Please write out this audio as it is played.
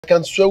I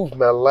can swear with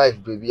my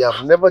life, baby.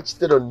 I've never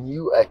cheated on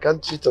you. I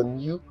can't cheat on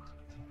you.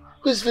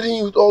 Who is feeding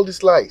you with all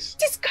these lies?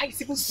 This guy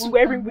is even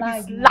swearing with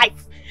his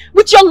life.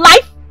 With your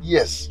life?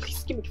 Yes.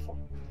 Please give me the phone.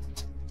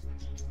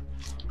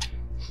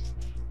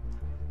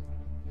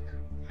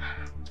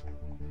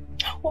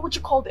 What would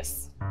you call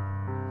this?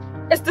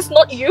 Is this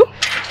not you?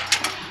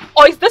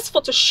 Or is this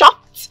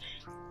photoshopped?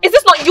 Is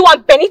this not you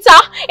and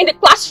Benita in the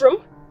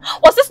classroom?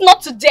 Was this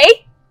not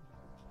today?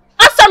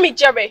 Answer me,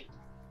 Jerry.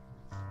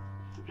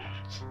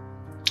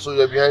 So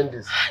you're behind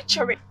this?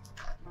 Jerry.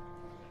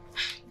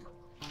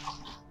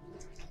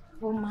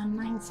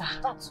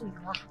 Womanizer, that's who you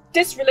are.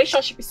 This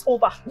relationship is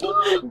over.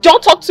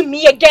 Don't talk to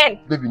me again.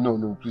 Baby,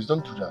 no, please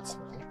don't do that.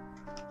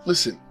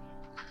 Listen.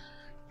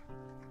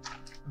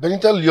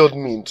 Benita lured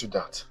me into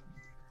that.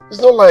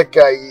 It's not like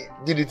I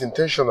did it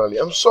intentionally.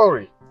 I'm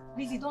sorry.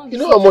 Lizzie, don't you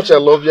know how much I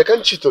love you. I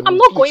can't cheat on you. I'm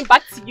not going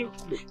back to you.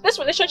 This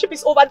relationship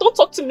is over. Don't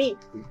talk to me.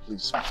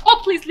 Please. Oh,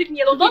 please leave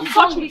me alone. Don't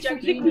touch me,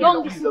 Jerry. Leave me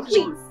alone.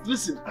 Please.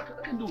 Listen, I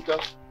can do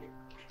that.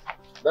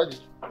 Daddy.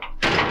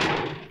 Do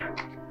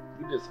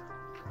this.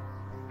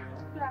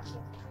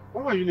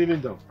 Why are you kneeling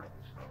down?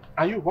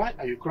 Why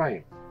are you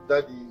crying?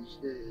 Daddy,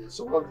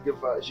 someone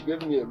gave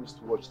me a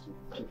wristwatch to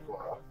keep for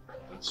her.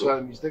 So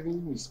I'm mistakenly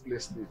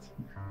misplaced it.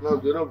 Now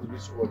the end of the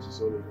wristwatch is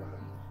all over.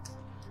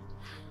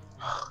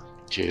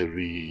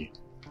 Jerry,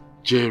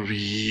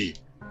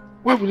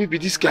 why will you be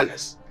this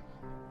careless?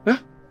 Huh?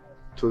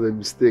 It was a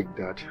mistake,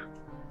 Dad.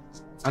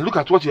 And look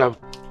at what you have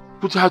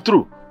put her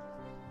through.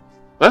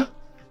 Huh?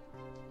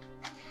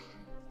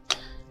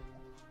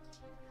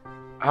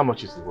 How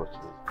much is the watch?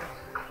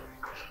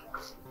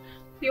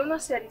 The owner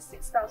said it's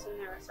 6,000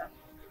 naira, sir.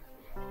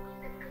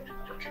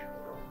 Okay,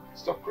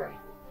 stop crying.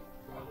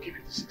 I'll give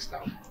you the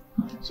 6,000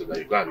 so that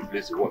you go and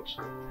replace the watch.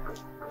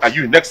 And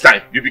you, next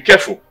time, you be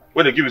careful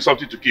when they give you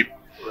something to keep.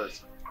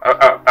 Right.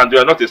 And you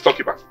are not a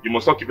storekeeper. You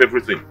must not keep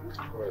everything.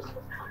 Right.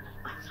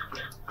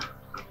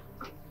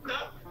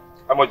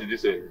 How much did you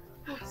say?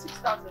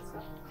 6,000,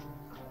 sir.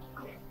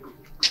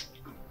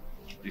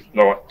 It's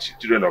not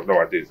children of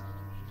nowadays.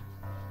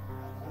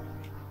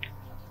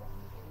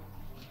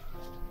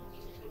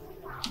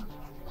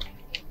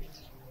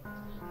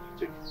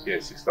 Yeah,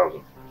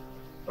 6,000.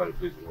 Now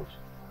replace the watch.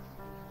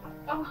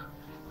 Oh,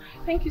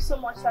 thank you so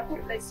much, sir.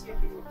 God bless you.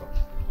 You're welcome.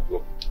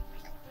 Go.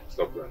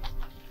 Stop crying.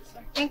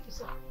 Thank you,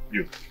 sir.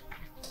 You.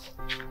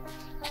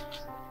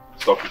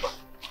 Stop it.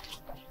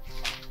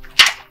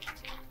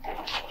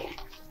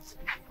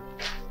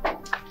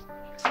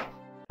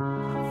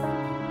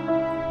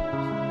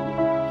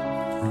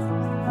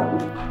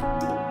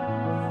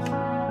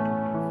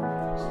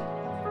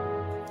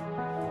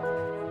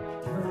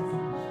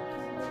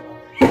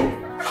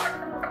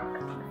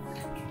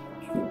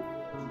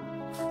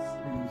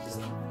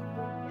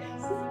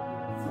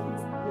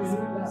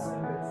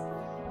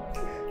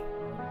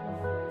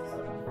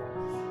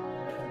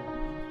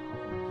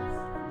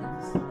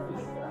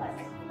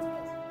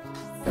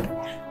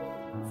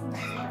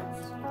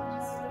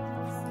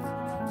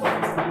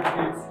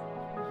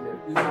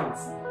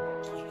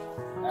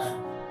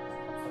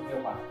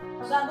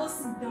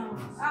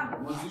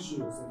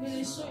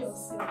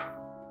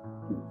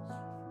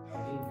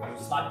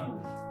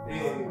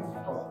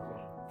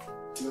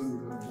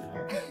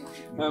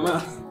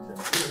 Mama.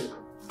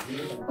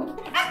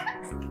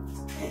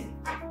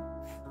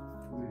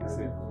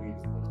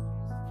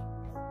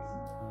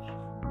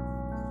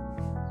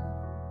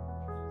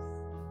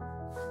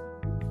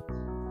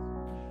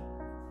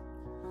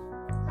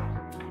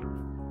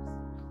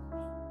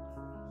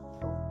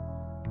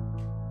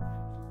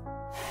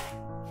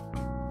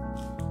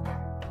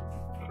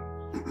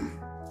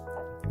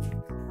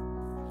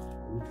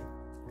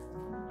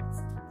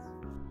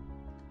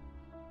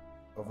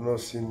 I've not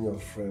seen your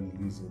friend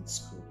Liz in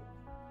school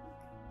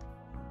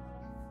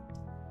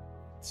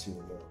till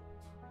now.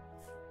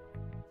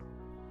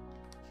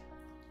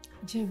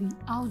 Jerry,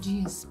 how do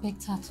you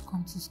expect her to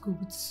come to school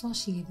with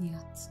such heavy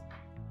heart?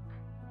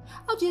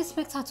 How do you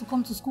expect her to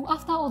come to school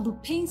after all the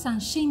pains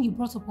and shame you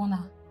brought upon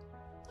her?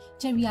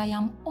 Jerry, I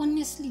am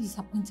honestly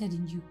disappointed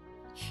in you.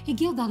 A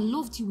girl that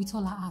loved you with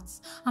all her heart,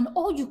 and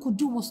all you could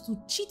do was to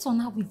cheat on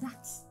her with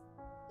that.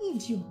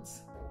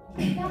 Idiot.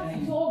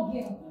 That dog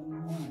girl.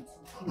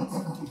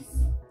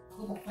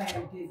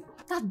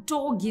 That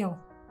dog girl.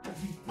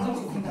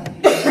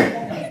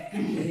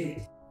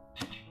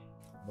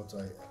 But I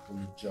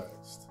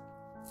apologized.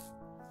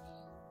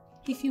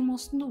 If you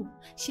must know,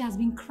 she has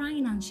been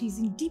crying and she's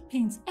in deep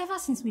pains ever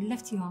since we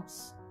left your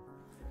house.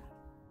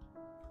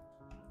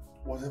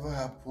 Whatever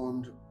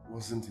happened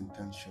wasn't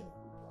intentional.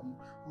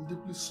 I'm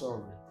deeply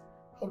sorry.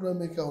 How do I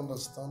make her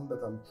understand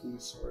that I'm truly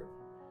sorry?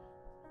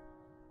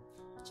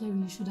 Jerry,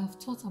 you should have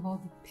thought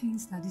about the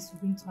pains that this will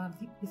bring to her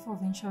before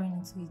venturing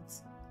into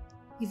it.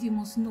 If you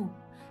must know,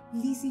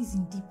 Lizzie is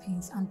in deep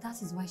pains and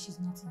that is why she's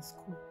not in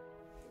school.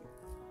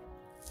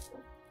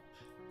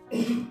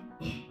 Be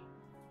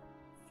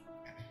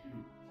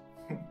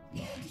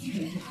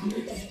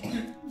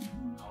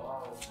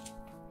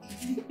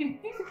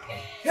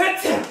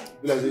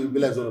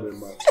like one of them,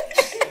 man.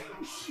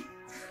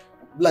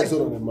 Like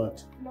sort of a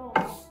mad. No.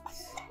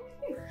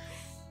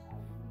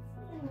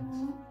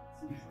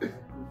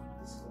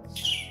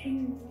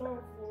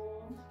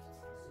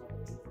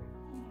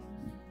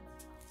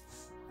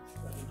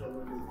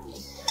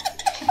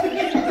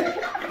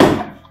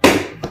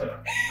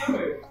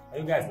 Are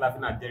you guys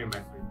laughing at Jerry, my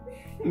friend?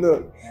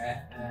 No.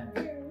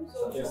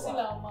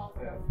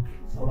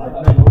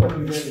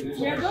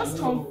 We're just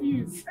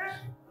confused.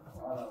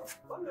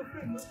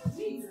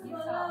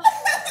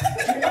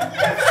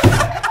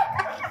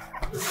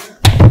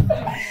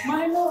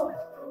 My love.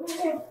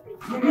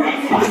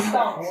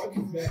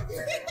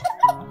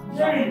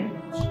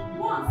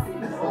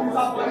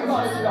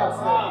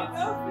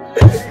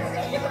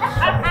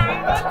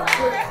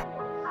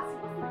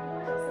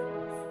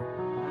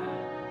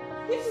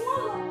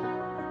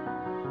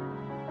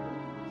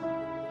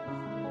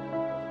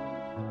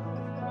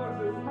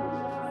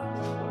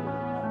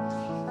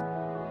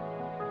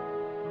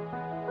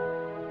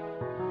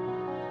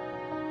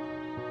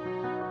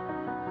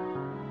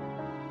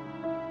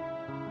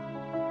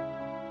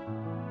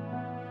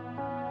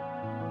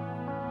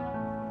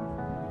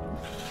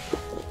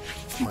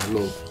 My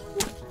love,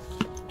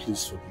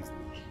 please forgive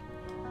me.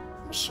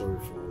 I'm sorry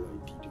for all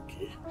I did,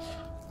 okay?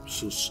 I'm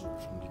so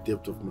sorry from the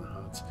depth of my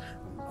heart.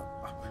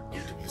 I'm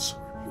deeply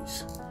sorry,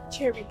 please.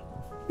 Jerry,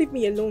 leave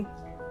me alone.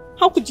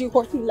 How could you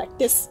hurt me like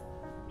this?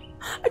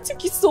 I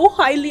took you so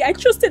highly. I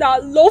trusted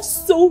our love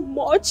so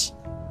much.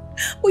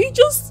 But you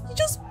just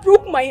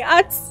broke my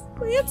heart.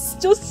 My heart's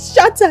just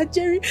shattered,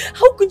 Jerry.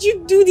 How could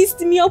you do this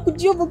to me? How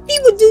could you ever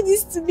people do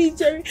this to me,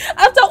 Jerry?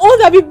 After all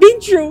that we've been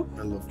through.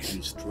 My love,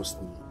 please,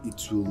 trust me.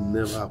 It will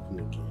never happen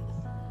again.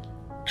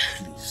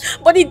 Please.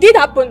 But it did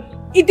happen.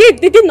 It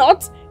did it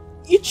not?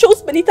 You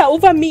chose Benita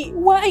over me.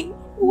 Why?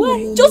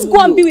 Why? No, Just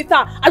go and be with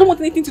her. I don't want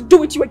anything to do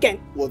with you again.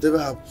 Whatever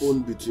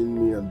happened between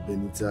me and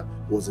Benita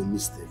was a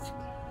mistake.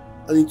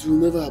 And it will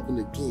never happen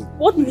again.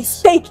 What please.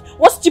 mistake?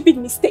 What stupid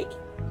mistake?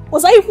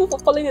 Was I a fool for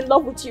falling in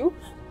love with you?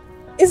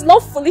 Is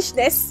love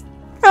foolishness?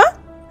 Huh?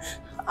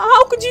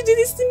 How could you do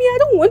this to me? I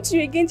don't want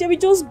you again, Jerry.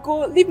 Just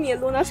go. Leave me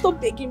alone and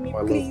stop begging me,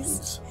 My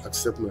please. love, please.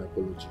 Accept my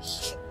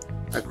apologies.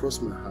 I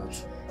cross my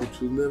heart. It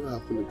will never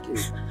happen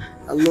again.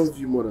 I love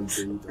you more than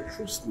Benita.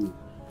 Trust me.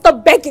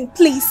 Stop begging,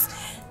 please.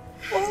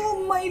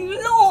 Oh, my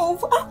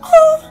love.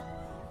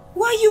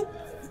 Why are you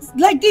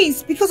like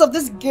this? Because of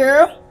this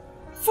girl?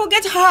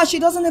 Forget her. She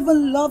doesn't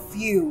even love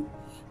you.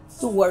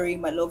 Don't worry,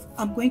 my love.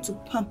 I'm going to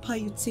pamper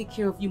you, take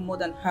care of you more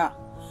than her.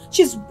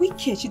 She's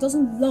wicked. She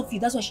doesn't love you.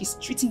 That's why she's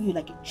treating you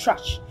like a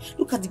trash.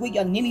 Look at the way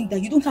you're kneeling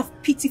down. You don't have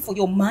pity for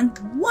your man.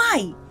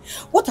 Why?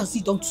 What has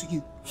he done to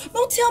you?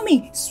 Now tell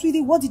me,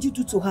 sweetie, what did you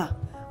do to her?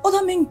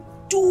 Other men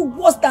do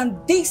worse than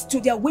this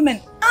to their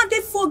women and they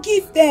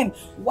forgive them.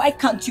 Why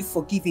can't you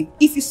forgive him?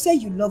 If you say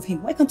you love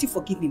him, why can't you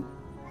forgive him?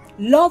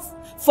 Love,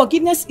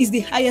 forgiveness is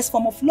the highest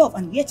form of love,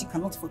 and yet you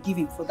cannot forgive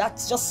him for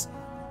that. Just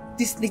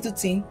this little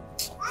thing.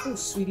 Oh,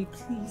 sweetie,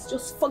 please,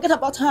 just forget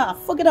about her.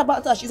 Forget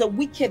about her. She's a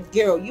wicked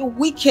girl. You're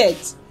wicked.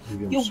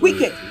 You're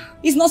wicked.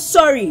 He's not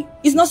sorry.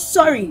 He's not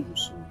sorry.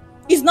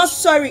 He's not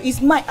sorry.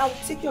 He's mine. I will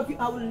take care of you.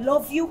 I will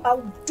love you. I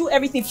will do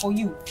everything for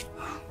you.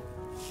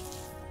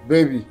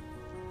 Baby.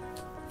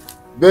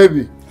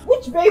 Baby.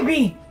 Which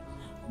baby?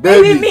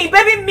 Baby.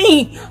 Baby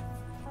me.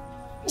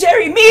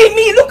 Jerry,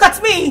 me. Look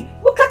at me.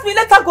 Look at me.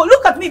 Let her go.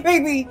 Look at me,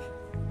 baby.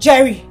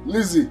 Jerry.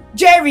 Lizzie.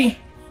 Jerry.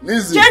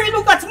 Lizzie. Jerry,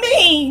 look at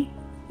me.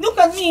 Look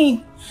at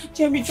me.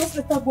 Jerry, just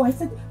let her go. I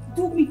said,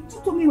 do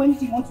to me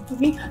anything you want to do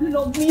me.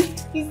 Love me.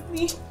 Kiss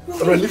me.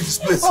 Alright, leave this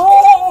place.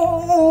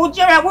 Oh,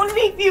 Jerry, I won't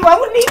leave you. I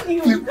won't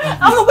leave you.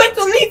 I'm not going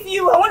to leave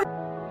you. I won't.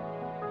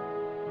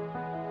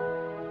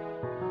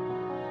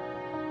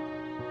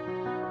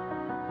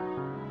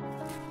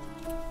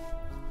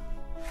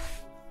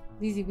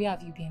 Lizzie, where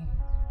have you been?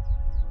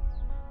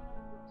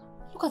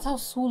 Look at how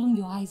swollen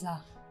your eyes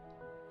are.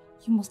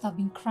 You must have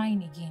been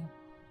crying again.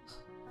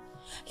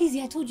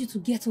 Lizzie, I told you to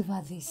get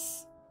over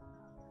this.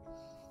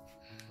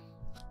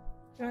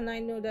 And I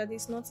know that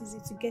it's not easy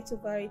to get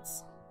over it.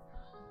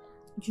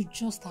 You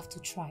just have to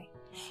try.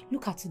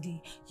 Look at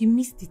today. You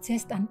missed the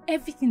test and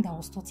everything that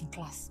was taught in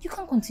class. You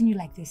can't continue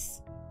like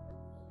this.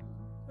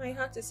 My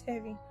heart is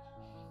heavy.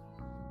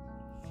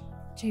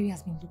 Jerry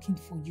has been looking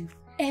for you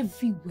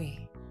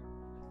everywhere.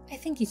 I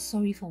think he's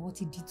sorry for what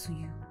he did to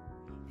you,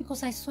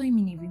 because I saw him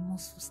in a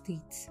remorseful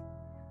state.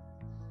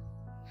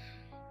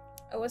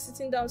 I was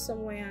sitting down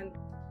somewhere and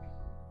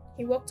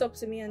he walked up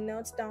to me and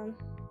knelt down,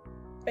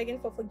 begging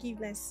for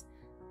forgiveness,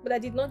 but I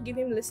did not give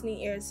him listening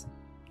ears.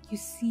 You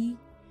see,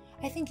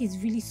 I think he's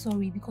really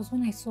sorry, because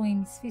when I saw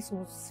him, his face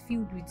was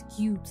filled with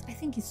guilt. I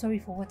think he's sorry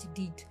for what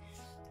he did.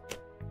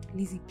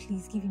 Lizzie,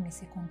 please give him a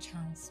second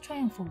chance. Try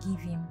and forgive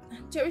him.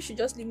 Jerry should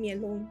just leave me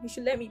alone. He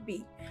should let me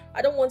be.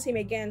 I don't want him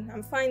again.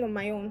 I'm fine on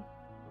my own.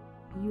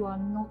 You are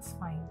not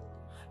fine.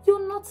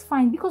 You're not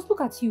fine, because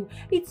look at you.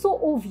 It's so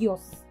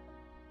obvious.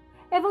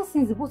 Ever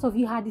since the both of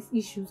you had these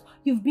issues,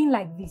 you've been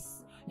like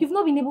this. You've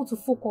not been able to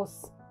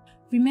focus.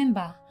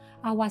 Remember,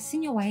 our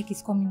senior WAEC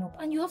is coming up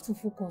and you have to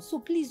focus. So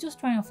please just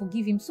try and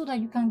forgive him so that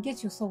you can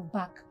get yourself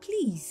back.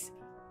 Please.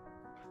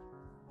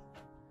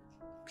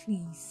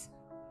 Please.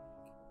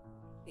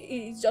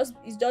 It's just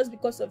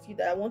because of you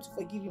that I want to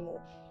forgive him.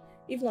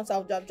 If not, I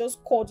would have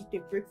just called it a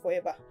break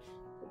forever.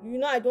 You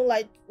know I don't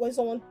like when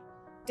someone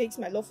takes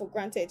my love for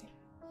granted.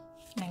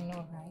 I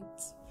know,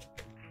 right?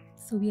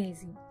 So where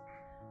is he?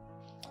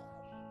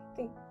 I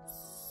think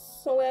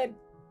somewhere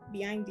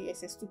behind the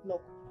SS2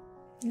 block.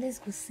 Let's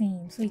go see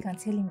him so you can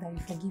tell him that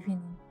you're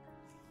forgiving him.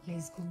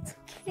 Let's go.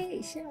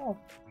 Okay, shut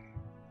up.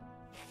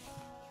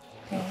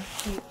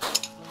 Thank you.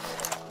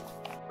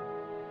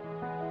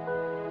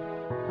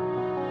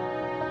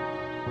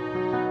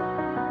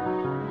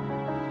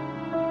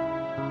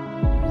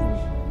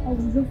 I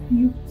love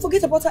you.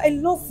 Forget about her. I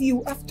love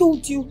you. I've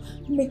told you.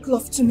 Make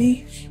love to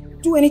me.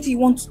 Do anything you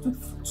want to do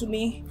to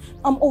me.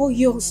 I'm all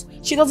yours.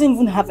 She doesn't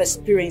even have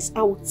experience.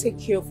 I will take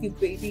care of you,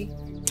 baby.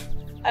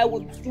 I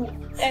will do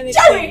anything.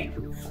 Jerry!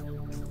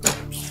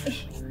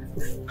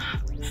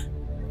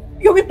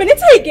 You're with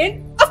Benita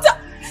again? After...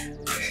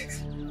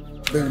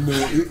 No,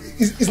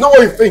 it's not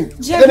what you think.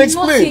 Jerry, then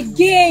explain. Not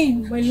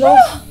again. My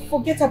love,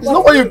 forget about her. It's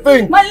not what you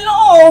think. My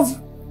love!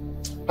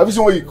 Have you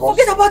seen what you cost?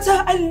 Forget about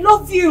her. I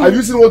love you. Have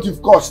you seen what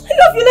you've cost? I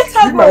love you. Let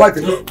her Leave go. my life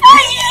alone.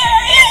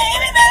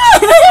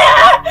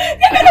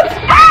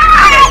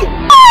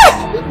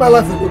 Leave my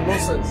life alone.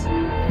 Nonsense.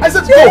 I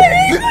said go.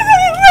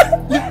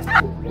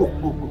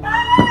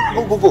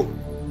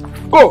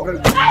 Go.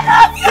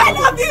 I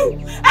love you.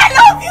 I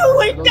love you.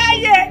 We die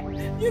here.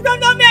 You don't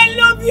know me. I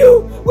love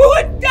you. We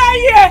will die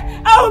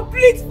here. I will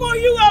plead for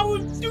you. I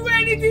will do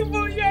anything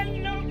for you. I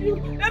love you.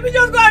 Let me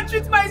just go and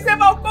treat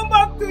myself. I'll come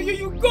back to you.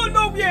 You go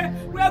nowhere.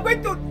 We are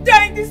going to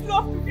die in this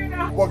love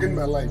together. Walk in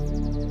my life.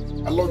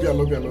 I love you. I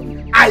love you. I love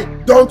you. I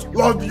don't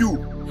love you.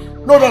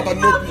 Know that I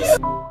know this.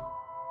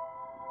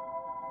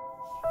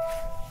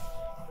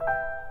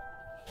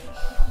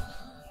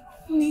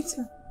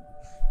 Nita,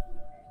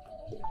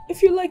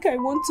 if you like, I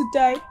want to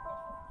die.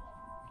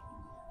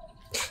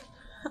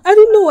 I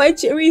don't know why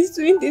Jerry is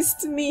doing this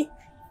to me.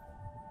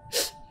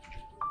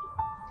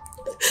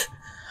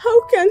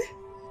 How can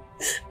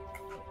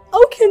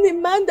a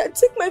man that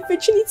took my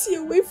virginity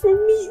away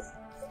from me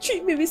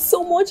treat me with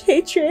so much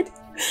hatred?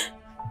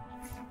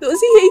 Does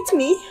he hate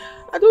me?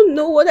 I don't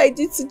know what I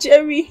did to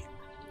Jerry.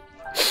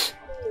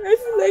 I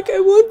feel like I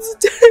want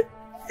to die.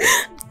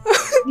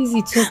 Please,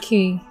 it's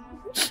okay.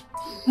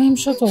 I am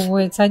short of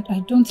words. I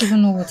don't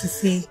even know what to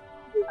say.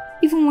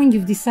 Even when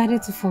you've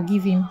decided to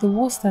forgive him, the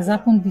worst has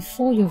happened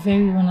before your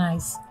very own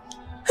eyes.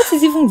 What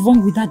is even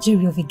wrong with that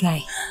Jerry of a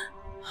guy?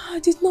 I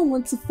did not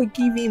want to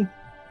forgive him,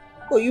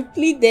 but you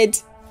pleaded.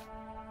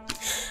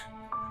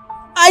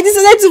 I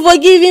decided to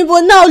forgive him,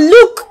 but now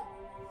look!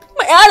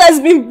 My heart has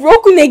been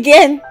broken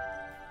again.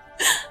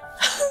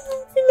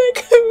 I feel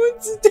like I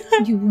want to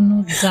die. You will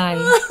not die.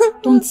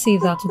 Don't say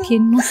that, okay?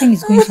 Nothing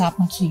is going to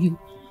happen to you.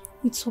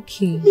 It's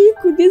okay.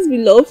 Could this be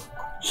love?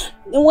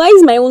 Then why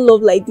is my own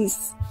love like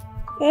this?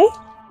 Eh?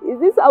 Is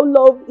this how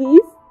love is?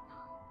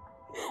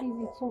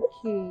 It's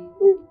okay.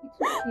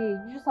 It's okay.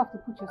 You just have to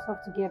put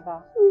yourself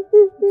together. It's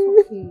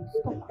okay.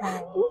 Stop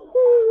crying.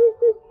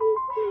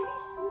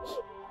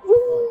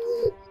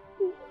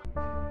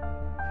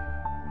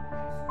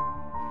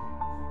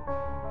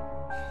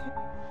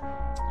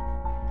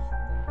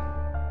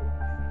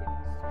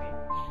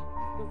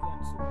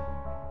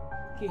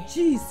 Okay.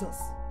 Jesus.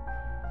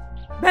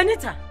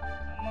 Benita.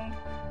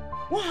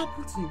 What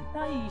happened to you?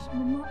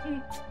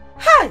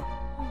 Hey!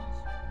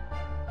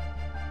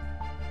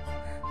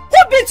 Who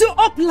beat you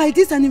up like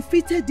this and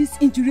inflicted this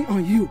injury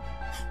on you?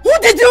 Who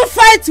did you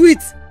fight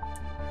with?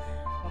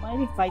 Mama, I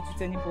didn't fight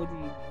with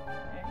anybody.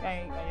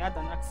 I had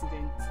an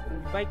accident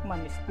and the bike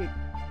man escaped.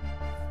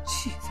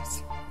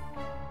 Jesus.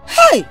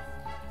 Hey!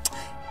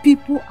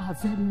 People are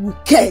very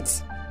wicked.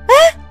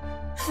 Eh?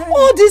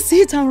 All these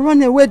hit and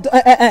run away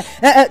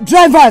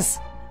drivers.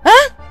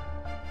 Eh?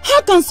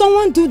 How can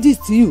someone do this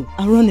to you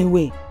and run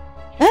away?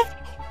 Eh?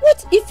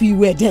 What if you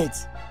were dead?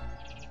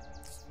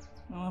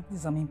 Mama,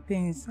 please, I'm in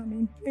pains. I'm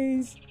in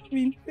pains. I'm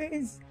in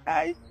pains.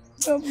 I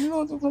have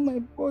blood over my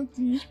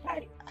body.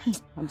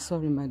 I'm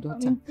sorry, my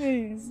daughter. I'm in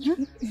pains.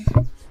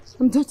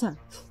 My daughter,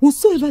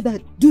 whosoever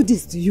that do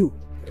this to you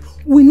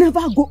will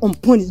never go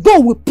unpunished.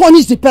 God will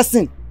punish the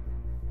person.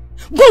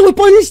 God will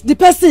punish the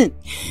person.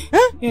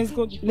 Huh? Yes,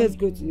 God. Let's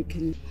go to the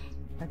clinic.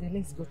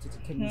 Let's go to the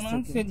clinic.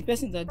 Mama said the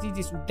person that did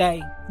this will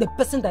die. The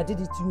person that did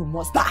it to you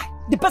must die.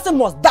 The person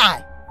must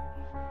die.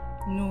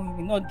 No,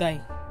 he will not die.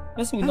 The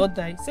person will not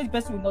die. Say the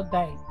person will not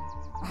die.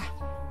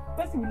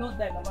 The person will not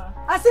die, Mama.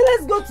 I said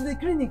let's go to the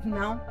clinic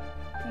now.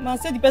 Mama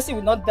said the person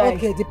will not die.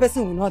 Okay, the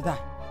person will not die.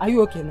 Are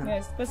you okay now?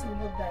 Yes, the person will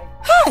not die.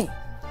 Hi!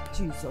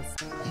 Jesus.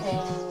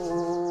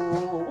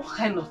 Oh, what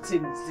kind of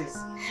thing is this?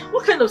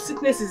 What kind of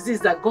sickness is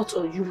this that got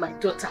on you, my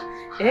daughter?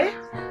 Eh?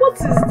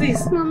 What is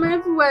this? Mama,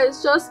 everywhere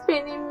is just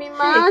paining me.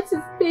 My heart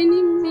is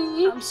paining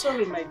me. I'm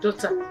sorry, my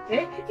daughter.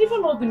 Eh?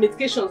 Even all the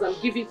medications I'm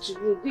giving to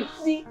you, the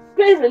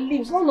pain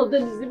relief, none of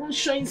them is even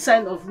showing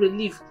sign of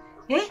relief.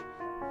 Eh?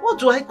 What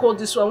do I call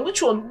this one?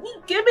 Which one?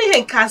 Give me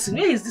hand cancer.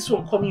 Where is this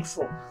one coming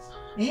from?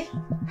 Eh?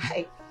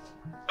 Hi.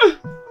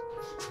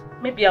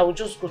 Maybe I will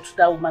just go to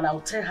that woman. I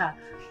will tell her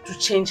to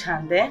change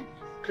hand, eh?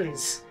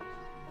 Please.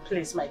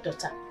 Please, my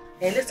daughter.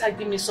 Let her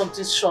give me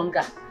something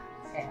stronger.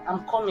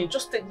 I'm coming.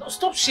 Just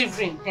stop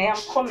shivering. I'm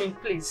coming,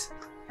 please.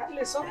 At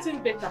least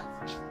something better.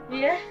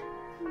 Yeah?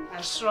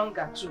 And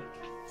stronger too.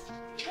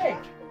 Hey.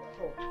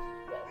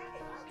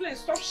 Please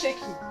stop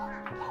shaking.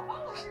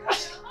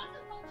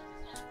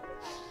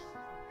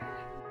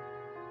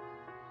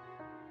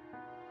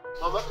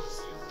 Mama.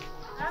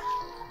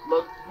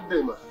 Ma, good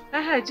day, ma.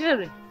 Hi,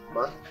 Jerry.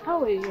 Ma.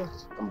 How are you?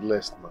 I'm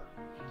blessed, ma.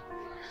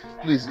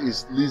 Please,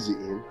 is Lizzie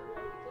in?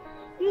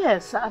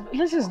 Yes,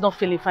 Lizzie's not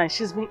feeling fine.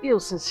 She's been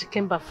ill since she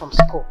came back from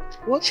school.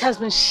 What? She has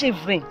been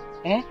shivering,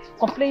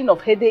 complaining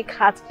of headache,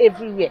 heart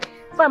everywhere.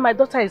 But my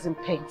daughter is in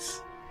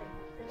pains.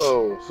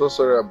 Oh, so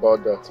sorry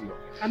about that, ma.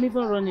 I'm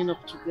even running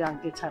up to go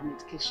and get her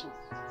medication.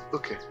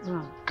 Okay.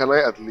 Can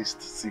I at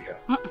least see her?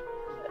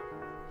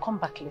 Come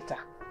back later.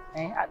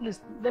 At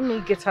least let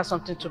me get her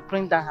something to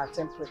bring down her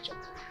temperature.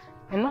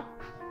 You know?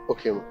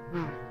 Okay, ma.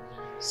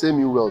 Say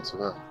me well to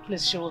her.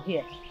 Please, she will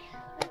hear.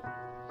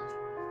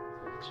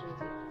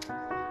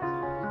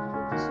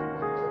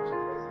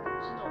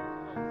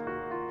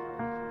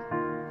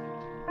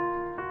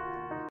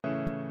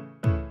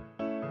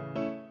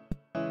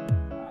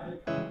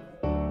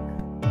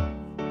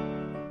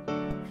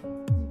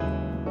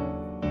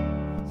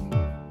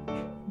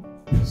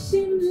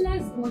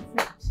 Shameless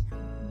boyfriend.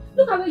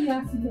 Look at where you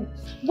are today.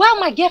 While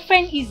my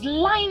girlfriend is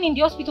lying in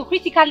the hospital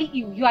critically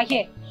ill, you are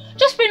here.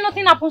 Just pray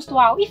nothing happens to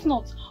her. If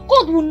not,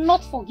 God will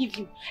not forgive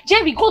you.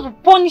 Jerry, God will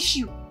punish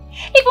you.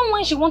 Even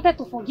when she wanted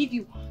to forgive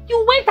you,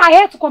 you went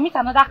ahead to commit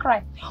another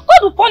crime.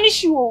 God will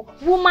punish you, oh,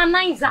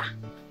 womanizer.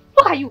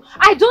 Look at you.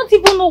 I don't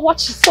even know what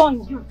she saw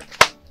in you.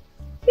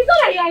 It's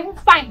not that you are even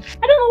fine.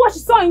 I don't know what she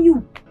saw in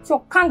you. It's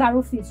your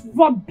kangaroo face.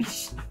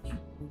 Rubbish.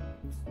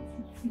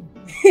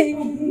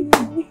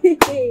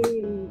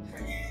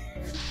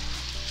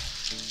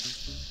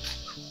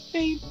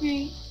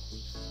 Baby,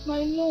 my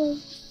love,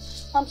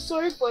 I'm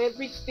sorry for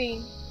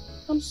everything.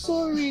 I'm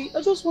sorry.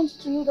 I just wanted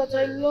to know that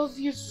I love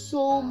you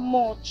so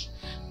much.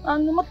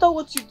 And no matter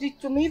what you did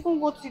to me, even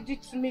what you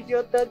did to me the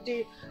other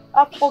day,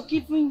 I've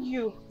forgiven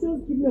you.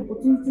 Just give me an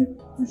opportunity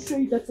to show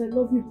you that I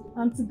love you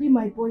and to be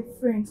my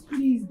boyfriend.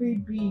 Please,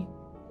 baby.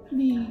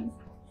 Please.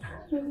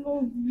 I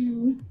love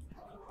you.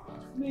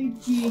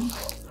 Baby.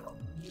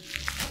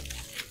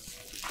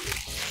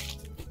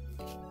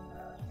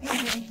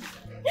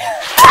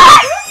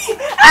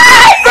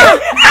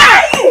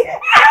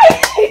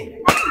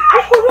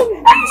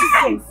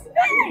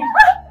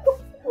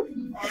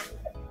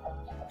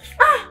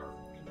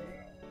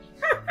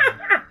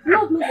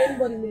 Not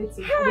anybody needs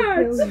it.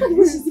 Look at the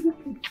way she's even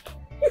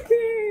look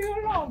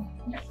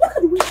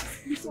at the way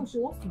she's she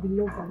wants to be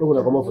loved. I'm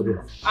gonna come out for this.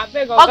 I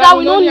beg of God,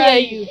 we don't hear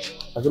you.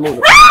 I don't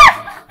know.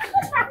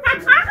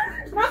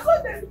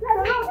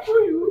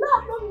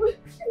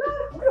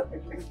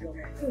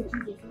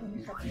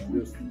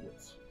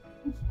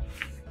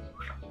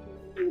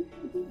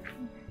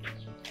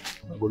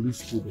 I go leave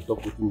school to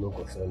talk with him no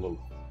concern me.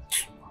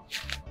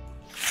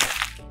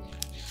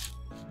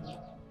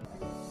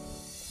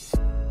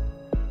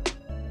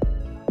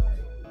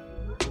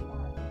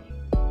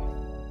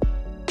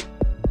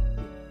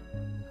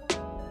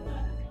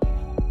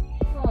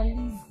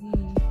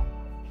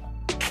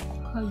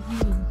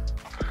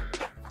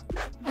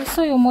 I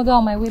saw your mother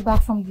on my way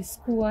back from the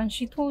school and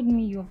she told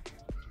me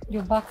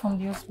you're back from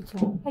the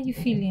hospital. How are you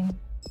feeling?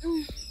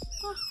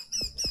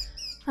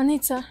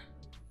 Anita,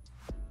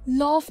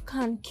 love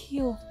can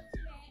kill.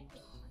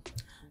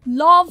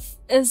 Love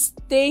is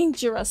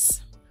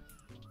dangerous.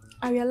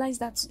 I realized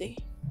that today.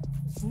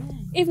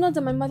 If not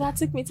that my mother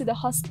took me to the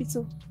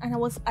hospital and I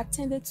was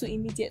attended to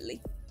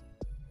immediately,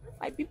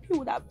 my BP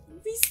would have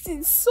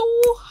risen so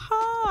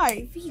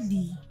high.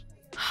 Really?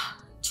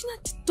 Do you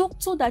know the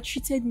doctor that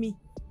treated me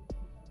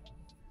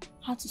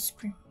had to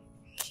scream?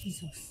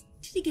 Jesus.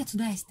 Did it get to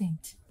that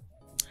extent?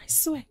 I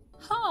swear.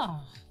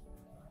 Ha!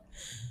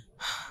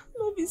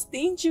 Love is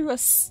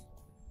dangerous.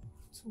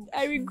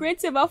 I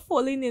regret ever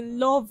falling in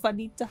love,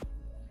 Anita.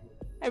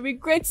 I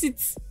regret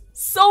it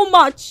so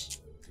much.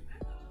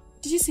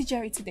 Did you see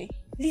Jerry today?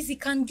 Lizzie,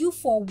 can you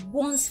for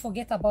once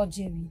forget about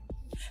Jerry?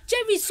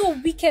 Jerry is so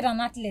wicked and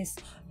heartless.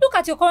 Look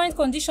at your current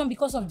condition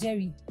because of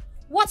Jerry.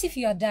 What if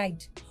you had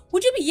died?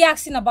 Would you be here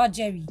asking about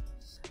Jerry?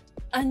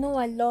 I know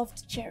I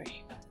loved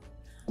Jerry.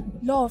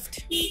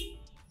 Loved.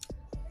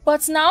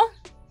 But now,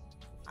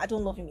 I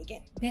don't love him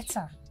again.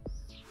 Better.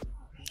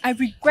 I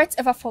regret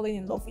ever falling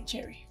in love with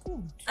Jerry.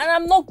 Good. And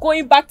I'm not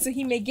going back to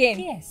him again.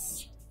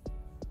 Yes.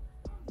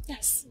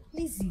 Yes.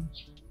 Lizzie,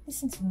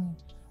 listen to me.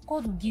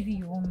 God will give you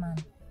your own man.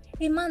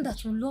 A man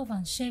that will love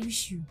and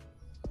cherish you.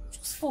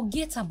 Just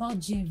forget about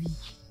Jerry.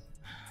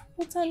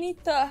 But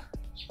Anita,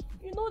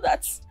 you know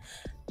that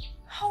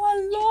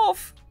our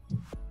love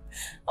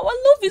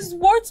is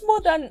worth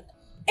more than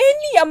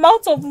any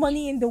amount of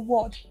money in the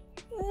world.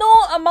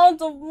 No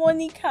amount of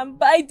money can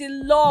buy the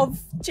love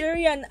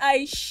Jerry and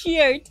I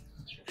shared.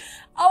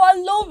 Our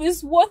love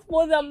is worth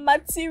more than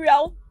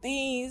material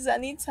things,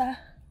 Anita.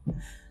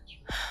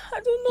 I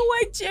don't know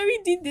why Jerry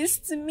did this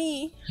to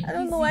me. I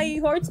don't know why he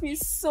hurt me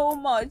so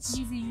much.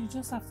 Lizzie, you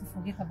just have to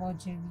forget about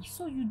Jerry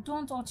so you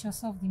don't hurt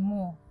yourself the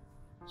more.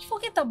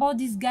 Forget about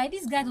this guy.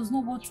 This guy does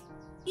not want...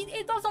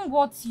 It doesn't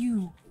want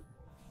you.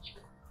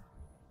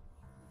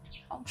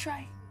 I'll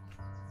try.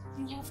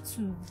 You have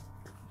to.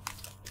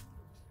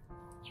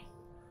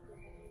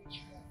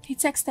 He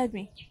texted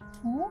me.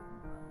 Who?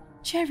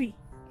 Jerry.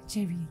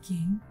 Jerry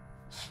again?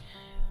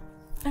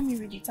 Let me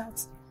read it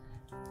out.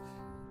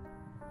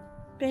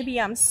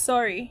 Baby, I'm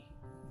sorry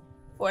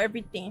for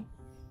everything.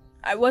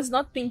 I was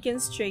not thinking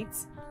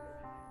straight.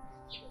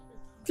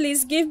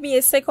 Please give me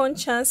a second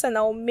chance and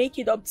I'll make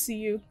it up to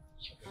you.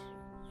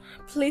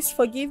 Please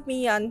forgive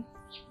me and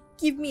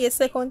give me a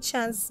second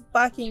chance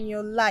back in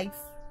your life.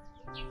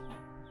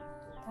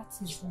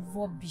 That is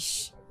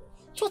rubbish.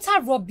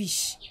 Total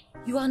rubbish.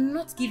 You are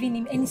not giving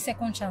him any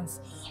second chance.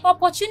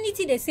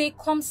 Opportunity, they say,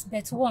 comes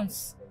but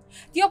once.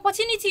 The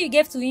opportunity you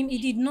gave to him, he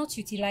did not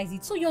utilize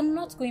it. So you're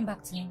not going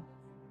back to him.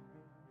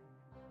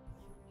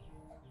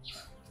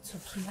 It's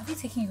okay. Have you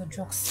taken your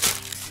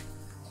drugs?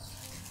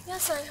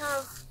 Yes, I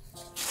have.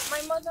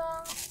 My mother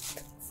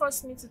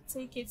forced me to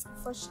take it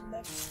before she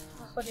left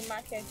for the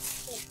market.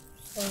 Oh,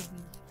 sorry.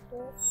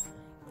 Oh,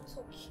 it's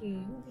okay.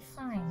 You'll be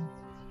fine.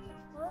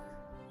 Huh?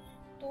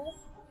 Oh.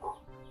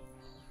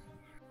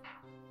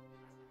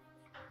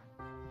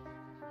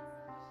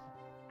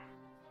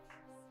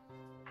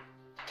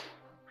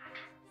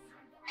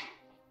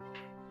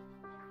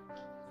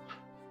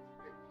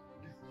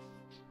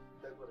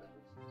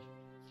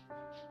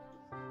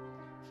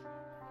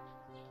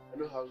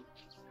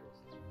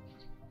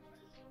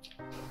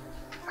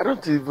 I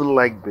don't even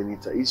like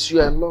Benita. It's you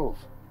I love.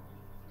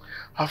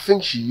 I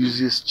think she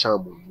uses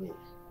charm on me.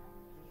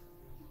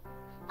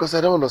 Because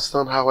I don't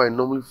understand how I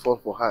normally fall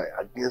for her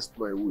against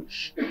my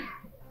wish.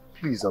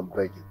 Please, I'm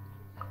begging.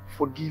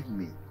 Forgive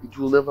me. It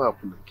will never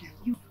happen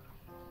again.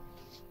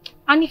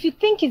 And if you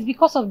think it's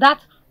because of that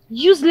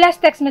useless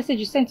text message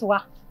you sent to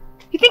her,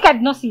 you think I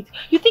did not see it?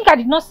 You think I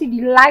did not see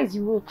the lies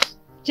you wrote?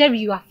 Jerry,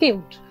 you have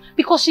failed.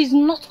 Because she's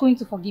not going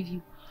to forgive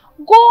you.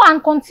 Go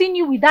and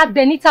continue with that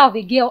Benita of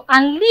a girl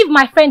and leave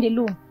my friend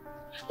alone.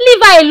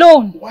 Leave her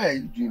alone. Why are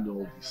you doing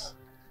all this?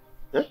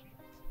 Eh?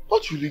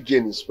 What will you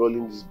gain in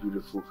spoiling this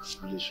beautiful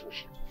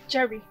relationship?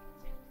 Jerry,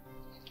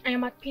 I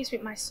am at peace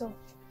with myself.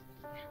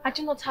 I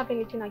do not have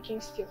anything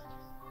against you.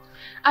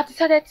 I've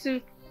decided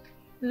to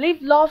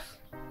live love,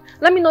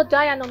 let me not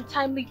die an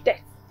untimely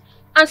death,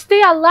 and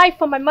stay alive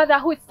for my mother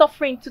who is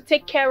suffering to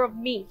take care of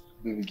me.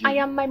 Baby, I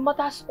am my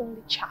mother's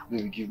only child.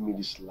 Baby, give me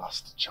this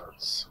last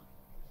chance.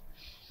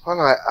 All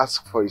I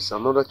ask for is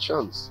another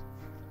chance.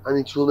 And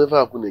it will never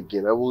happen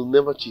again. I will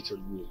never cheat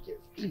on you again.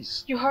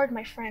 Please. You heard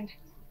my friend.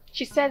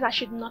 She says I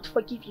should not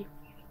forgive you.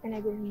 And I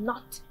will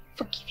not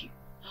forgive you.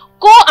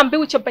 Go and be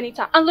with your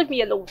Benita and leave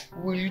me alone.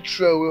 Will you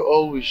try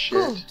all we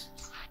shared? Good.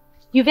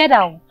 You've heard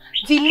her.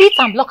 Delete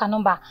and block her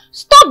number.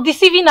 Stop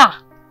deceiving her.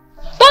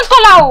 Don't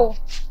call her.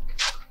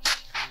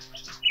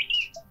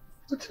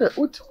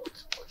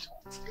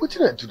 What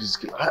did I do this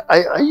girl?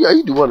 Are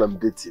you the one I'm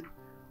dating?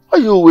 Why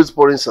are you always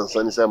pouring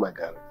sansan inside my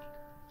garage?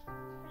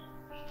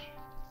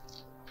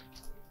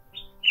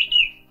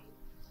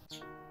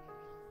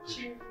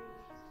 Jerry,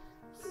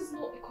 this is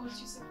not a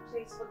conducive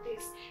place for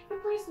this. Your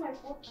parents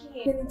might walk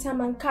in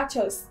anytime and catch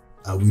us.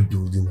 Are we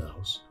building a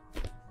house?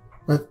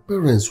 My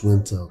parents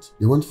went out.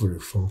 They went for a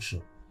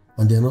function.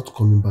 And they're not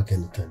coming back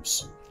anytime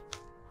soon.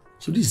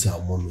 So this is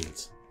our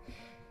moment.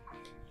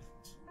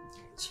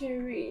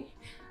 Jerry,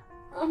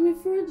 I'm a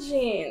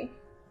virgin.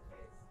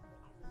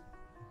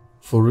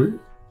 For real?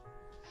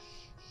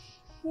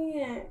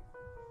 Yeah.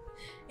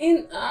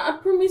 And I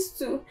promise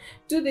to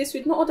do this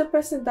with no other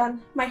person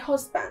than my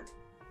husband.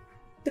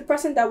 The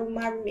person that will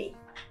marry me.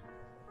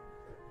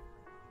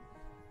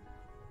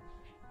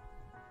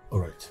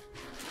 Alright.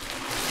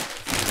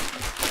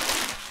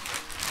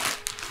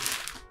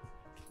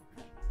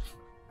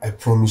 I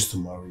promise to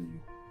marry you.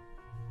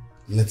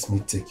 Let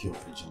me take your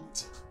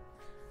virginity.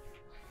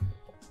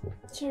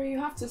 Jerry, you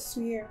have to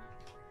swear.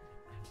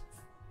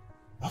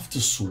 I have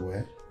to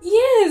swear?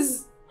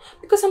 Yes!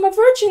 Because I'm a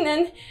virgin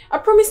and I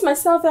promised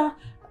myself that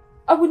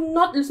I would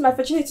not lose my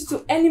virginity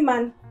to any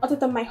man other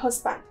than my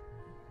husband.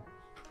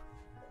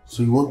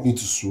 So you want me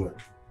to swear?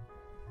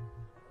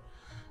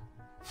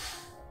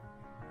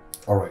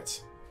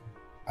 Alright.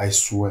 I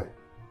swear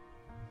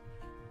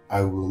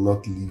I will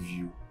not leave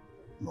you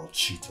nor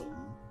cheat on you.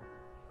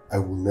 I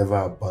will never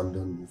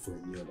abandon you for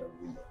any other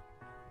woman.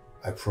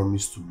 I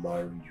promise to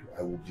marry you.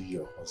 I will be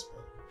your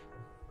husband.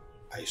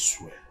 I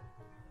swear.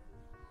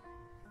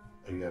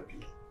 Are you happy?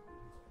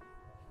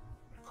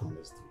 Come,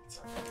 let's do it.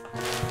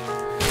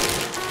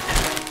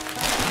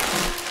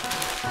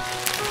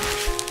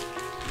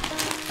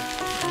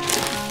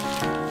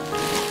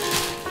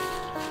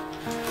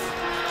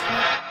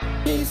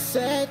 He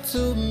said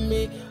to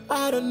me,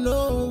 I don't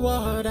know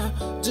what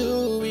I'm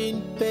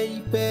doing,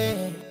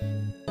 baby.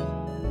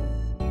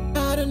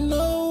 I don't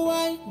know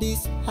why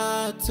this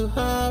had to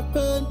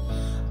happen.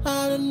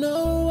 I don't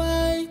know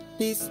why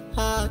this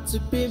had to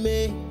be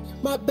me.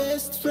 my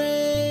best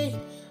friend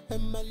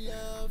and my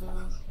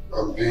lover.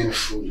 I'm being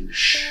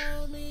foolish.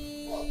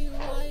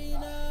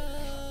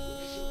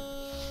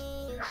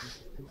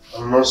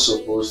 I'm not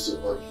supposed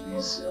to hug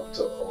Lizzie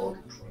after all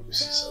the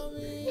promises I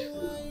made.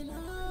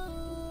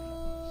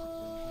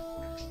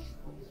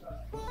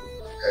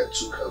 I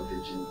took her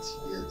virginity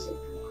yet I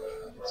broke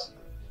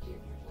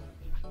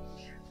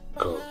her heart.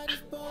 God,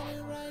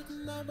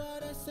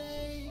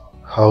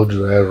 how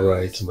do I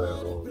right my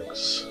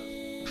wrongs?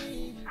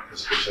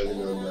 Especially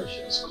now that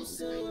she has come.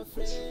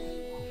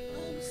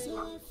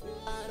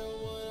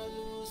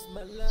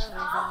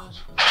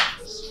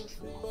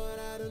 But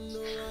I don't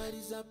know what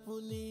is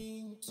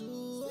happening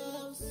to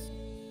us.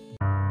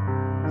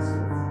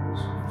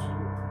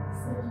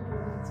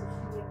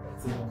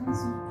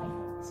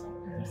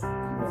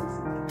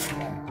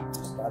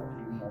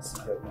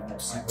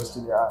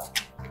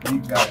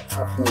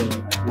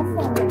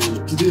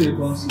 Today they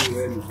don't see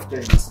where you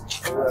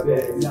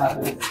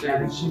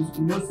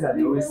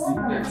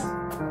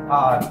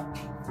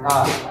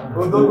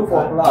don't look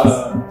for class.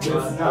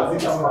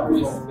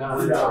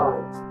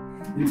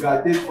 You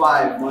can take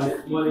 5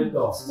 monitor. You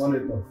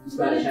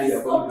can shine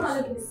your focus.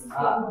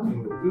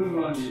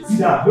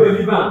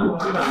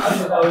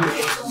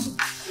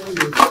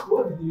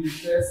 What did you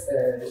first I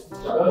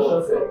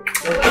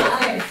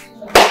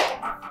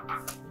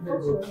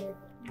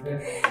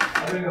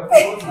forgot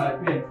my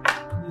pen.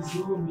 Please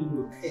go me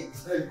look.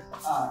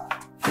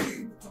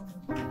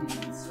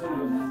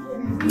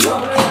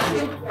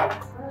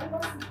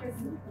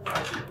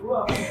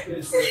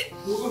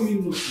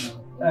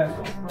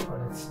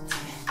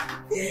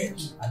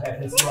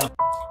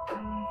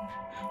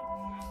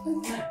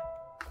 Look at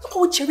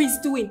what Jerry is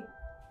doing.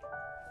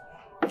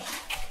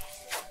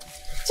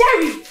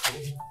 Jerry!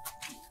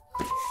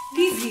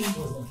 Lizzie!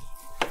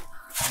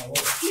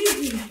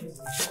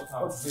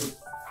 Lizzie!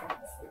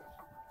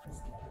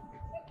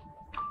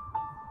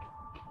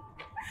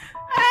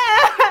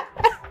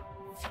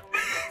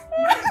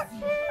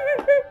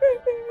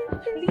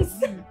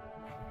 Lizzie!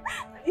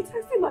 It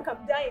has seemed like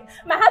I'm dying.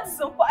 My heart is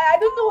on fire. I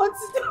don't know what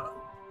to do.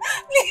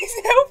 Please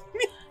help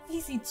me.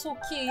 Lizzie, it's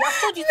okay. I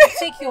told you to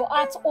take your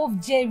heart off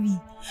Jerry.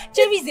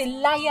 Jerry is a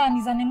liar and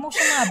he's an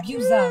emotional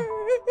abuser.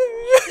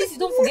 Lizzie,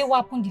 don't forget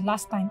what happened the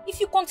last time. If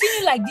you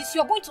continue like this,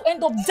 you're going to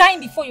end up dying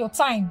before your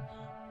time.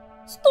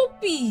 Stop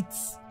it.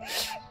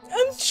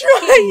 I'm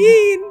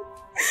trying.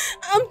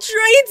 I'm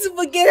trying to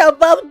forget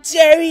about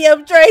Jerry.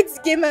 I'm trying to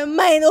get my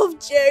mind off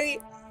Jerry.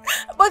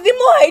 But the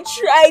more I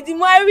try, the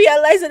more I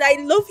realize that I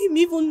love him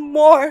even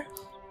more.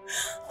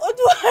 What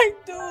do I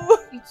do?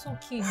 It's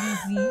okay,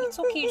 Lizzie. It's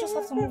okay. You just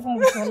have to move on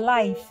with your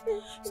life.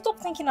 Stop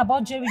thinking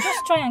about Jerry.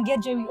 Just try and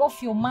get Jerry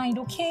off your mind,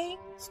 okay?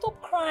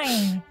 Stop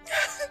crying.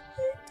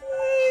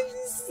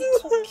 It's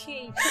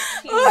okay. It's okay.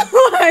 What do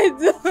I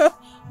do?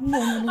 No.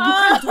 You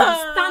can't do it.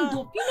 Stand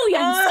up. You know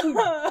you're in school.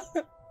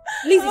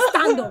 Lizzie,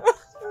 stand up.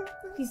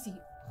 Lizzie.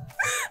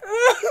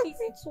 Please,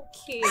 it's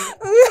okay. It's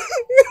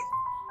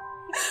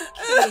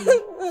okay.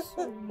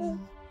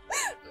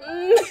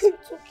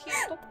 It's okay.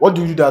 Stop. What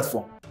do you do that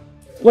for?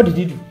 What did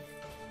he do?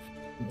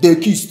 They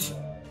kissed.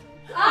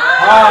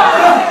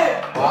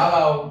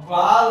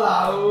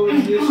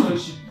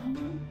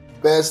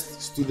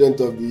 Best student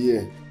of the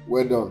year.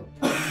 Well done.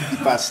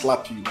 If I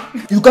slap you.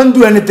 You can't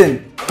do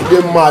anything.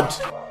 You're mad.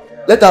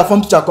 Let our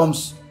form teacher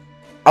comes.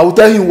 I will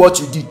tell him what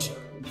you did.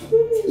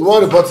 You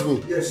want to report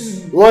me? Yes.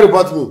 You want to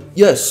report me?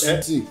 Yes.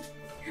 See.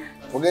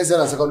 Forget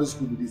saying a secondary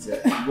school with this. You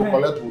go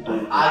collect motor. You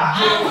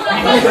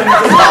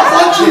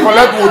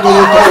collect motor.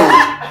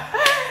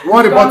 You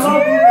want to report me?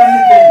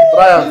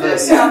 Try and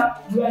face.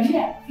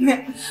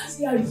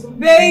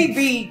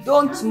 Baby,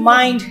 don't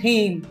mind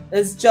him.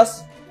 It's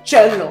just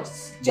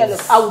jealous.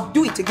 Jealous. I will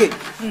do it again.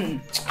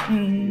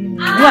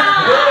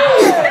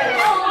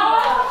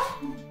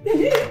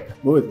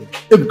 Wait.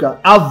 Ebuka,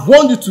 I've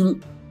warned you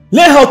to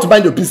learn how to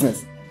mind your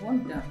business.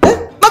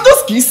 Not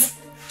just kiss.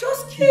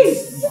 Just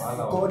kiss.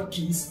 God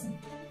kiss.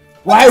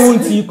 Why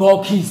won't he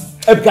call kiss?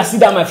 Ebuka, sit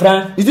down, my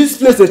friend. Is this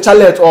place a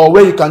chalet or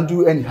where you can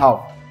do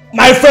anyhow?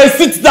 My friend,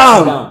 sit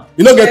down.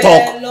 You don't get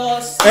talk.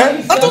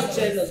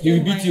 He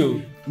will beat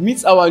you.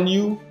 Meet our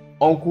new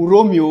Uncle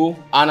Romeo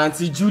and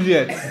Auntie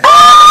Juliet.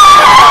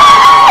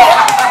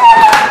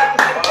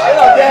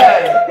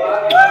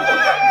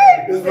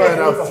 This boy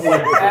na fool.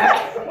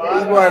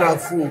 This boy na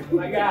fool.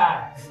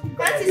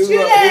 This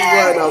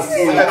boy na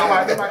fool.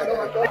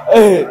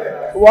 Hey,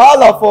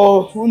 wahala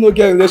for who no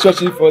get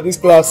relationship for this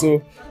class,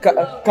 so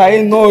can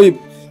you know him?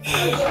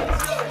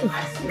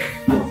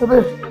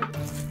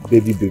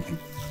 Baby.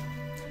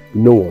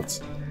 You know what?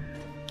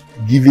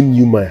 Giving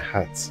you my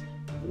heart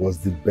was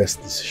the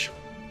best decision.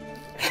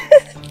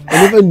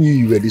 I never knew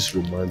you were this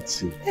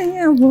romantic.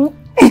 I will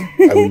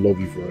love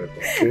you forever,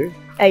 okay?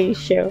 Are you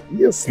sure?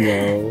 Yes,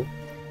 now.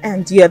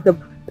 And you are the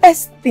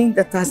best thing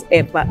that has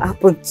ever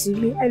happened to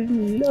me. I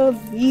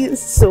love you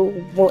so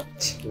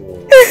much.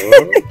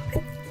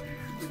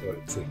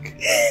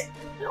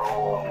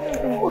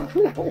 Oh.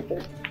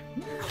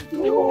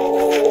 No.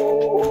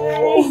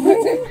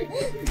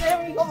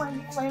 Jerry, come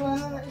on, my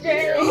mama.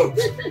 Jerry.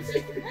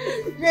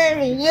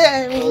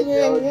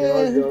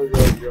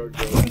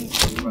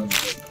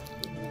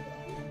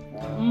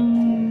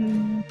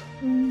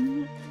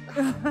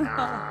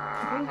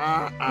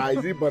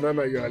 Is it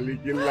banana you are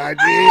licking like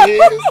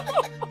this?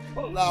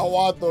 Now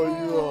what are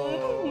you?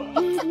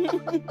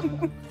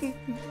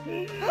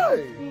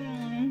 Hey.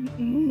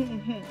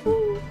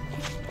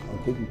 I'll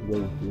take it where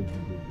you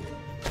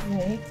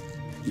Right.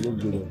 You look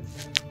good.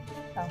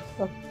 I'll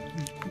stop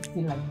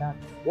eating like that.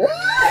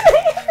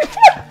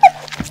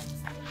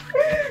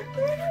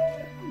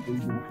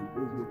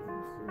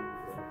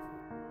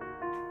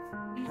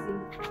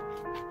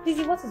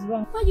 Lizzie, what is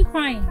wrong? Why are you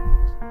crying?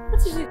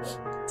 What is it?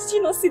 Did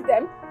you not see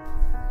them?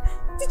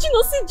 Did you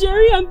not see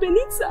Jerry and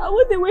Benita,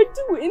 what they were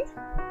doing?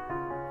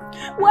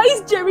 Why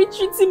is Jerry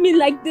treating me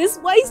like this?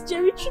 Why is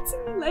Jerry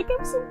treating me like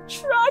I'm some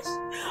trash?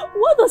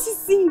 What does he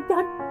see in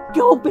that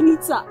girl,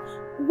 Benita?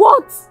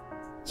 What?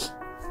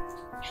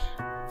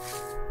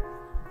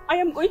 I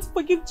am going to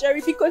forgive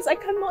Jerry because I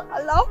cannot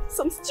allow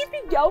some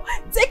stupid girl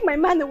take my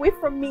man away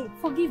from me.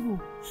 Forgive who?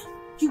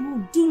 You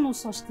will do no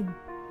such thing.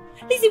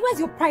 Lizzie, where's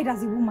your pride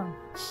as a woman?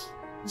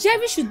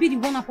 Jerry should be the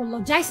one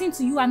apologizing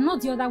to you and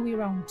not the other way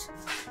around.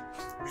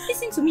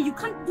 Listen to me, you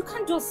can't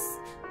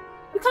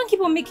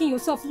keep on making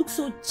yourself look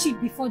so cheap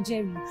before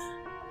Jerry.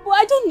 But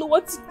I don't know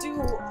what to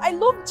do. I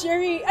love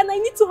Jerry and I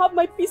need to have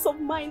my peace of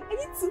mind. I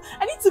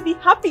need to be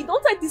happy.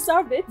 Don't I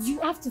deserve it?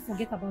 You have to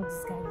forget about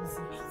this guy,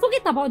 Lizzie.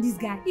 Forget about this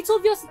guy. It's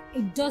obvious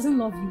he doesn't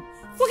love you.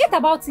 Forget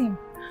about him.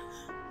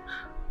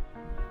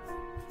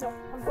 No,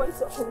 I'm going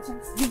to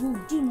apologize. You will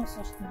do no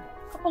such thing.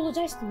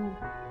 Apologize to who?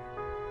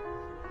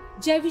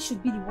 Jerry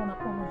should be the one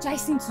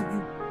apologizing to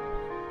you.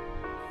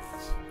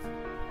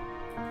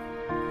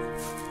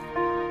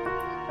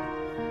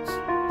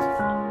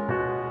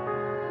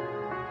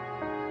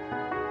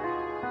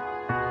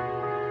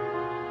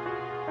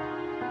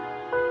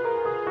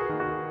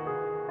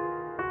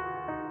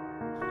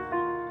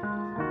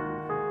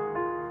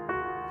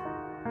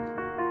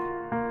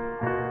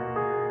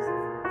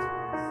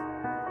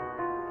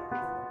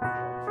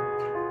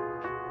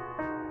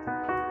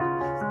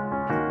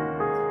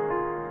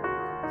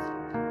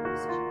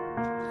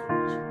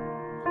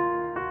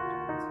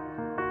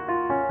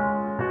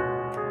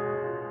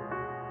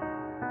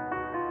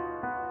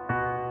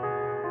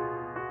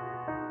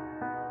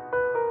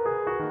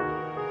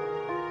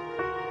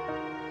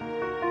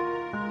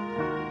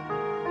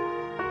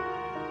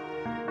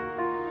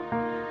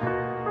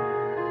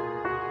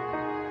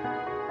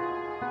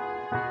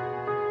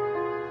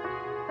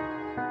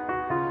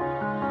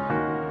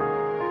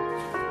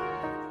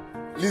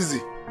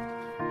 Lizzie.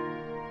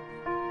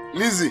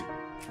 Lizzie.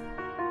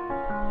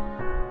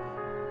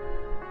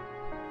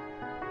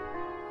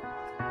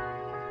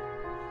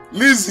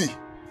 Lizzie.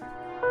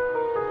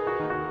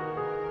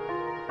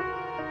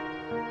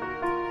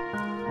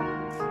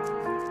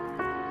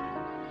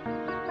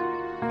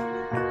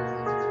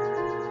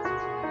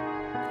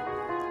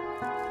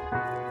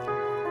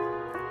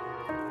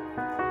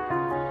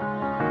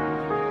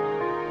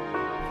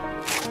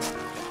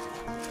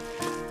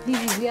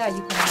 Lizzie, where are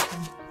you coming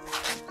from?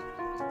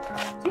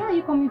 Where are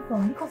you coming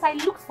from? Because I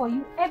looked for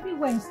you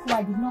everywhere in school,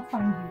 I did not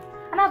find you.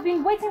 And I've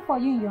been waiting for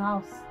you in your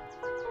house.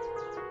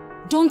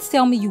 Don't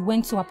tell me you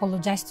went to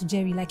apologize to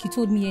Jerry like you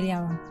told me earlier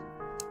on.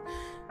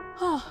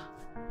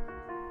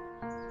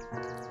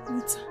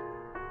 Rita,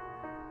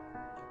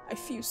 I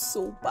feel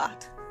so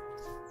bad.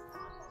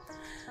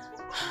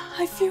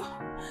 I feel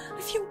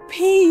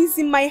pains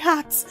in my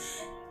heart.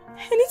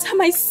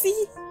 Anytime I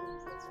see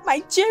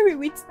my Jerry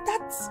with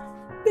that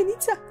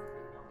Benita.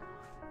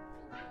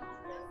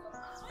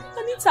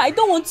 Benita, I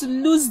don't want to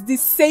lose the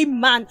same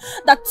man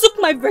that took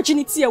my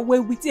virginity away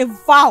with a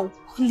vow.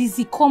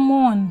 Lizzie, come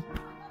on.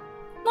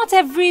 Not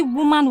every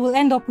woman will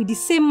end up with the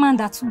same man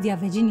that took their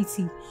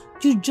virginity.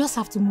 You just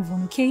have to move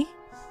on, okay?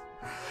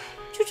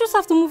 You just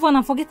have to move on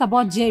and forget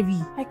about Jerry.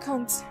 I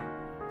can't.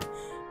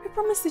 We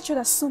promised each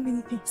other so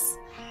many things.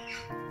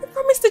 We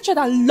promised each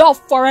other love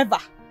forever.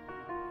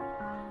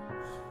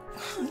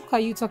 What are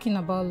you talking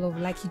about love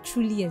like it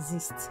truly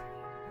exists?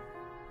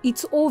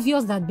 It's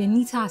obvious that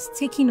Benita has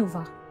taken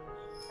over.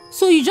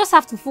 So you just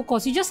have to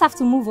focus. You just have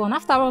to move on.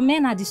 After all,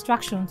 men are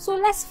distractions. So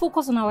let's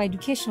focus on our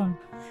education.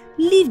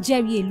 Leave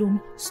Jerry alone.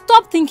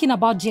 Stop thinking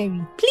about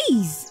Jerry.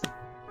 Please.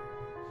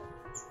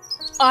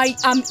 I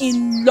am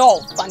in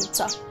love,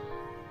 Benita.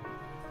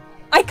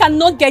 I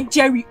cannot get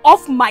Jerry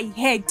off my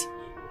head.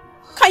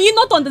 Can you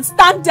not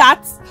understand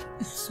that?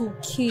 It's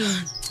okay.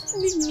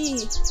 Leave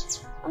me.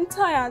 I'm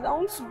tired. I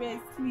want to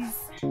bed, please.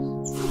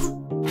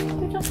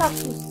 You just have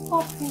to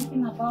stop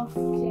thinking about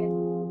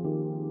Jerry.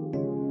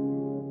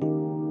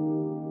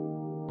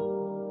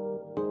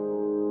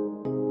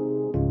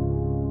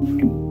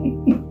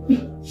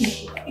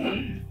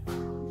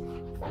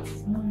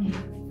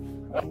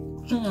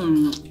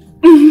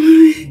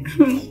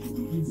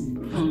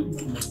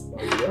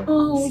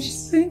 Oh,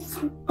 she's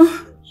painful.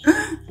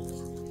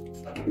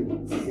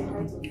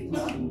 of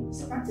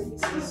things. I can't take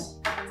this.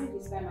 I think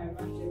this time I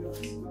ran jealous.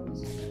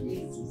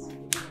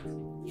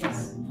 Yes,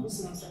 this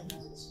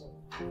nonsense.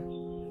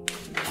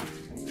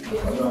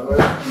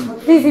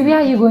 Lizzie, where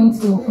are you going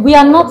to? We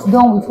are not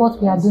done with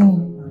what we are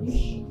doing.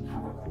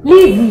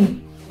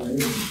 Lizzie!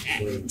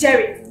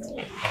 Jerry,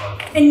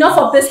 enough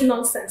of this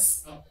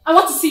nonsense. I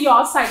want to see you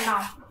outside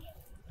now.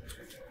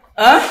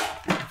 Huh?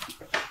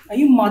 Are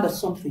you mad or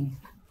something?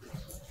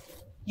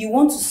 You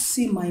want to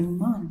see my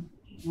man,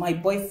 my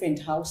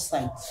boyfriend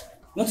outside?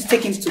 You want to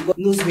take him to God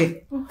knows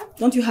where?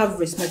 Don't you have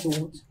respect or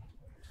what?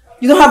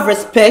 You don't have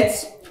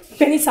respect?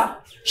 Benita,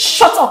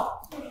 shut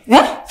up!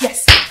 Yeah?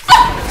 Yes.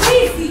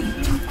 Lizzie!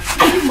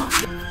 Are you mad?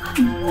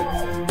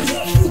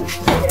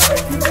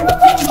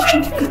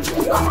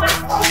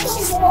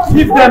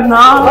 Give them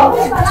now!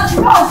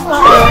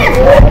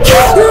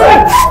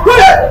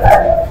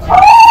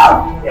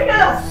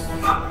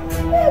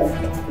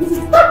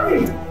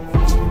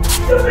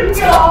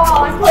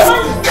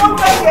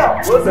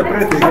 What's the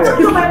pretty here?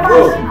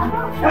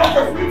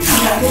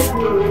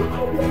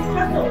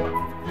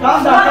 Calm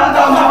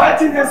down, my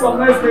wife is some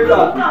nice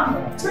later.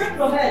 Turn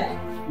your head.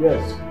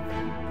 Yes.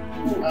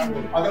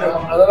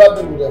 Another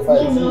thing with the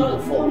fight.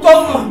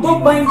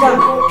 Don't mind that.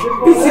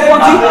 This is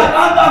what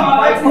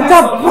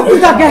you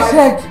that get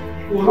said.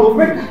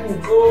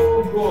 Oh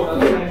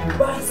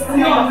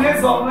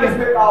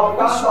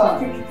God.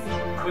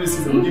 Please,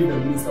 give the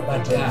minister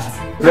back.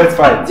 Let's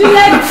fight.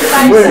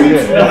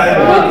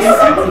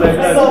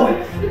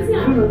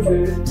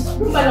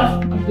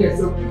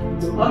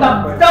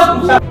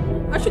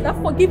 I should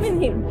have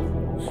forgiven him.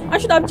 I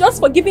should have just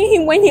forgiven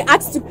him when he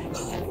asked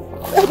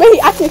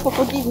me for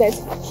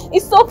forgiveness.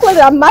 It's so clear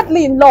that I'm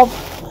madly in love.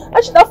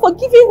 I should have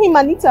forgiven him,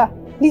 Anita.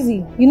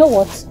 Lizzie, you know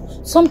what?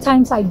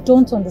 Sometimes I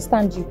don't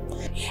understand you.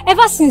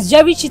 Ever since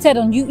Jerry cheated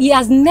on you, he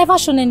has never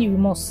shown any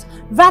remorse.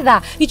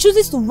 Rather, he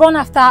chooses to run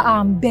after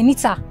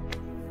Benita.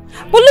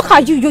 But look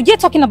at you, you're here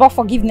talking about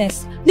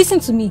forgiveness. Listen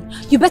to me,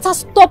 you better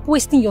stop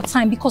wasting your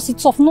time because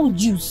it's of no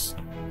use.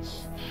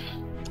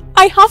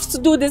 I have to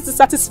do this to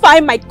satisfy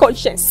my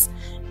conscience.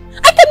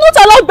 I cannot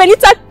allow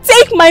Benita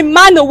take my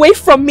man away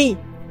from me.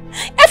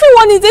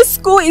 Everyone in this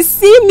school is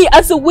seeing me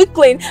as a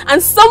weakling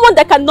and someone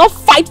that cannot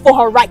fight for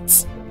her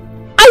rights.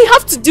 I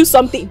have to do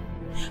something.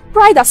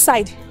 Pride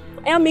aside,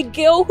 I am a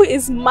girl who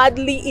is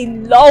madly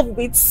in love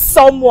with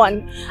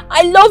someone.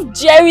 I love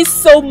Jerry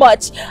so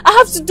much. I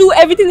have to do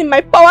everything in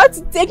my power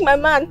to take my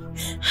man.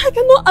 I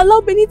cannot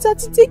allow Benita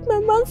to take my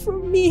man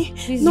from me.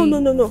 Lizzie,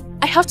 no.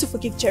 I have to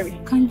forgive Jerry.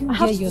 Can you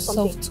hear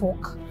yourself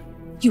talk?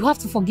 You have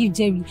to forgive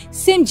Jerry.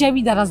 Same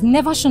Jerry that has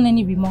never shown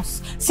any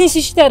remorse since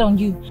he cheated on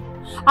you.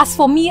 As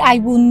for me, I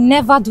will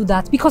never do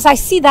that because I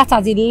see that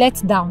as a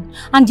letdown.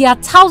 And there are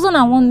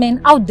 1,001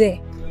 men out there.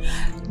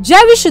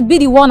 Jerry should be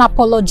the one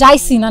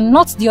apologizing and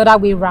not the other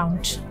way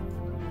around.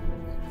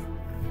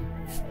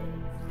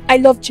 I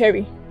love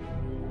Jerry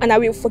and I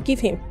will forgive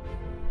him.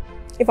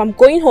 If I'm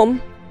going home,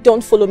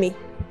 don't follow me.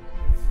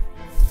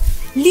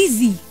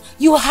 Lizzie,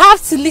 you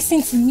have to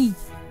listen to me.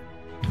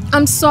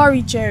 I'm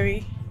sorry,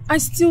 Jerry. I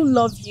still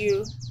love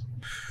you.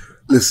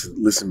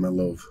 Listen, my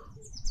love.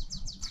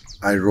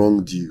 I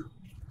wronged you.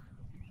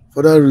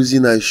 For that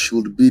reason, I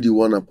should be the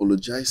one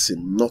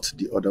apologizing, not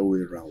the other way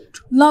around.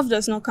 Love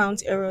does not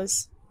count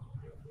errors.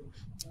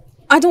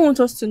 I don't want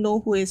us to know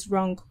who is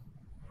wrong.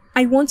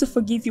 I want to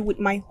forgive you with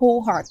my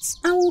whole heart.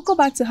 And we'll go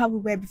back to how we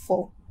were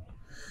before.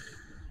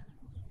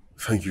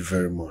 Thank you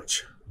very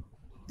much.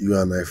 You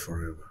and I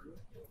forever.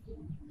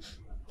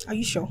 Are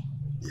you sure?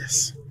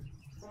 Yes.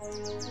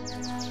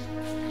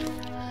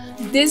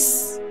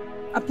 This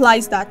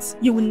applies that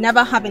you will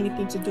never have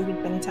anything to do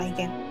with Benita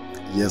again.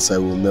 Yes, I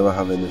will never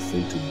have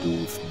anything to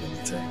do with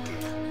Benita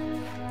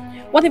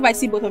again. What if I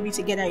see both of you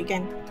together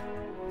again?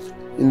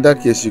 In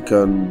that case, you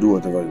can do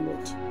whatever you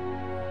want.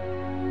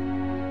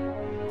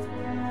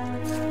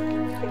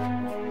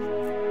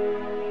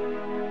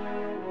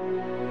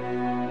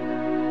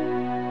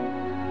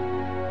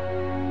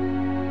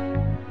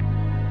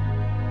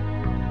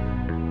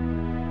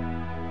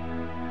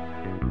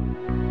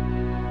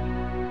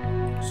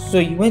 So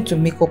you went to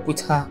make up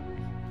with her?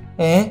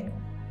 Eh?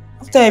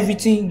 After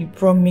everything you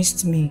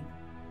promised me,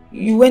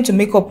 you went to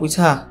make up with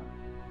her?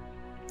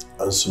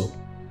 And so?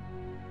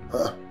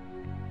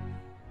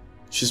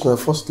 She's my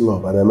first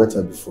love and I met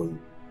her before you.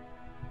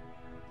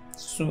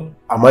 So?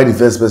 Am I the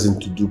first person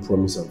to do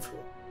promise and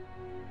fail?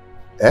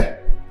 Eh?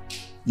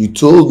 You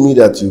told me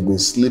that you've been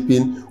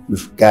sleeping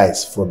with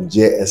guys from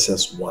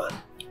JSS1.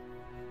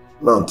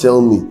 Now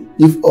tell me,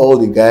 if all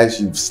the guys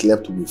you've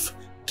slept with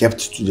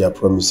kept to their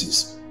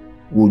promises,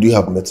 would you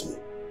have met me?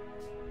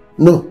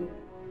 No.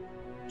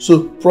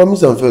 So,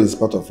 promise and fail is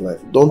part of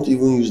life. Don't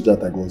even use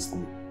that against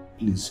me.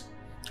 Please.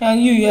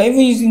 And you're even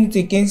using it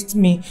against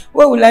me.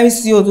 Where will I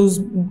see all those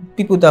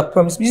people that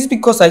promised me? This is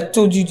because I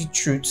told you the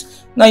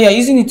truth. Now you're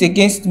using it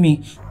against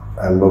me.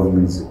 I love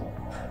Lizzie.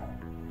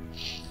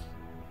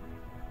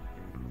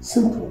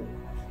 Simple.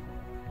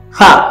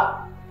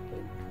 Ha!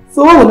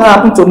 So what will now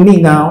happen to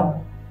me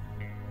now?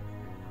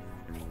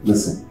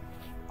 Listen,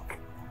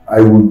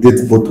 I will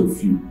date both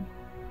of you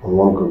On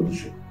one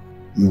condition.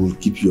 You will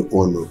keep your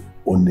honor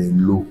on a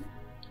low.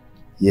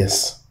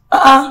 Yes.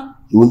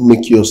 You won't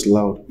make yours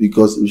loud,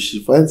 because if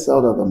she finds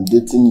out that I'm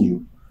dating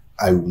you,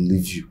 I will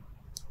leave you.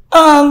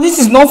 This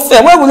is not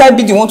fair. Why would I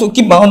be the one to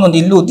keep my own on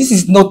the low? This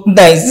is not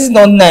nice. This is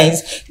not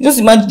nice. Just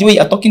imagine the way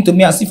you're talking to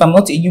me as if I'm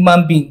not a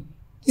human being.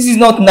 This is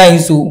not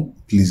nice, oh.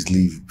 Please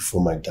leave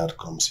before my dad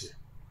comes here.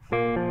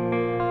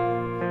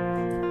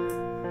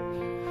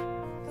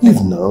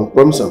 Leave now.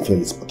 Promise and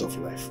fail is part of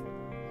life.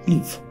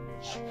 Leave.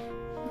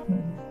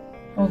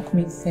 Hug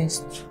me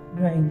first.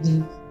 Right,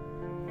 leave.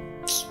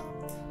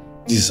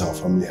 This is our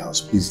family house.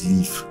 Please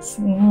leave.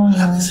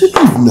 I said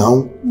leave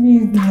now.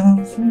 Leave now.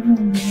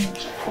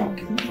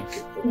 Okay.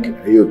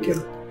 Are you okay?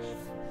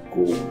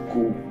 Go.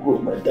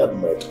 My dad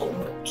might come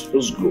out.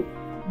 Just go.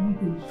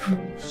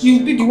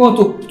 She'll be the one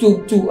to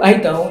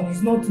hide her own.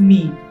 It's not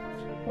me.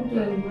 What do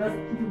I have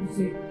people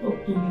say?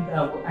 Talk to me that I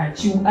will hide.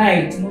 She will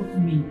hide, not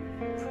me.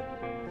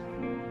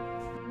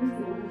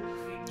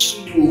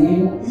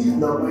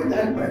 Now my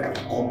dad might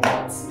come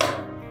out.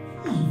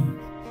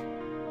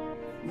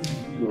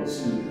 You'll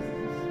see.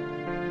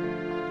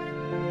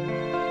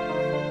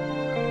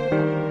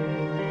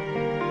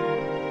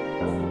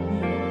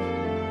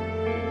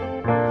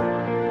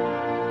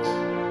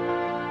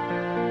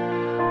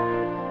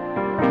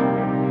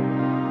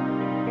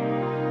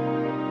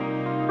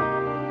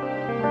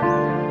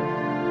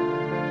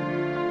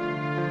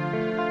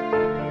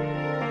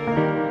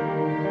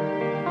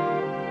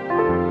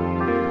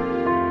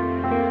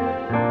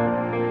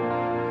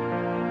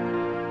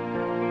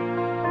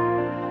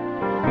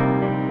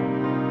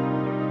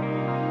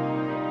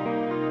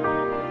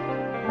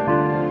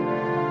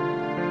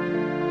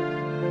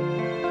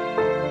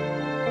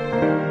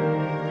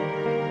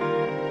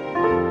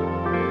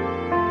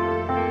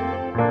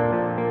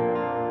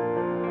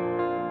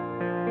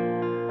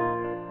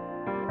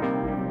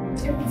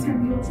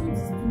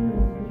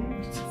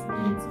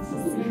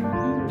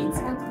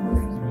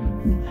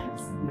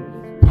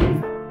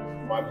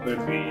 My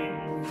baby.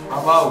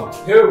 About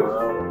you.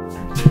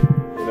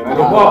 The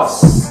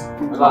boss.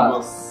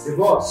 The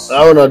boss. I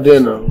wanna do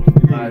now.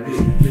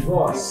 The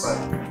boss.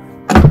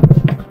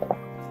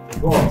 The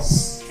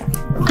boss.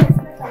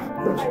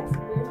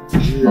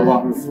 The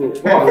boss.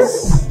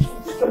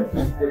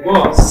 The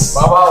boss.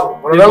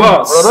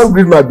 Baba, don't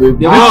greet my baby.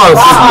 The boss.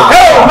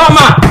 Hey,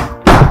 mama.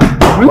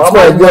 Greet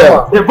my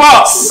girl. The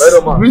boss.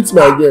 Greet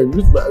my girl.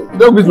 You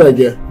don't greet my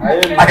girl. I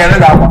can do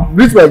that one.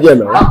 Greet my girl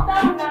now.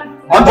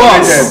 The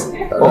boss.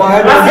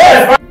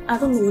 I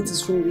don't know what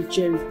is wrong with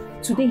Jerry.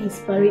 Today he's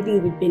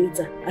parading with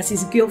Benita as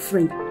his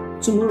girlfriend.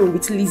 Tomorrow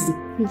with Lizzie.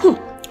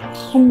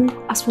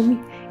 As for me,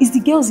 it's the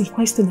girls in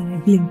question that I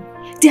blame.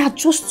 They are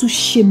just too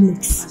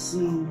shameless.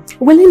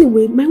 Well,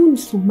 anyway, my own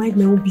is to mind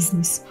my own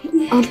business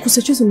and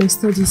concentrate on my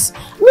studies. Me,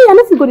 I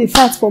don't think they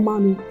fight for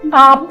man.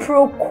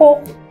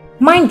 Proco,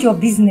 mind your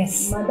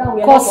business. Madam,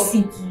 we are not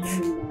talking to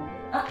you.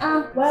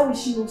 Why will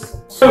she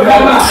also?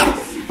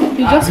 You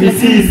just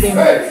listen to them.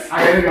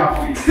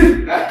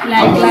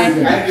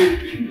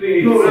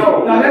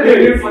 No, let me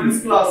wait for this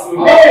class.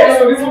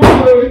 Class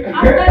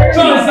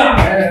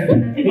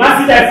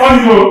is like fun,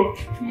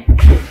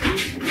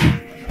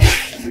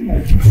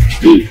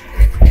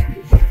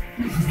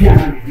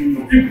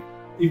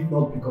 If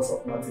not because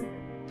of nothing,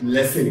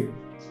 listen.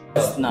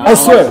 I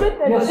swear.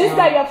 This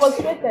guy, you are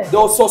frustrated.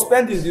 They'll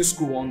suspend in this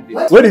school one day.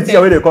 Where did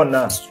you they come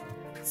now?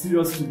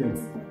 Serious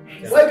students.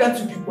 Why can't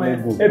you keep quiet?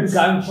 Hey,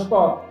 shut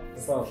up.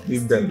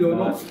 Leave them.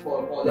 Now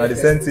the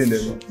same thing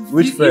them.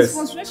 Which It's first?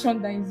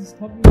 frustration that is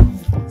disturbing.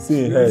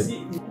 See in head.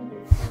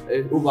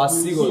 Over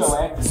serious.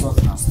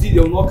 Still, they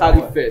will not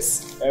carry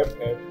first.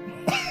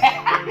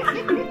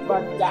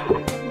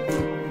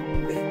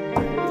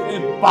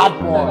 Bad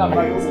boy.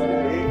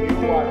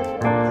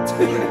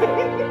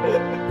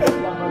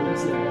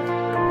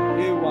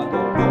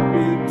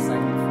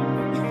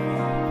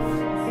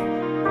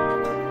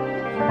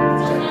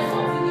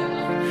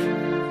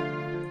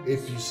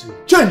 APC.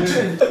 Change.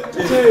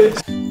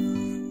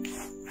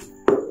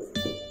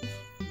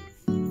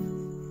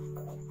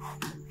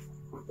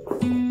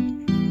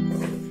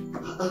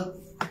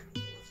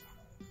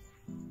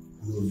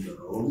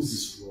 No, this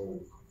is wrong.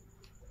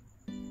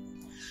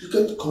 You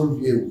can't come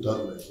here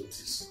without my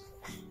notice.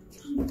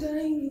 I'm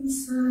dying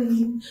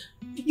inside.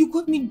 You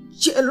got me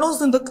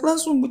jealous in the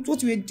classroom with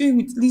what you were doing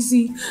with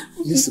Lizzie.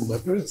 Listen, my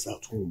parents are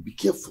at home. Be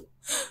careful.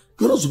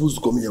 You're not supposed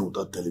to come here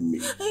without telling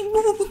me. I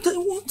know, but I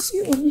want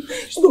you.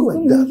 It's not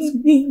like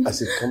that. I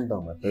said, calm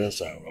down. My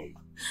parents are around.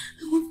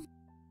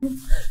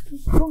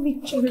 Don't be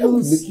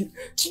jealous.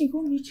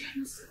 Don't be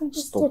jealous. Don't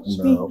just Stop touch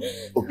now. me.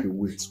 Okay,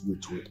 wait.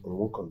 On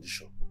one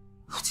condition.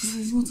 What is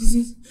it? What is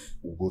it?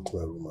 We'll go to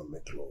my room and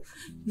make love.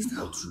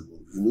 Not you.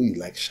 You know you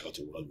like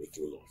shouting while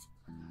making love.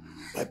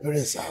 My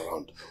parents are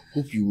around.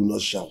 Hope you will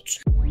not shout.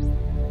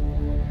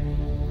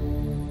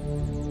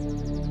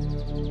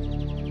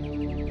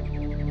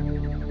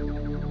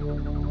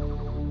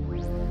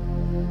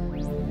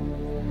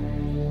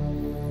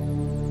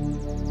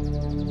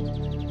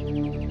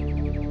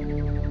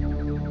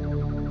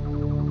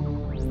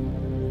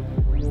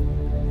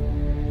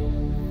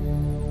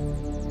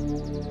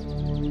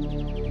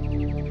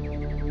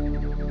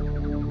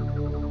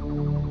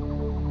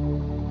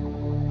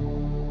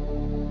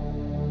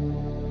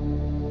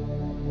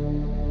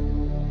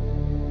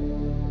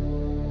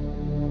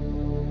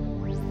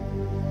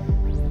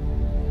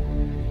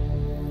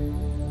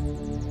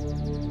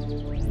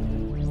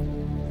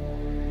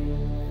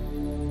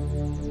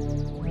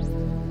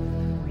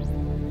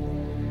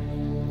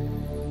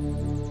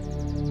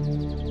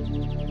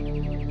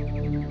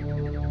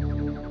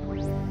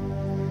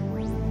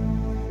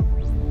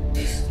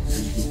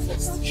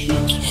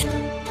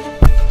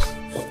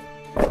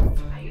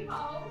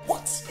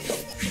 What?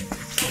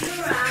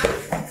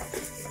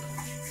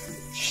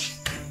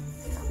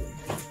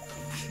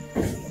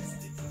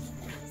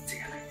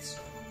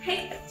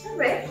 Hey,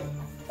 Curate.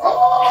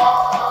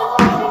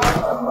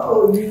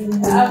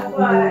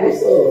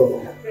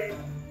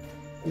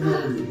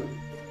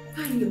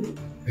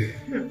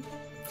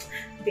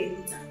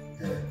 Benita,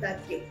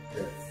 that girl.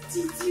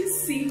 Did you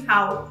see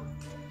how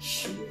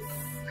she was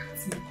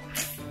acting?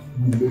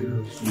 You made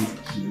her so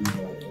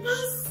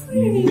jealous.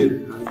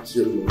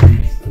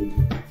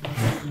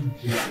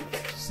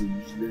 She's a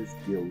useless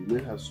girl. You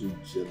made her so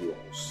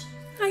jealous.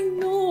 I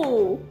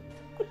know.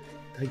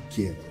 That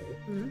girl,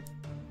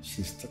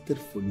 she started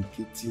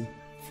fornicating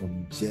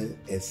from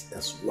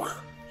JSS1.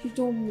 You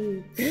don't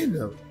mean. Yeah,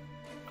 now.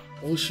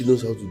 All she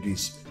knows how to do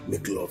is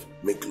make love,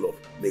 make love,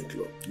 make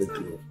love, make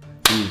love.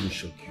 It will even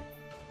shock you.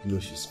 You know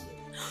she's small.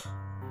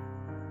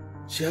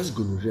 She has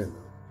gonorrhea now.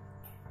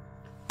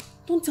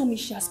 Don't tell me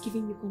she has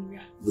given you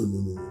gonorrhea. No.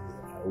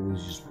 I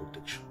always use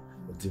protection.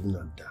 But even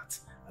at that,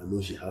 I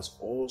know she has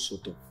all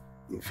sorts of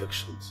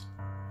infections.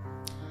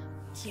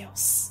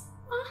 Yes.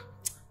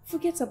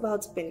 Forget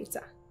about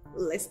Benita.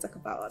 Let's talk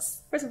about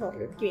us. First of all,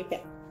 give me a pen.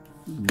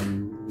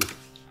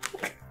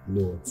 You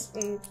know what?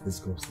 Let's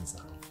go upstairs.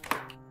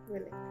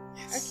 Really?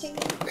 Yes. Okay.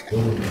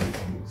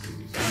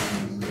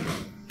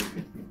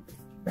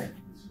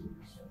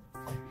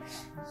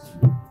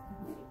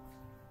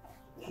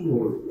 Don't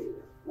worry.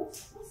 What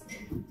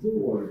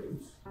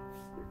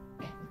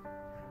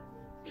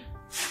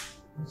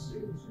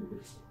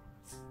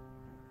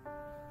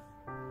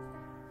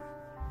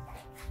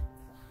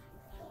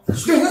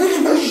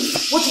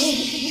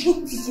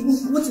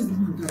is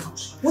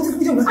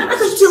I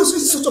can tell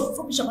such a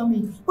rubbish about me.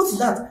 What is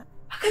that?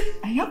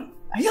 I have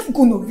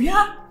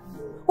gonorrhea?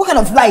 What kind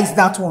of lie is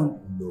that one?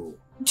 No.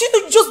 Do you know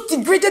you just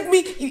degraded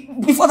me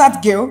before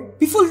that girl?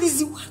 Before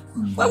Lizzie?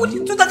 Why would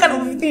you do that kind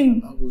of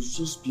thing? I was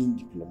just being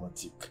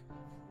diplomatic.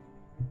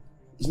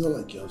 It's not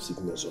like you have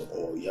sickness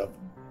or you have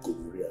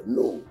gonorrhea.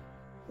 No.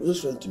 I was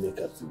just trying to make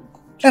her feel good.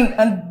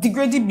 And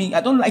degrading me,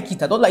 I don't like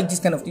it. I don't like this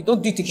kind of thing.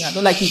 Don't do it again. I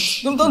don't like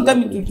it. Don't tell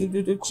me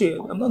to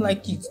chill. I'm not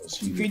like it.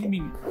 Degrading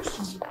me.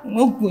 I'm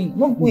not going.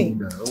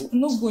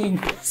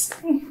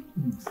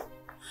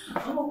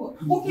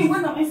 Okay,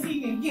 when am I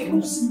feeling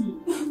again?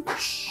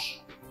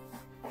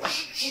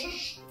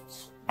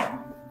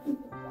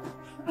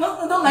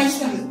 No, don't like it.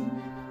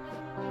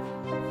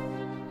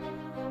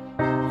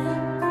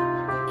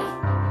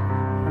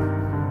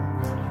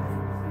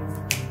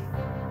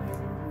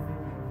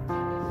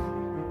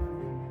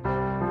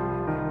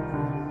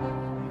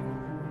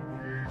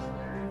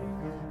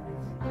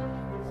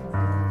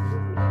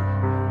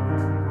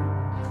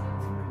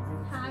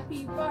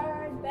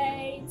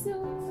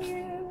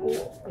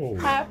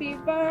 Happy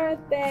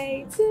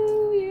birthday to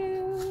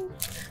you.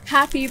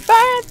 Happy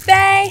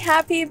birthday,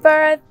 happy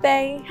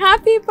birthday,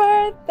 happy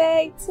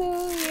birthday to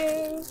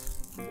you.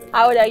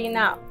 How old are you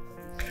now?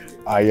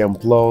 I am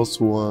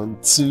 +1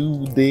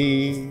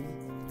 today.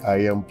 I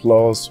am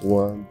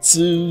 +1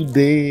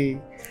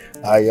 today.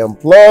 I am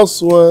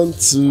 +1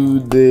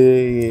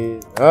 today.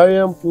 I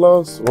am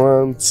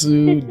 +1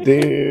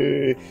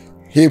 today.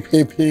 Hip,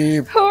 hip,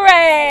 hip.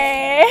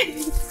 Hooray!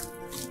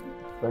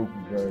 Thank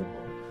you very much.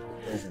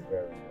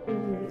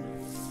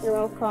 You're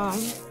welcome.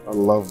 I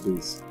love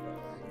this.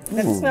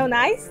 Does it smell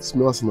nice? It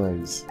smells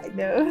nice. I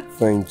know.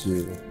 Thank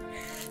you.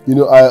 You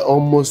know, I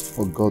almost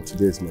forgot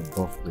today is my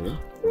birthday.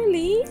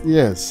 Really?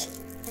 Yes.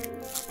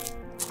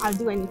 I'll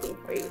do anything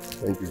for you.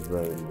 Thank you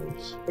very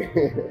much.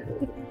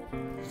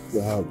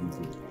 So happy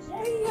to.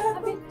 Hey,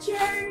 happy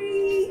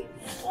Jerry!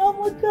 Oh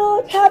my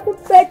God! Happy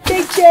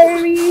birthday,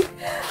 Jerry!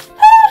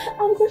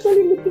 I was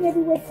actually looking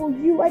everywhere for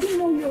you. I didn't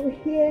know you were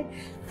here.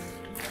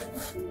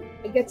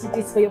 I get you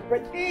this for your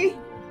birthday.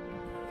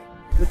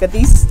 Look at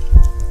this.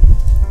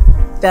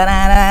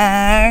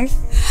 Ta-da-da!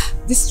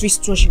 This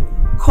wristwatch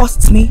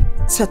cost me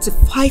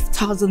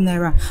 35,000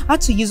 naira. I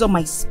had to use all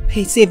my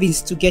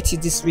savings to get you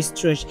this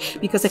wristwatch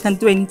because I can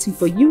do anything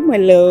for you, my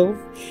love.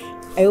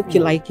 I hope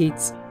you like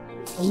it.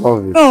 I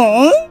love it.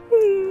 Oh,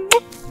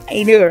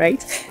 I know,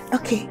 right?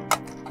 Okay,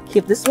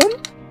 keep this one.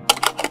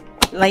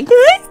 Like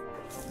it?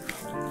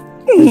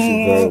 Thank you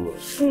very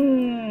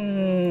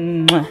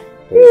much.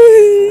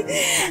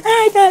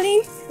 Alright,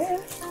 darling.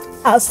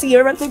 I'll see you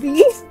around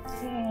today.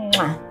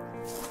 Ta-ta.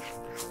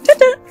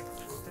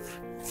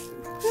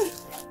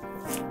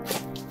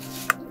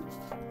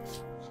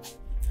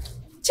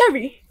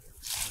 Jerry,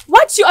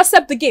 why did you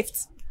accept the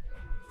gift?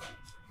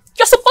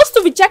 You're supposed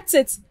to reject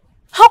it.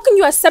 How can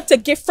you accept a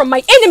gift from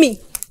my enemy?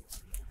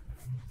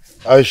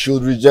 I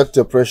should reject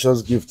a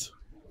precious gift.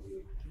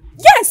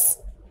 Yes!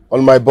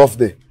 On my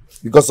birthday.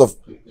 Because of...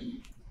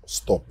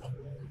 Stop.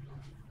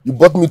 You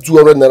bought me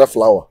 200 naira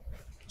flour.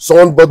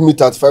 Someone bought me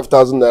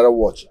 35,000 naira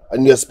watch.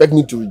 And you expect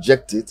me to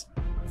reject it?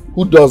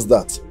 Who does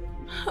that?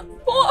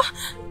 But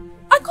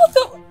I got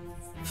the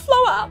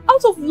flower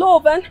out of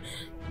love and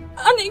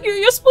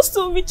you're supposed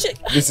to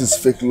reject. This is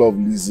fake love,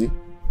 Lizzie.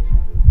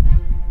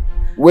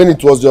 When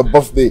it was your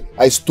birthday,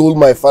 I stole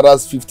my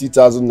father's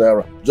 50,000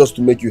 naira just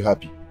to make you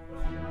happy.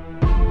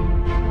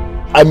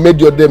 I made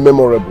your day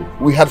memorable.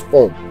 We had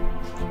fun.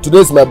 Today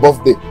is my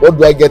birthday. What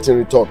do I get in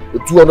return? A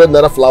 200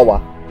 naira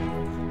flower?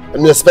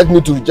 And you expect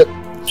me to reject?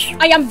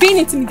 I am being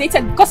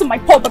intimidated because of my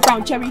poor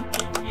background, Jerry.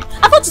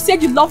 I thought you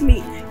said you love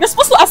me. You're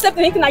supposed to accept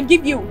anything I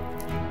give you.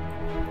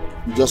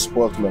 You just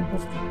spoiled my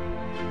birthday.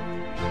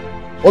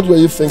 What were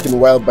you thinking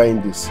while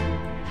buying this?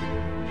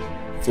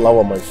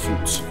 Flower my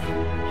fruit.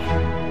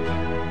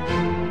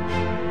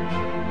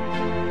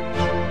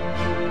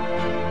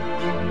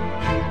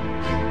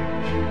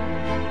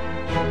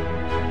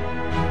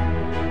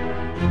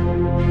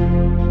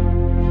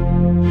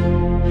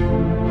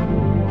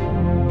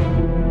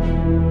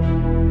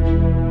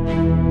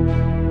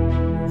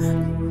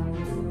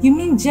 You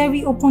mean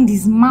Jerry opened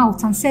his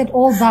mouth and said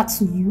all that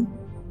to you?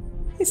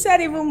 He said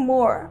even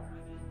more.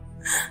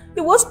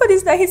 The worst part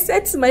is that he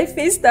said to my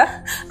face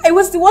that I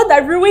was the one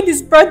that ruined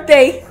his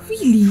birthday.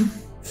 Really?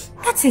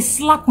 That's a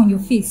slap on your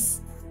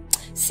face.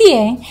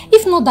 See,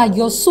 if not that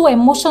you're so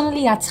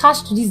emotionally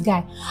attached to this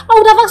guy, I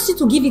would have asked you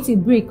to give it a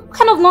break. What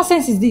kind of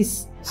nonsense is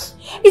this?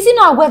 Is he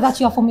not aware that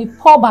you are from a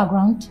poor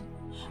background?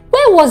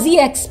 Where was he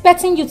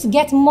expecting you to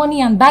get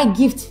money and buy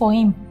gifts for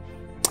him?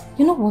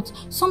 You know what?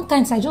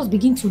 Sometimes I just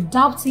begin to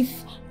doubt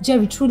if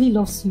Jerry truly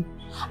loves you.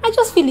 I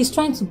just feel he's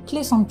trying to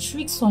play some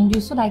tricks on you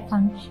so that I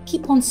can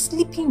keep on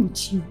sleeping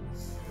with you.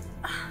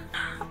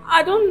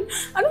 I don't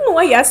know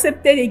why he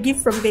accepted a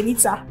gift from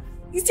Benita.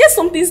 Is there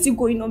something still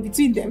going on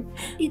between them?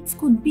 It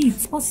could be,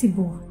 it's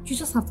possible. You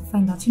just have to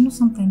find out. You know,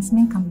 sometimes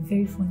men can be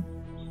very funny.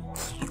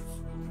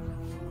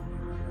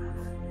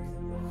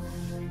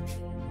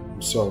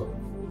 I'm sorry.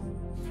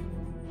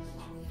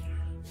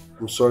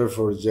 I'm sorry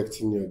for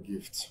rejecting your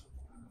gift.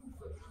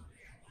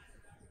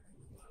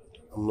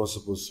 I'm not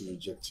supposed to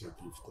reject your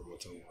gift no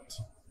matter what.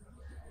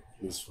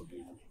 Please forgive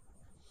me.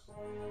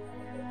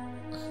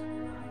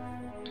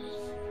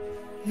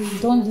 You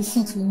don't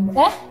listen to him,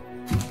 eh?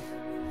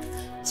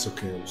 It's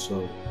okay, I'm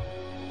sorry.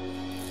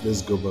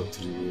 Let's go back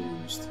to the way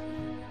we used to.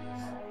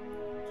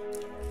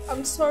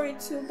 I'm sorry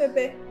too,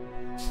 baby.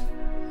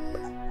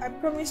 I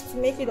promise to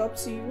make it up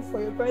to you for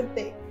your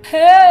birthday.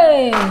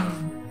 Hey!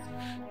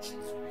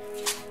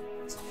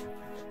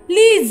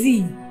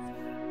 Lizzie!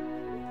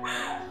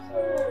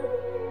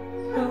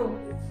 Oh,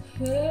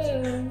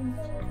 hey.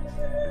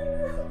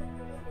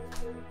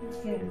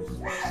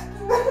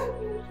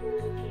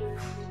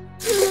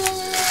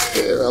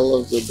 Yeah, I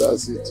love the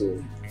dancing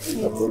too.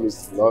 I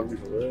promise to love you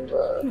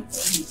forever.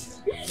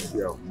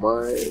 You're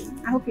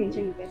mine. I hope you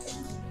enjoy your birthday.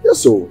 Yeah,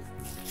 so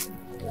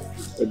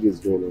what is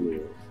going on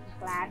here?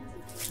 Glad.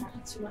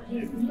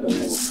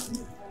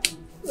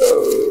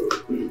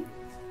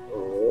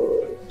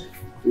 Oh,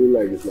 feel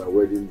like it's my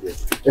wedding day.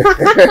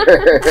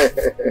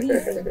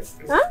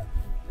 Huh?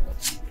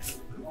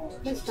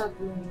 Let's start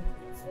going.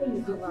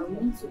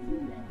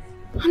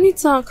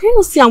 Anita, can you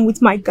not see I'm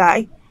with my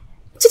guy?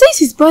 Today's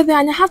his birthday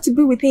and I have to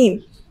be with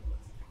him.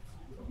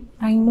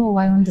 I know,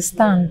 I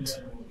understand.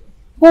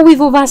 But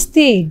we've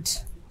overstayed.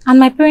 And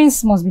my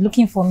parents must be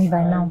looking for me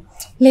by now.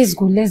 Let's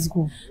go, let's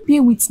go. Be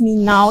with me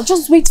now.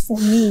 Just wait for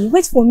me.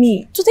 Wait for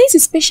me. Today's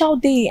his special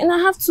day and I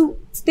have to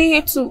stay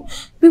here to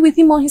be with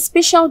him on his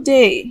special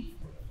day.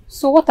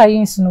 So what are you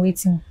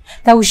insinuating?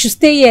 That we should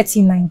stay here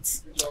till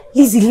night?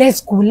 Lizzie, let's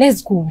go,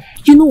 let's go.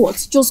 You know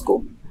what? Just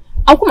go.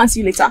 I'll come and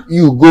see you later.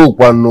 You go,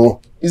 Kwano.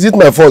 Is it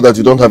my fault that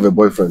you don't have a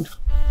boyfriend?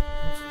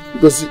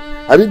 Because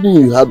I didn't think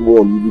you had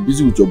one. You'll be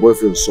busy with your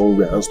boyfriend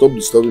somewhere and stop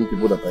disturbing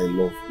people that I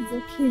love. It's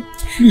okay.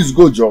 Please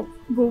go, Joe.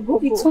 Go.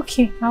 It's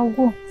okay. I'll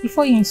go.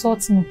 Before you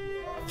insult me.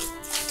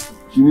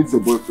 She needs a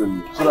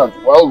boyfriend so that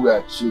while we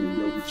are chilling,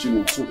 you'll be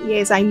chilling too.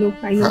 Yes, I know.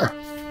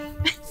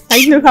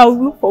 I know how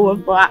we look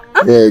forward for her.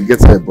 Yeah,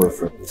 get her a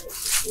boyfriend.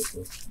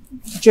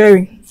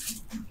 Jerry,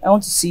 I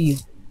want to see you.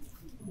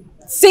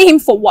 See him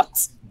for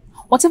what?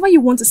 Whatever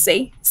you want to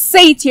say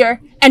it here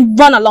and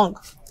run along.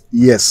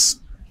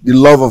 Yes, the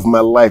love of my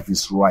life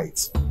is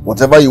right.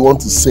 Whatever you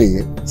want to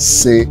say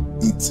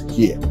it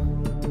here.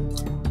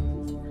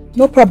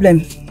 No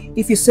problem,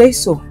 if you say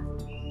so.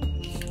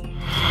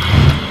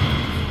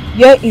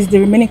 Here is the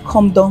remaining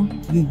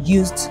condom you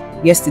used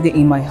yesterday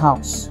in my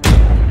house.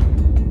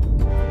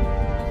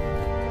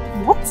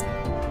 What?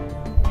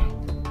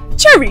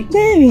 Jerry!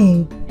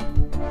 Jerry!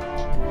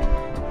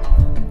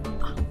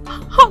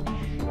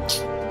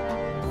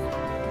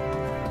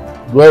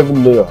 Do I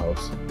even know your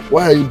house?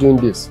 Why are you doing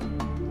this?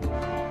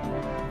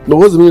 No,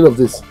 what's the meaning of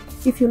this?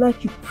 If you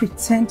like, you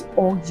pretend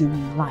all you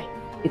like.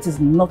 It is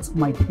not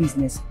my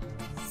business.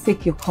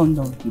 Fake your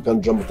condom. You can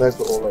dramatize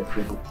for all my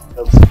people.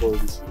 Can't spoil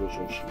this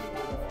relationship.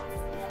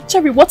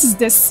 Jerry, what is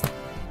this?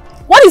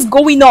 What is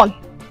going on?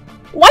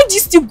 Why do you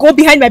still go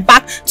behind my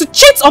back to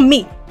cheat on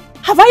me?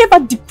 Have I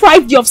ever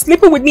deprived you of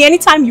sleeping with me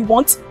anytime you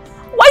want?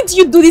 Why do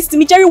you do this to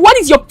me, Jerry? What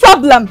is your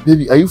problem?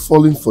 Baby, are you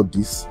falling for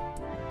this?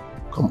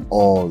 Come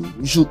on.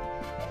 You should...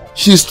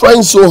 She's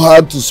trying so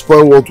hard to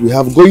spoil what we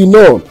have going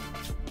on.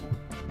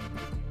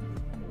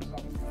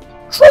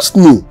 Trust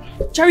me.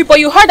 Jerry, but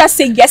you heard her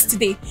say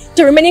yesterday,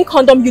 the remaining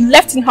condom you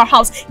left in her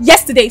house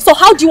yesterday. So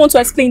how do you want to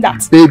explain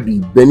that? Baby,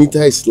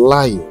 Benita is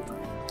lying.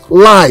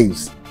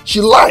 Lies.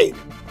 She lied.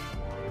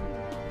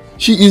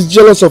 She is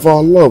jealous of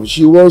our love.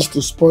 She wants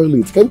to spoil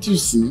it. Can't you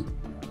see?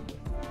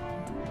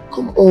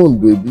 Come on,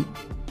 baby.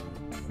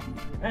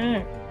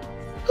 You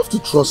have to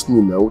trust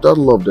me now. Without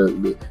love,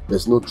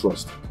 there's no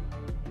trust.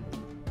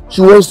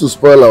 She wants to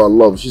spoil our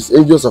love. She's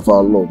envious of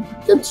our love.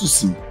 Can't you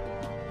see?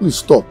 Please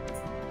stop.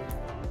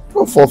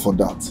 Don't fall for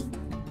that.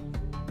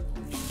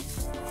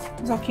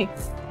 It's okay.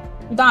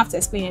 You don't have to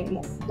explain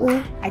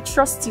anymore. I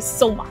trust you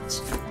so much.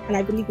 And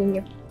I believe in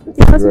you.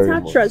 Because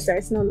without trust, there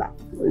is no love.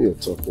 When you're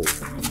talking.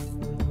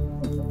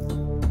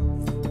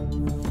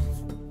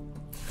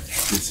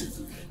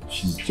 Listen,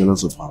 she's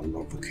jealous of our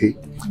love, okay?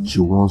 She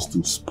wants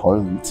to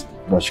spoil it so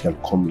that she can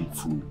come in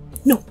full.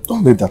 No.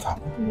 Don't let that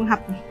happen. It won't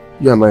happen.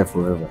 You and I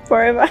forever.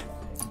 Forever.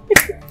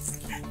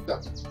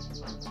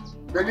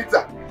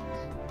 Benita!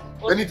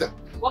 Benita!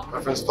 What?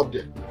 My friend, stop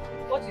there.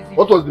 What is it?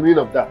 What was the meaning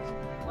of that?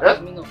 What is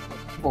the meaning of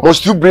that?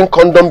 Must you bring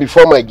condom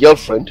before my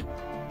girlfriend?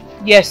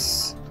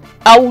 Yes.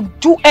 I will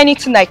do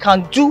anything I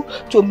can do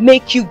to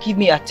make you give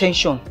me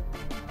attention.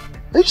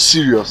 Are you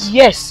serious?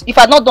 Yes. If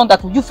I had not done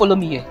that, will you follow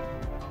me here?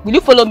 Will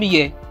you follow me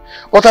here?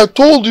 But I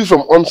told you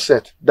from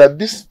onset that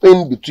this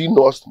thing between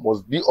us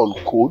must be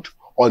on code,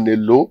 on a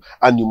low,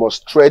 and you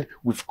must tread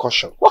with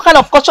caution. What kind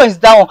of caution is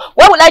that one?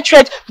 Why will I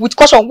tread with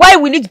caution? Why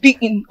will it be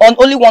on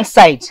only one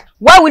side?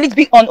 Why will it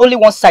be on only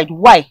one side?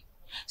 Why?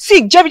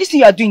 See, Jerry, this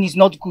thing you are doing is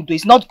not good.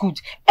 It's not good.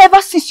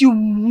 Ever since you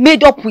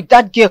made up with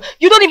that girl,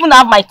 you don't even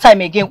have my time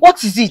again.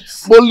 What is it?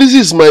 But Lizzie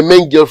is my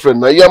main girlfriend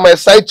now. You are my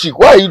side chick.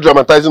 Why are you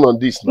dramatizing on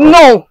this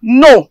now?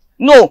 No.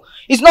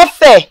 It's not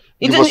fair.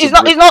 It's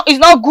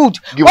not good.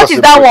 What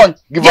is that one?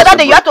 The other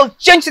day you have to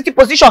change city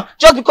position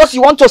just because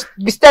you want to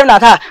be staring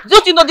at her.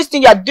 Don't you know this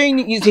thing you are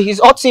doing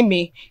is hurting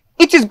me?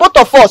 It is both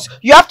of us.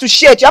 You have to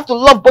share it. You have to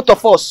love both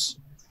of us.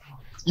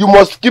 You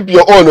must keep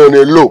your own on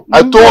a low.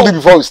 I told you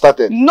before we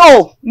started.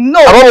 No.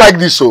 I don't like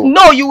this, so.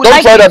 No, you will don't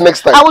like try it. that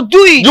next time. I will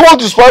do it. You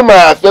want to spoil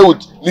my affair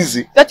with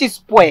Lizzie? That is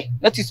poor.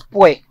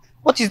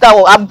 What is that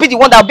one? I'll be the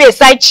one that will be a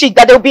side chick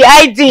that they will be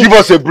hiding. Give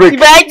us a break.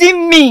 You'll be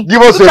hiding me.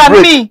 Give us Look a at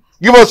break. me.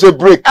 Give us a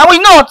break. I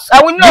will not.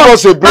 Give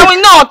us a break. I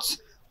will not.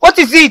 What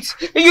is it?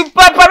 You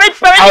parade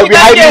I will be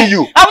hiding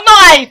you. I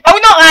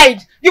will not hide.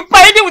 You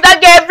parading with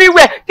that girl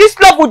everywhere. This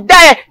love will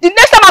die. The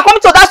next time I come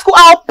to that school,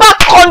 I'll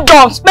pack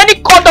condoms. Many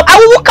condoms. I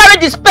will carry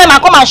the sperm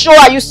and come and show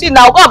her. You see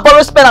now, I'll go and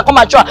borrow sperm and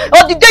come and show her.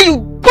 Or the day you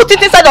put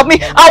it inside of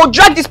me, I will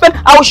drag the sperm.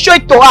 I will show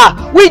it to her.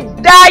 We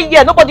die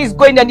here. Nobody is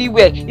going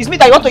anywhere. It's me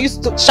that you want to use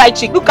side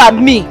chick. Look at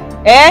me.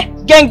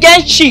 Gang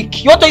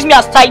chick. You want to use me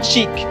as side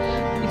chick.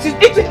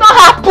 It will not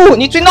happen.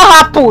 It will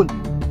not happen.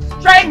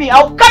 Try me.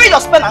 I will carry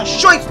your sperm and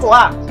show it to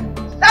her.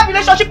 That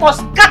relationship must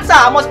scatter.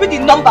 I must be the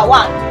number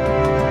one.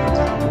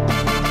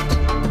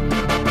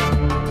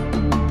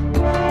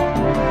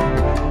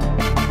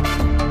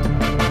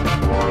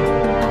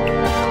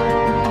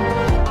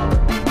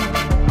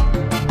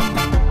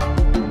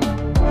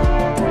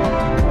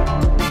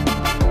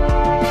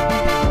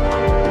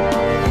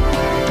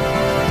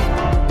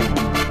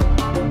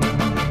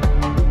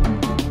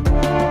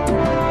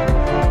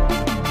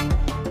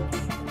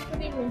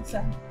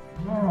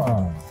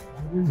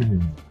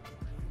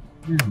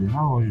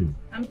 How are you?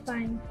 I'm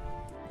fine.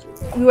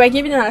 We were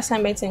given an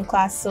assignment in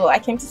class, so I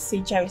came to see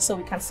Jerry so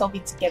we can solve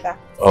it together.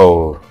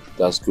 Oh,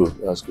 that's good.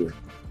 That's good.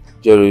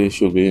 Jerry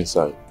should be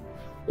inside.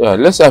 Yeah,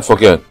 let's not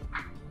forget.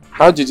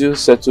 How did you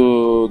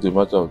settle the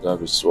matter of that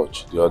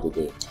wristwatch the other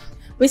day?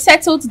 We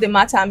settled the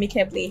matter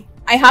amicably.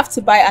 I have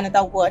to buy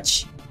another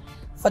watch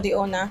for the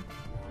owner.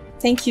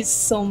 Thank you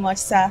so much,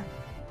 sir,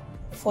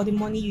 for the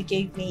money you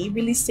gave me. It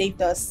really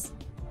saved us.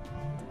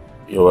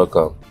 You're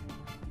welcome.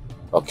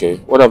 Okay,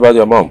 what about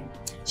your mom?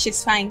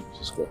 She's fine.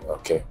 She's good.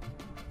 Okay.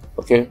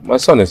 Okay, my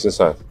son is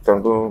inside. You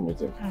can go meet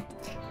him.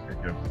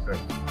 Thank you.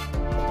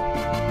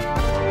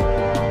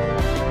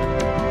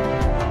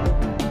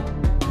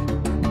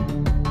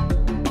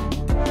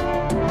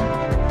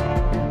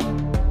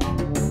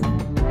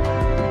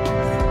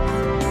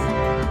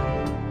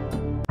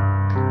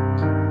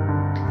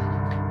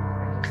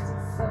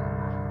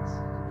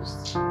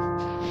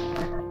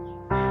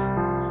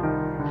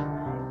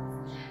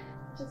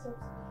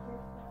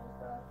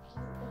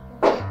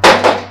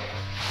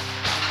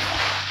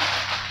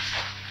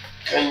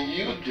 Can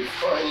you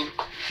define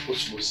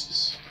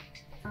osmosis?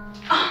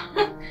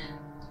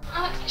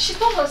 She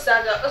told us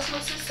that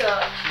osmosis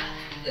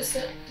is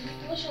the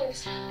definition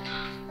is...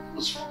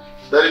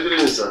 Daddy, good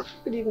evening, sir.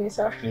 Good evening,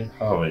 sir.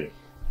 How are you?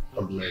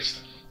 I'm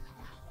blessed.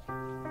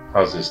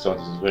 How's the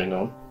studies going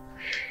on?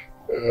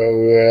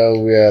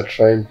 Well, we are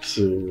trying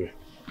to...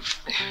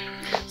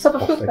 So,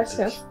 a few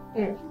questions.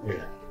 Yeah.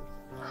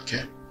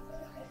 Okay.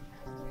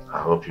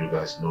 I hope you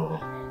guys know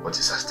what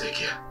is at stake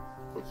here.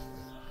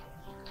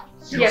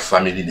 Your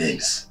family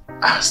names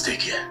are at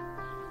stake here.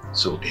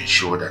 So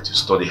ensure that you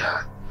study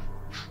hard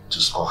to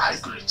score high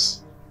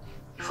grades.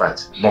 In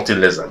fact,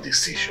 nothing less than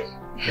distinction.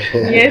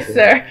 Yes,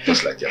 sir.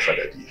 Just like your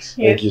father did.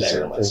 Thank you,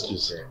 sir. Thank you,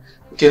 sir.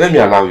 Okay, let me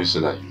allow you so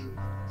that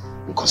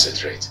you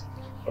concentrate.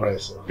 Alright,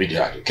 sir. Really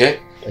hard, okay?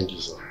 Thank you,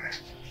 sir.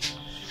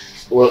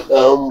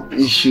 Well,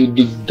 if you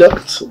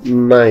deduct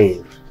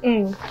 9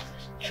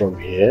 from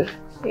here,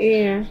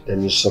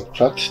 then you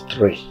subtract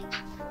 3.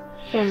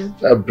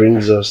 That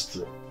brings us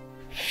to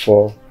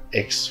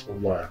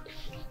 4x1.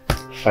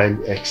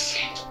 Find x.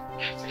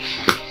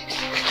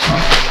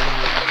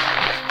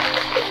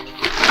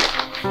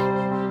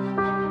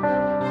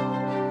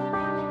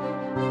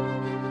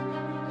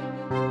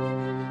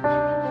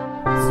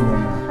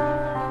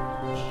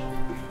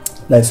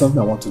 There is something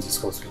I want to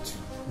discuss with you.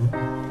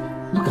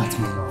 Look at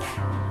me now.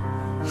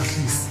 At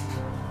least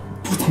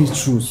put me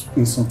through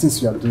in some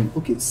things you are doing.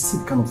 Okay, see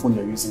the kind of phone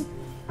you are using.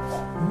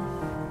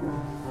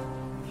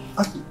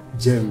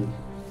 Jerry,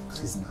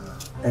 please now.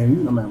 And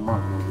you know my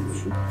mom.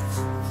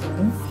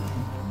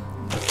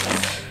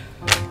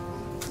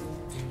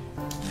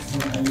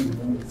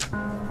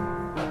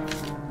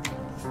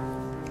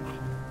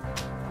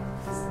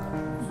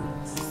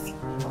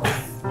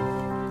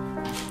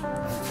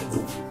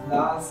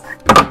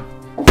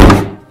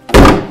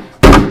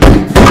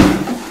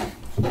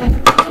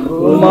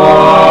 Good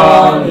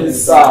morning,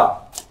 sir.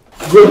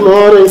 Good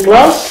morning,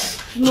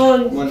 class. Good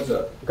morning. Good morning,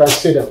 sir. You can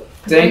sit down.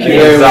 Thank you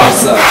very much,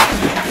 sir.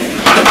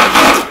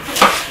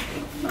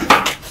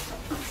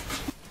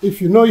 If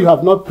you know you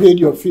have not paid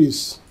your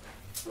fees,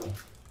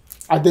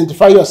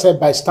 identify yourself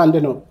by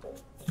standing up.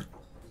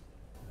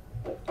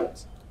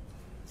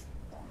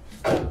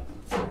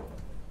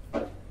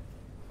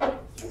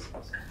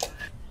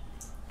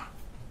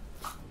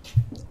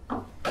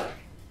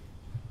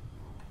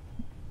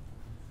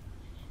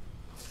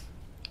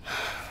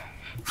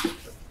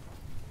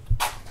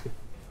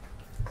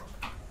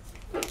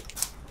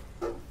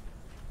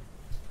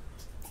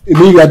 You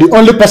mean you are the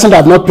only person that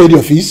have not paid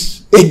your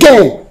fees?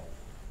 Again!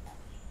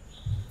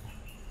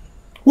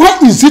 Why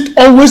is it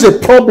always a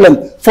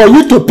problem for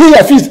you to pay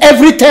your fees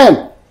every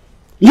time?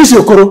 Listen,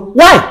 Okoro,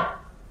 why?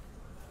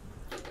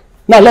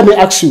 Now let me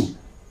ask you.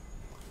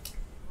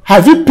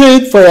 Have you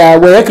paid for your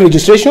work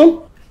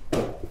registration?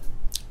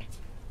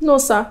 No,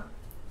 sir.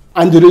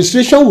 And the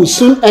registration will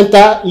soon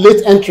enter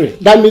late entry.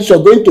 That means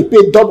you're going to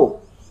pay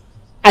double.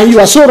 And you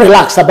are so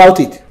relaxed about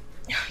it.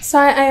 Sir,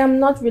 I am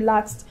not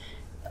relaxed.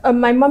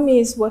 My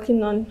mommy is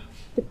working on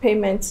the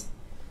payment.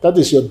 That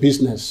is your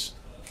business.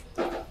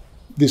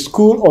 The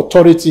school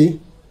authority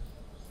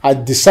has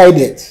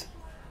decided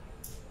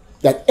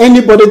that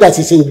anybody that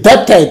is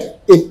indebted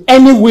in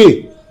any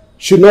way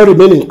should not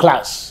remain in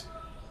class.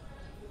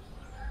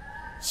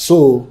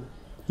 So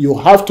you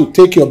have to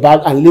take your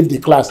bag and leave the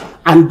class.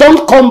 And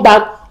don't come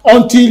back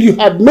until you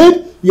have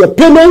made your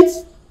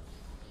payments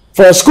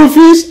for your school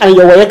fees and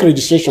your work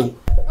registration.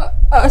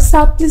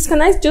 Sir, please,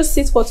 can I just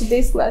sit for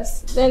today's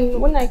class? Then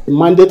when I... The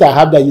mandate I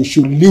have that you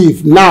should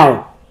leave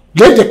now.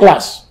 Leave the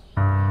class.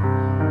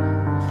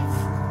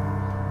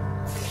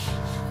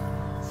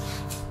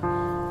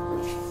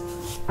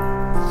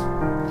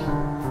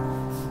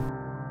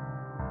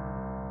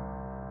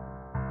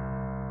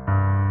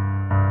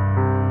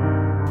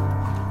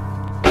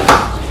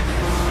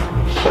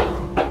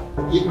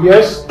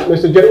 Yes,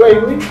 Mr. Jerry, where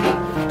are you?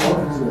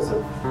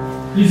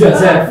 Please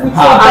yourself.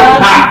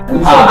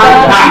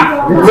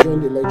 Join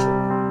the lecture.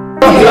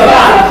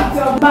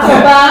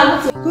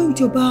 Go with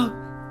your bag.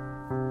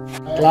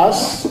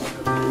 Class,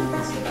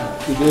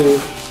 today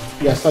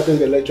we are starting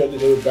the lecture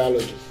today with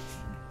biology.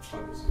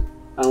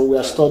 And we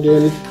are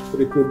studying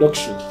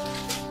reproduction.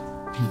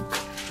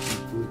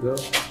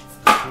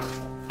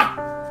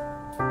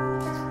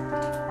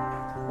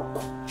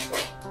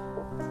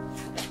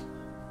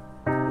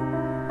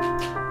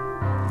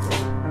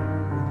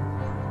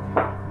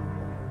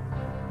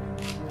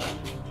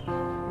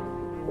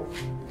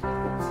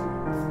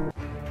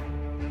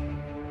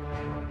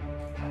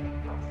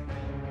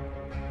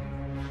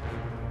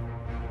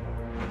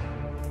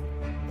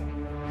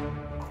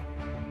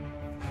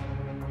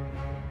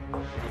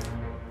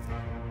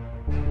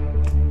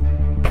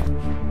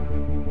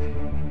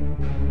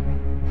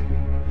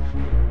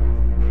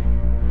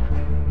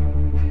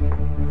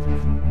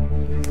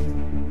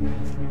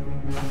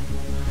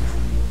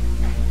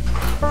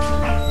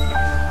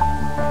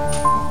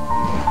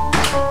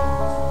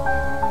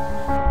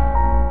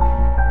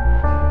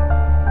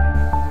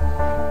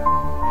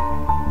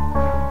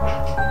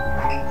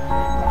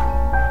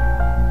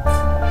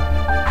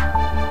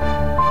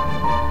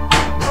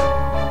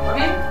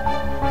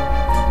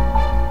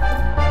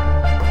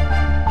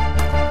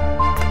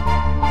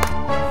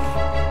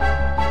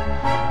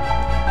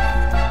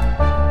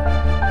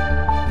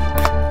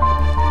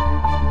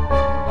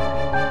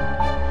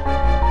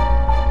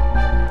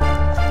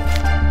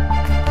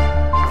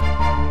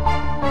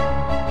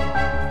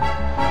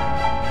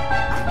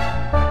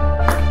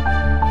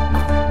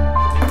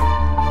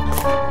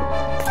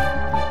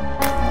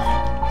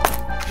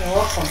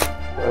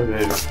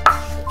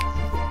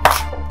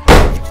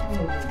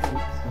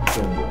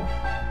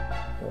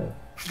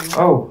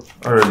 Oh,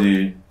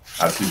 already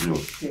as usual.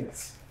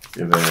 Yes.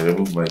 You may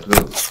remove my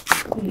clothes.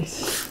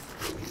 Yes.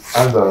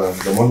 And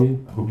the money,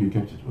 I hope you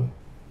kept it well.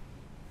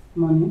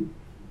 Money?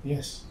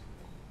 Yes.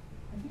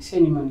 I didn't see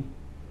any money.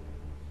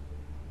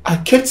 I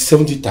kept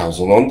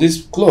 70,000 on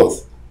this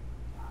cloth.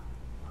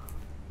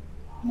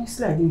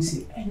 Honestly, I didn't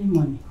see any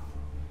money.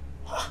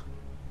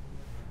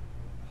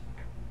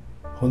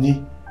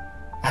 Honey,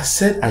 I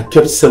said I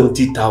kept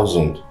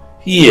 70,000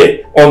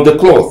 here on the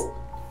cloth.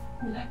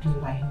 Will I be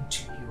lying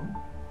to you?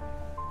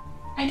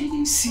 I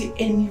didn't see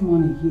any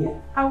money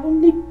here. I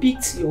only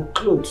picked your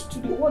clothes to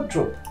the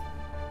wardrobe.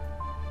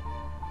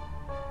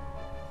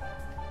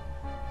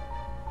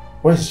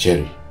 Where's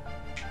Jerry?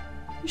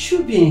 He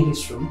should be in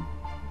his room.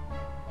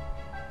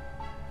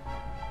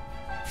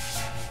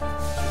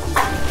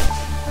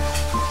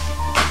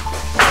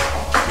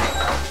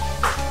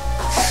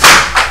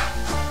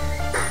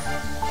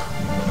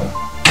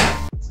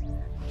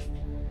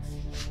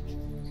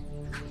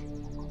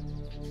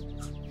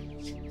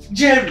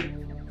 Jerry!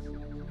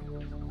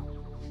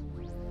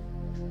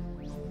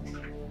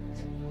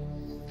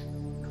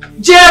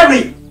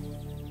 Jerry!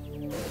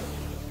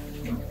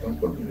 Don't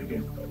call me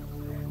again.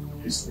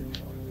 Please sleep.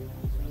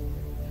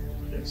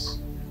 Yes.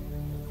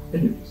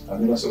 Anyways, I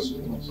never saw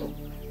something myself.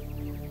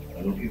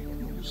 I don't give up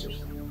on this stuff.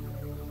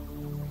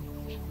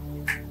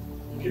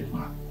 You get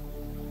mad.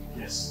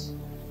 Yes.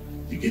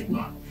 You get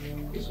mad.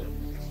 Yes, sir.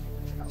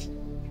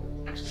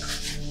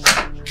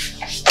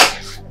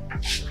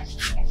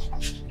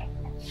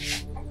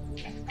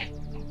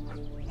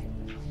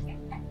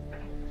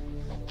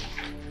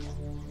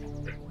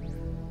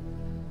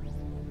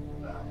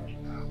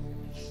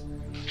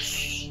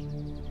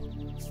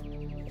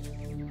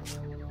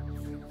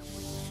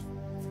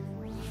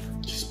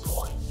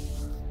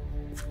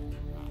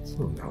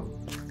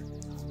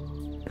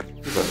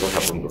 This has not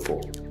happened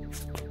before.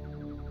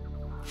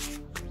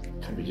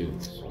 Can we do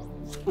this?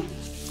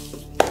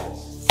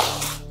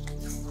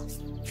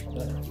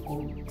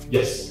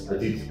 Yes, I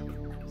did.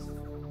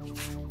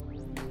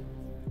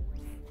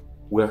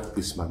 Where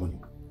is my money?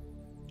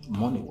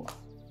 Money what?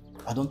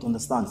 I don't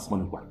understand.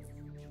 Money what?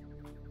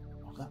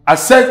 Okay. I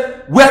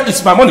said, where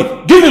is my money?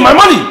 Give me my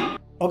money!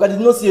 Okay, I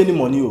did not see any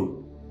money.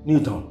 Oh. Kneel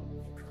down.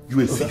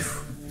 You a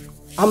thief.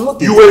 I'm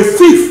not. You a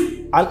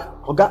thief! And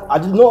okay, I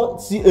did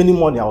not see any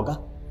money, okay?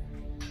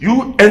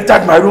 You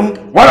entered my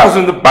room while I was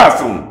in the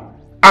bathroom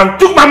and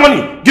took my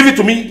money. Give it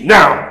to me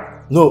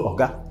now. No,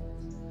 okay.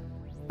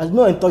 I did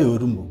not enter your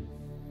room.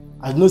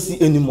 I did not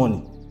see any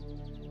money.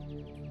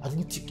 I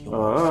didn't take your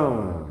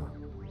money.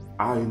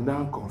 I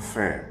now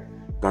confirm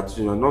that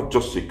you are not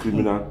just a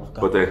criminal,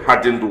 but a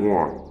hardened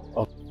one.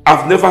 Okay.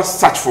 I've never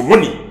searched for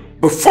money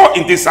before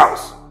in this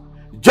house.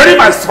 Jerry,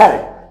 my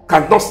son,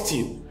 cannot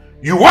steal.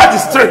 You are the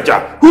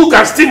stranger who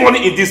can steal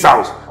money in this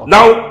house. Okay.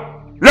 Now,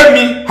 let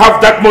me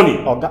have that money.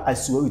 Okay, I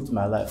swear with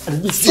my life. You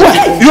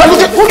are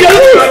looking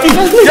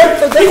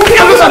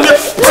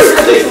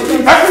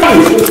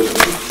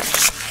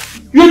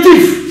you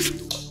thief.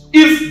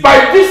 If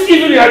by this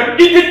evening,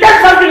 in the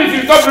next 5 minutes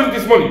you stop bringing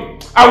this money,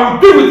 I will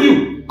deal with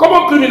you. Come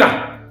on, criminal.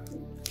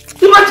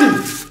 Imagine.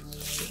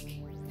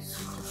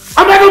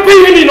 Am I not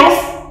paying him enough?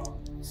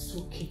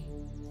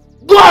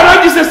 Go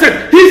around this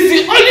estate. He's the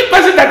only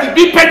person that is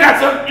being paid that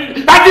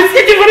is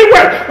eating very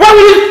well. Why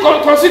will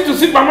he consider to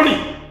seek my money?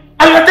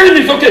 And you are telling me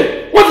it's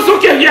okay. What is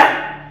okay here?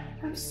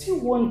 I'm still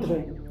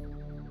wondering.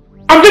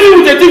 I'm living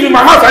with a thief in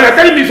my house and you are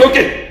telling me it's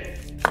okay.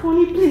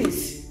 Honey,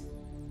 please.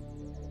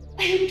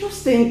 I am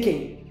just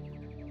thinking.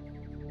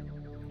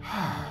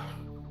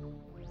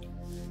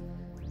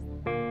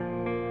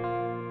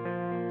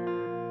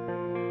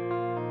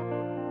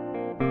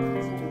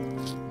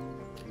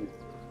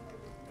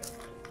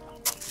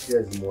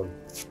 Here's the money.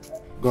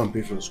 Go and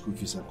pay for your school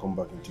fees and come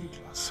back into the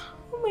class.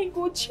 Oh my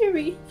God,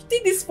 Cherry, you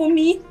did this for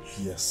me?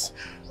 Yes.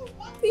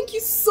 Thank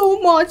you so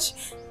much.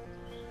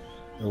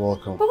 You're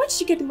welcome. But where did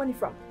you get the money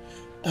from?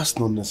 That's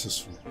not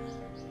necessary.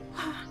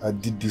 I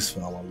did this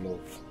for our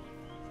love.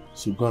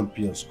 So go and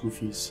pay your school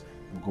fees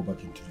and go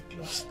back into the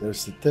class.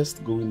 There's a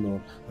test going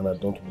on and I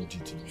don't want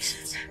you to miss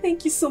it.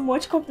 Thank you so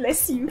much. God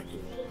bless you.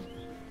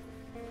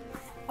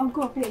 I'll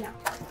go pay now.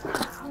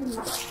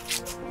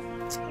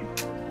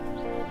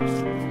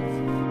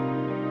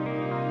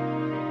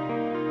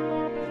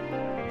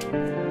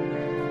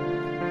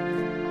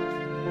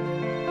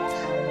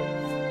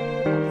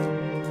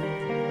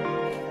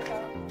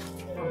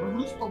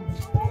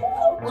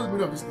 What's the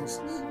meaning of this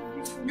nonsense?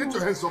 Get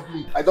your hands off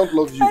me. I don't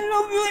love you. I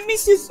love you. I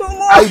miss you so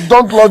much. I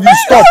don't love you.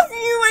 Stop.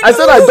 I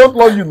said I don't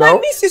love you now. I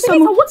miss you so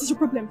much. What is your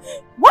problem?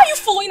 Why are you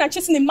following and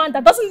chasing a man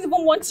that doesn't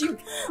even want you?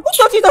 Who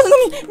thought he doesn't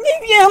know me?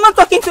 Leave me. I'm not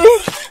talking to him.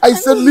 I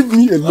said leave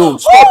me alone.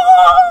 Stop. Oh,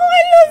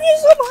 I love you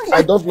so much.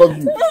 I don't love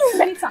you.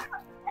 Benita.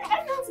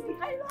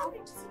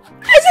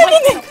 I said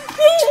leave me.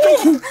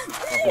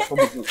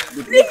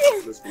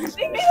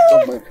 Leave me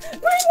alone.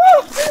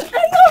 I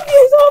love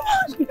you so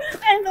much.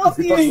 I love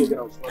you.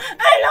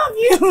 I love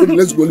you.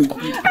 Let's go. I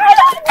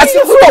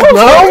said stop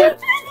now. I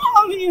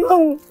love you.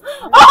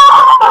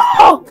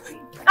 Oh!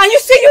 And you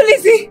say you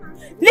Lizzie.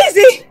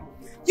 Lizzie,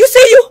 you say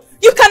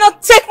you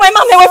cannot take my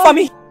mom away from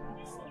me.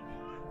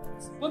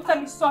 Don't tell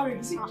me sorry.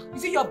 Is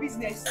it your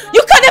business?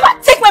 You can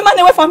never take my man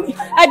away from me.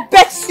 I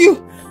bet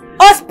you.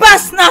 Husband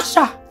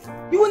snatcher!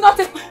 You will not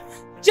take...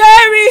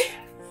 Jerry!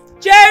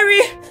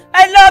 Jerry!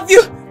 I love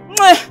you!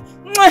 Mwah,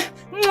 mwah,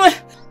 mwah,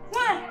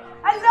 mwah.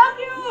 I love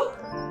you!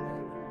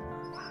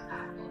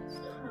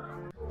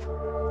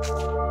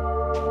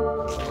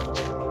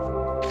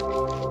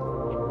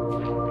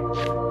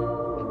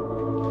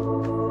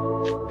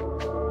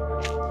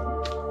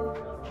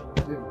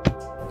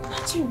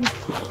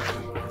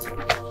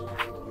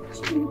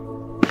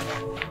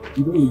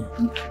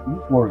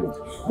 Don't worry.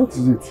 What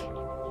is it?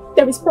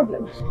 There is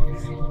problem.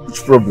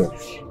 Which problem?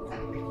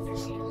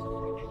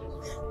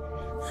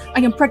 I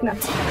am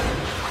pregnant.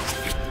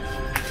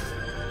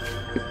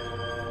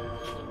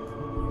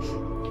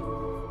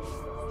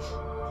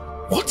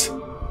 What?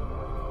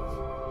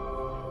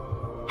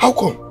 How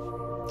come?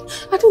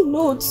 I don't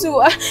know too.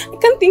 I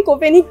can't think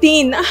of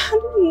anything. I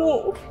don't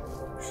know.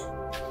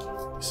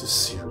 This is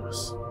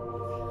serious.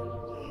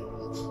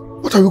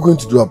 What are we going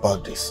to do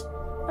about this?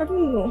 I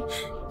don't know.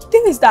 The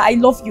thing is that I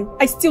love you.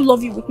 I still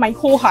love you with my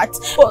whole heart.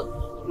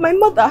 But my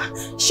mother,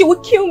 she will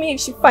kill me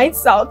if she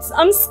finds out.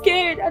 I'm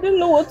scared. I don't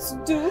know what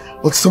to do.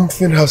 But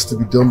something has to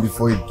be done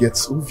before it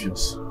gets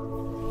obvious.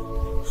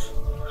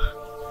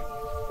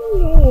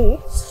 No.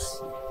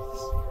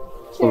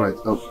 Alright,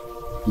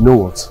 you know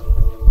what?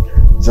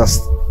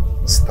 Just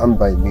stand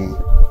by me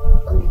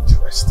and leave the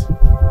rest.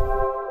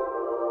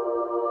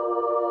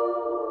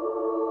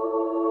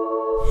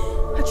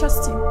 I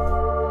trust you.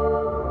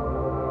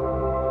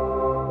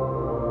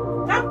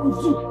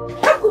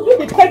 How could you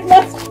be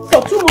pregnant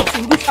for 2 months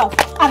in this house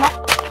and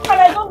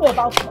I don't know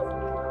about it?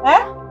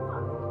 Eh?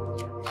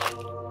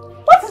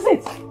 What is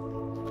it?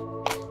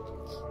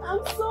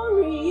 I'm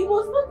sorry. It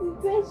was not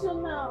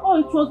intentional. Oh,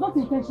 it was not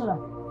intentional.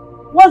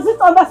 Was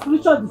it under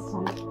spiritual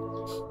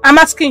discipline? I'm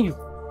asking you.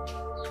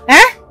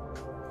 Eh?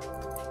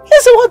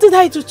 Listen, what did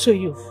I do to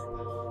you?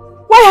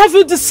 Why have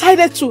you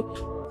decided to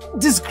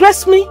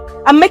disgrace me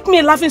and make me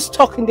a laughing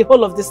stock in the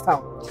whole of this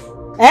town?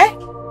 Eh?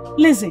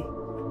 Lizzie,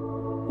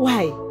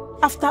 why,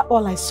 after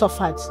all I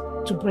suffered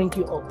to bring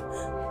you up,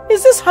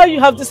 is this how you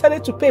have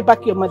decided to pay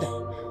back your mother?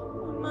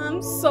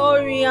 I'm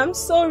sorry. I'm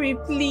sorry,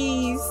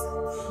 please.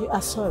 You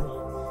are sorry.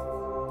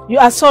 You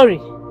are sorry.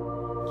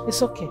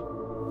 It's okay.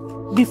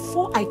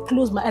 Before I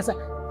close my eyes,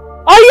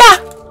 oh yeah,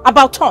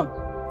 about turn.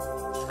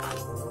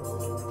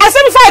 I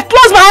said before I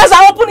close my eyes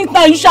and open it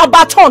now, you shall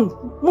baton.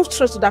 Move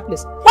straight to that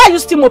place. Why are you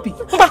still moping?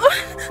 Move.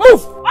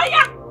 Oh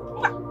yeah.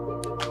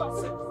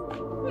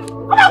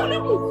 Why will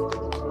you move?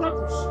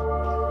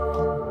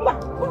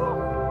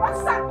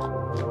 What's that?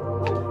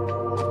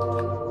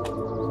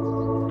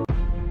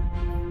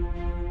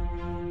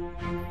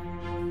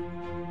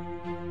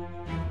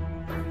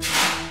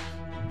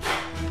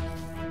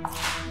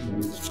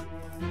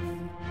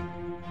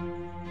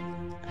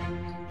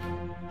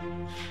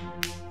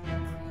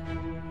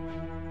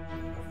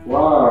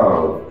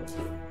 Wow.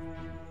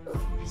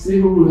 See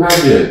who we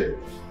have here.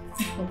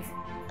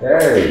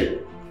 Hey,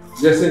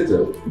 Jacinta.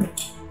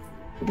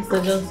 Mr.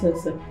 Johnson,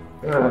 sir.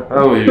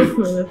 How are you?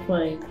 We're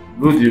fine.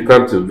 Good you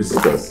come to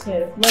visit us.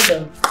 Yes,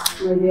 madam.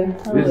 My dear,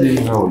 how are Busy,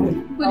 you? how are you?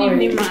 Good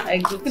evening, ma.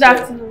 Good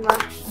afternoon, ma.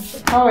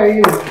 How are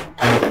you?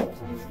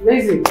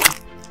 Lazy.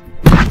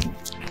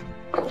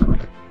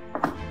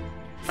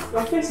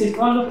 Your face is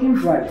not looking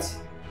bright.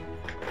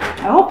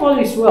 I hope all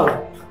is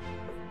well.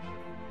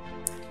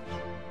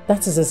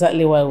 That is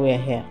exactly why we are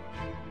here.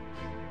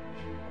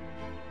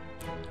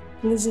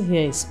 Lizzie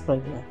here is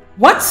pregnant.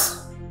 What?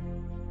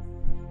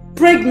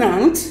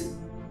 Pregnant?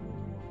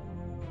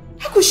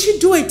 How could she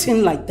do a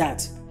thing like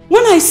that?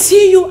 When I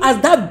see you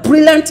as that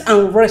brilliant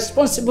and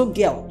responsible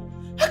girl,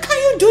 how can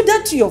you do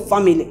that to your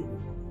family?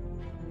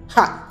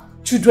 Ha!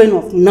 Children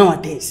of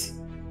nowadays.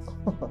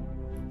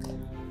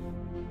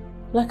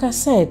 Like I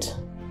said,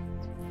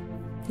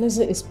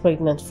 Lizzie is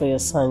pregnant for your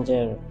son,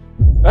 Jerry.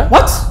 Huh?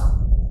 What?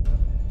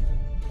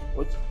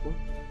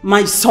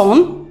 My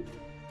son?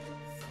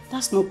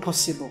 That's not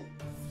possible.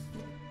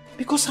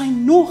 Because I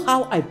know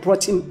how I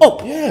brought him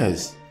up.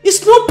 Yes.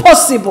 It's not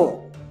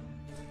possible.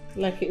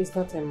 Like he is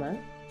not a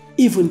man?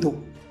 Even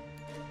though.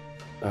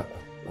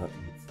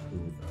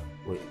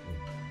 Wait.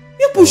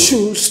 People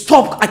should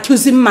stop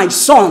accusing my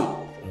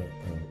son.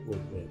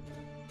 Wait.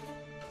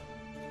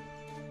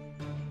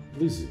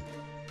 Lizzie.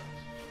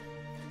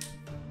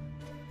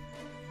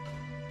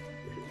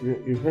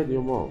 You heard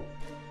your mom.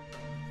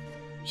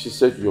 She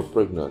said you're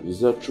pregnant. Is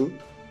that true?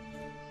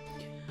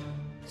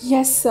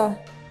 Yes, sir.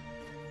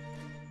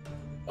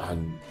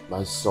 And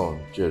my son,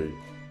 Jerry,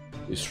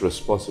 is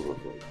responsible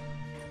for it.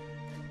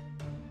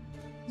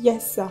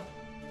 Yes, sir.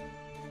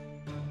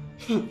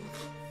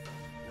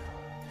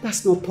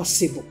 That's not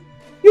possible.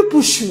 You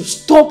people should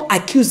stop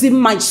accusing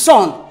my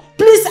son.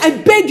 Please, I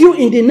beg you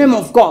in the name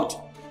of God.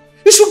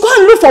 You should go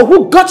and look for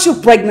who got you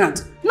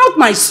pregnant, not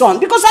my son,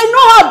 because I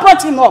know how I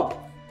brought him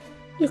up.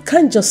 You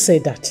can't just say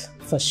that,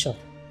 for sure.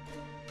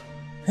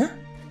 Huh?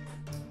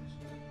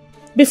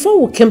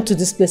 Before we came to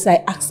this place,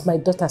 I asked my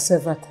daughter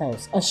several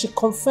times, and she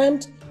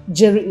confirmed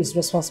Jerry is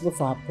responsible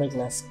for her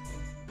pregnancy.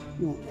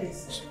 No,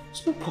 it's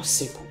not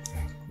possible.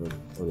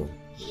 Hold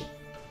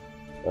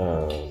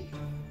on.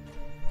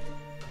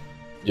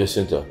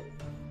 Jacinta.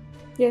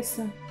 Yes,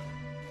 sir.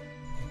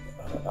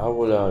 I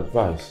would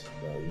advise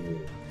that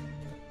you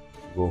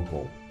go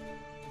home.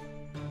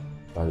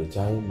 By the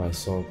time my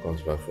son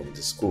comes back from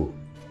the school,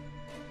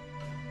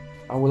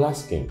 I will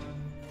ask him.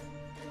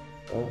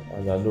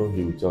 And I know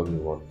he will tell me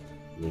what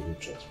really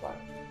transpired.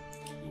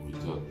 He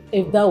will tell me.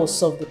 If that will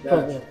solve the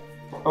problem.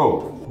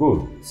 Oh,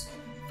 good.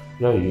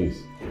 Yeah, he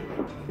is.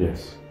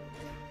 Yes.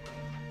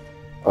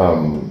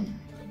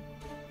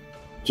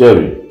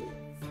 Jerry.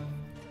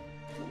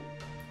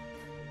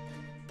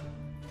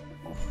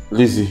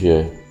 Lizzie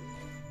here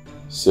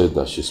said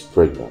that she's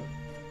pregnant.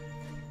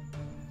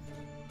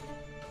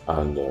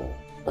 And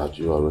that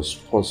you are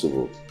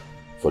responsible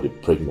for the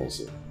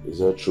pregnancy. Is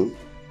that true?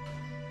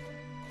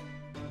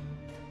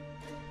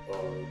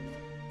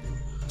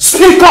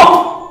 Speak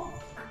up!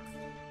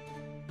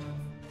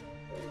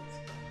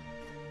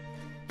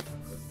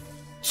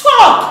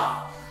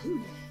 Talk!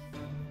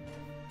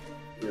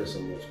 Yes,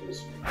 I'm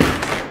responsible.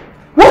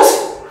 What?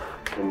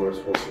 I'm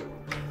responsible.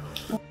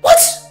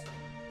 What?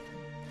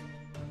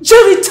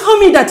 Jerry, tell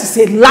me that is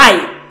a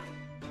lie.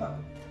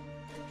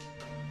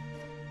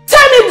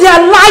 Tell me they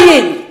are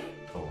lying.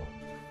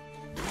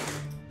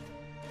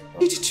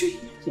 Did you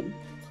hear him?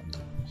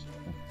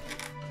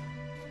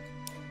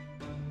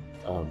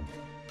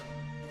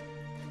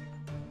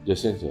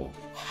 Jacinta.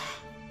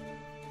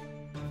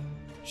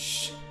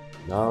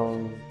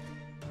 Now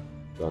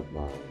that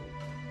my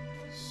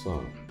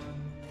son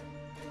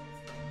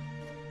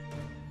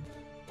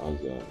has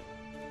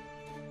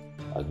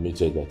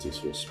admitted that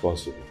he's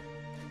responsible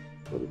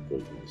for the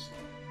pregnancy,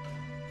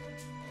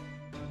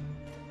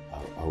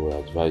 I will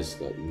advise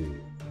that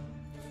you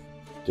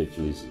take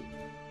it easy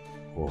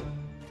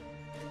home.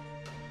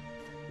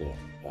 Yeah,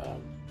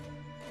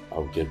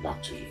 I'll get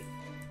back to you.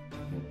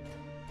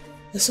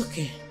 It's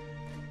okay.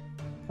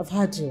 I've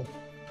heard you.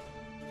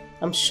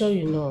 I'm sure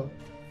you know.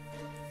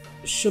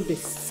 You should be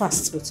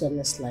fast with your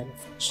next line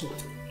of action.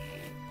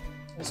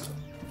 Let's go.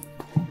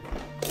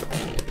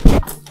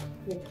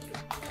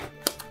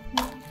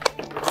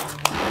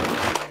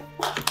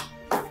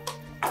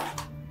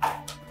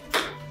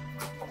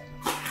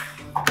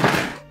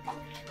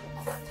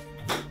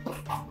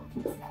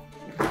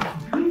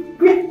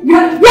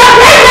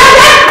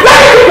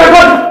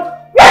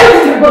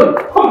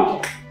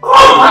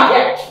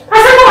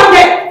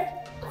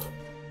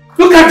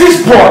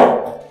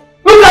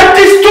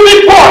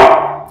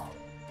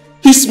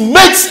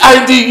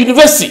 In the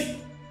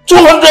university,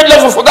 200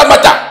 level for that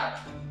matter,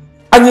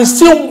 and he's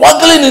still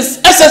waggling his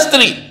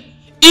SS3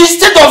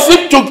 instead of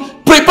him to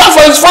prepare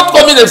for his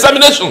forthcoming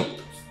examination.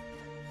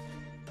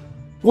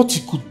 What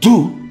he could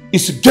do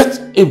is to get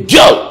a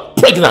girl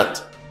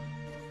pregnant.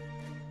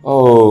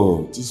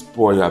 Oh, this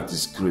boy have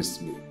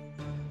disgraced me.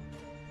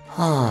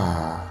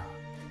 I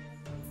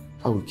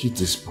will kill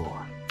this boy.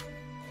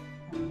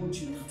 What do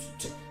you want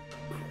to do?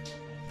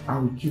 I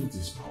will kill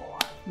this boy.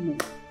 No,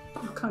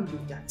 you can't do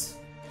that.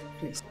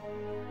 Please.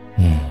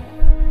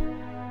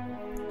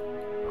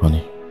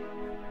 Honey,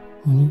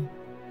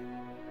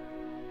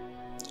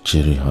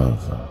 Jerry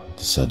have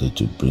decided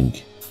to bring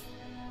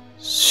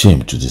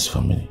shame to this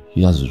family.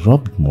 He has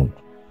rubbed mud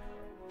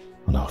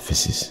on our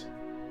faces.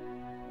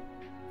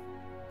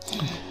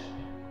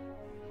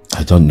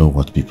 I don't know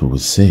what people will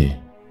say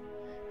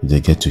if they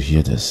get to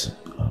hear this.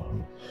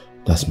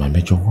 That's my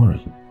major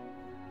worry.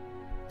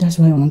 That's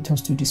why I want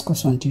us to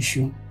discuss on the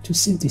issue, to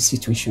save the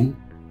situation.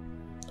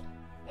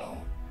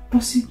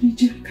 Possibly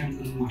Jerry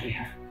cannot marry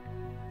her,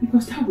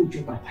 because that would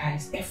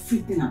jeopardize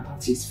everything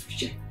about his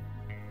future.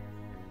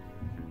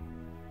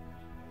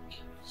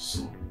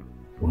 So,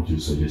 what do you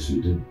suggest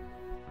we do?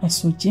 I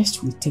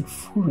suggest we take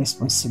full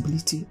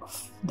responsibility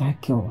of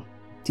that girl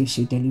till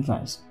she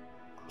delivers,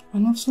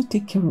 and also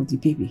take care of the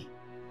baby.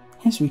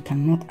 Hence, we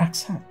cannot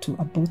ask her to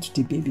abort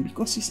the baby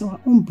because it's our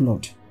own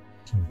blood.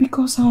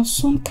 Because our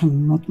son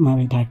cannot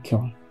marry that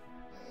girl.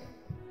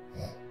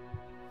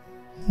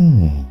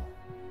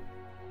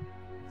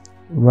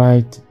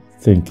 Right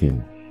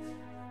thinking.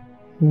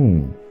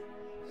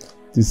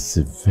 This is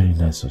a very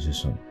nice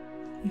suggestion.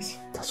 Yes.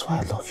 That's why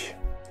I love you.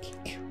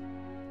 Thank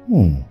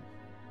you.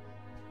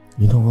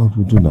 You know what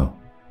we'll do now?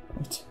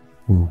 What?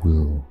 We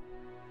will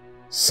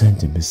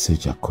send a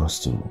message across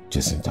to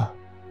Jacinta.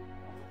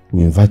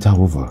 We invite her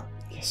over.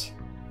 Yes.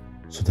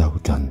 So that we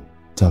can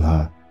tell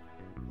her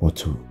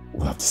what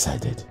we have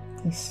decided.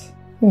 Yes.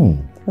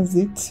 That's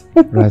it.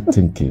 Right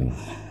thinking.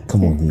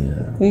 Come on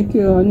here. Thank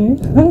you, honey.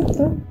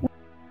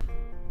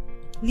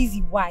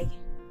 Lizzie, why?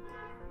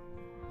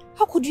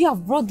 How could you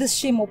have brought this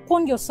shame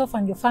upon yourself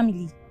and your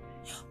family?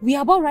 We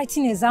are about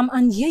writing an exam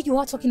and here you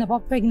are talking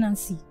about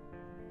pregnancy.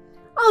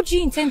 How do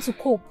you intend to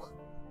cope?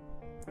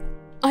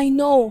 I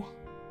know.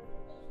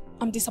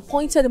 I'm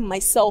disappointed in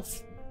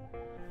myself.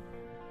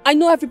 I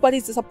know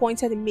everybody's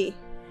disappointed in me.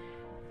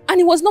 And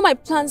it was not my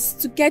plans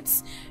to get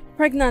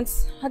pregnant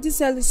at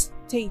this early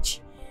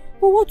stage.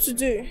 But what to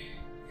do?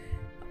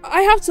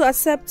 I have to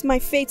accept my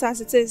fate as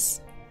it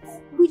is.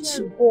 Which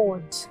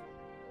God?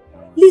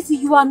 Lizzie,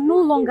 you are no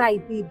longer a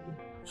baby.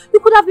 You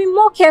could have been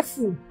more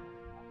careful.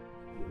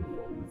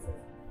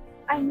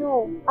 I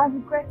know. I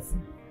regret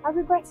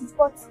it,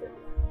 but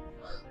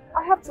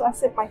I have to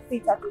accept my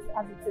fate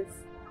as it is.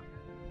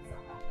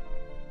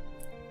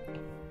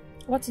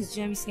 What is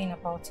Jerry saying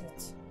about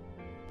it?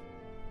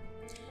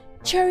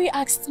 Jerry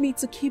asked me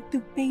to keep the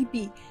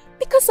baby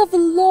because of the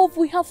love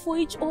we have for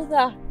each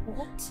other.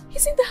 What?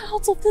 Isn't that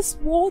out of this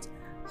world?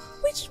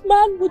 Which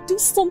man would do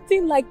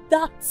something like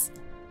that?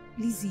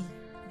 Lizzie,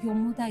 your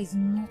mother is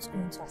not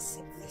going to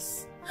accept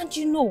this. And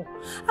you know,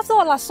 after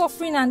all our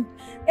suffering and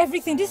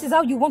everything, this is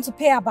how you want to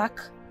pay her back?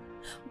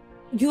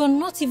 You are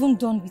not even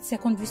done with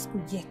secondary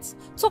school yet.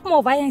 Talk more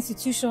of higher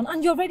institution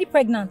and you're already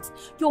pregnant.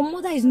 Your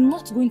mother is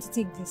not going to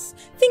take this.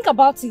 Think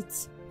about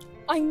it.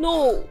 I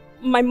know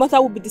my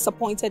mother will be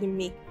disappointed in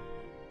me.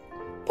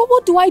 But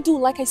what do I do?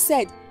 Like I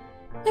said,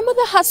 my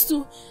mother has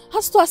to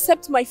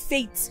accept my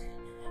fate.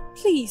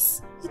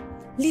 Please.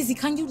 Lizzie,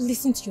 can you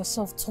listen to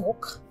yourself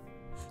talk?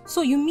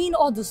 So you mean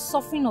all the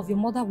suffering of your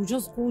mother will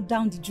just go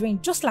down the drain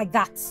just like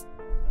that?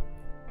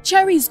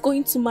 Jerry is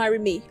going to marry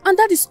me, and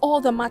that is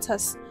all that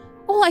matters.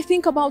 All I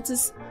think about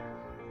is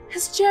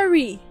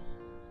Jerry.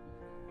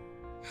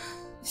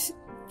 Just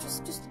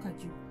look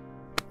at you.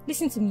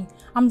 Listen to me.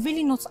 I'm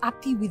really not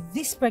happy with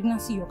this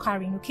pregnancy you're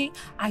carrying, okay?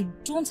 I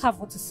don't have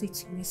what to say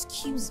to you.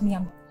 Excuse me.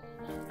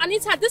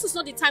 Anita, this is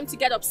not the time to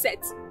get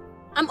upset.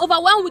 I'm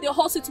overwhelmed with the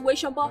whole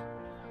situation, but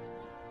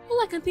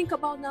all I can think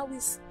about now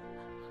is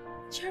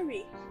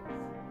Jerry.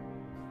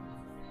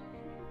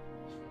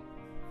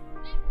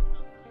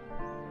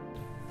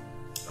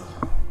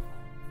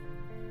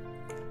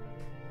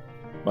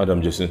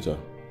 Madam Jacinta,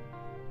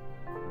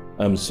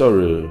 I'm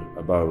sorry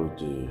about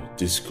the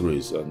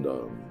disgrace and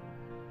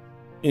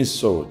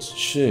insult,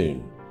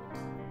 shame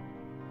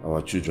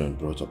our children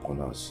brought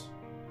upon us.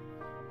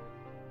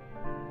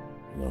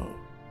 No,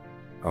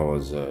 I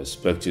was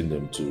expecting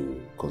them to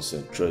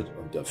concentrate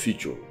on their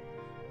future,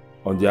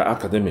 on their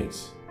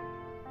academics,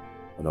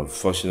 and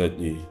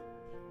unfortunately,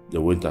 they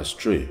went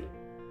astray.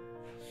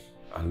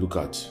 And look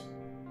at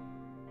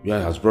where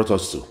it has brought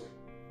us to.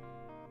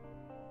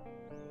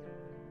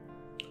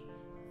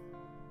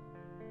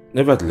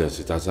 Nevertheless,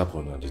 it has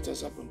happened and it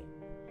has happened.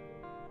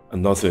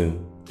 And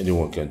nothing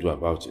anyone can do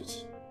about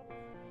it.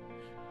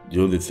 The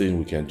only thing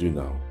we can do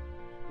now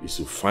is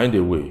to find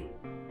a way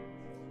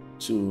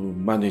to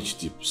manage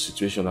the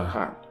situation at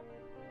hand.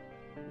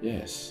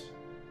 Yes.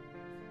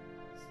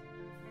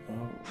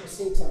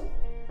 Jacinta,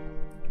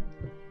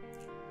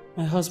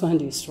 my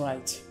husband is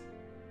right.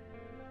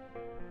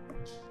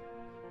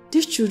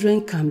 These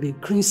children can be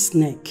green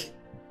snake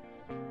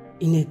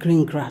in a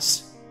green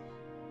grass.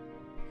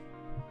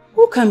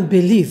 Who can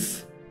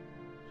believe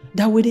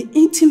that with the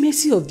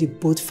intimacy of the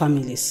both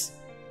families,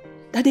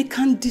 that they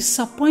can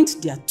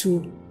disappoint their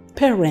two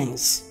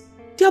parents?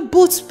 They are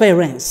both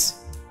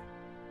parents.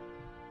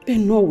 But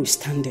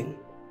notwithstanding,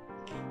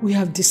 we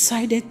have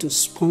decided to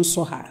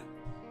sponsor her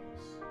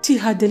till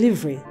her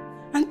delivery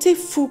and take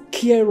full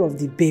care of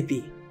the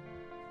baby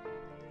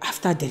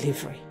after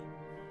delivery.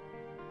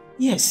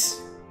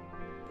 Yes.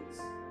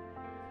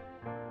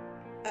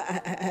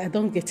 I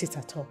don't get it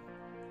at all.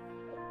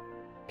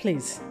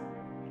 Please,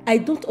 I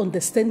don't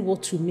understand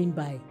what you mean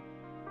by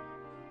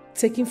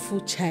taking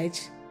full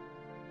charge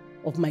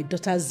of my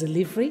daughter's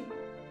delivery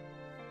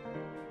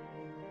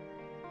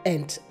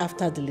and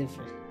after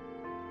delivery.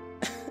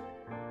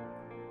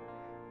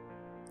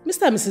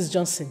 Mr. and Mrs.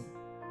 Johnson,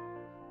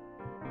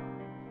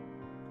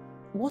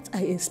 what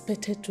I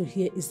expected to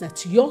hear is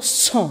that your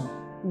son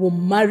will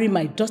marry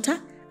my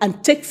daughter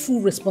and take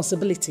full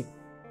responsibility.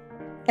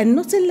 And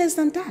nothing less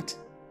than that.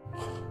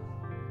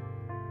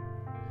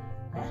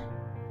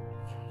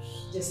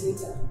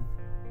 Jacinta,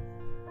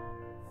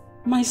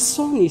 my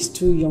son is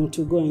too young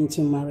to go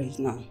into marriage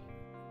now.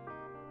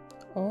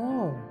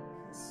 Oh.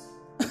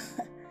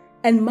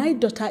 And my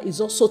daughter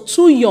is also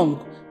too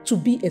young to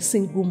be a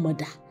single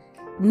mother.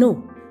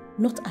 No,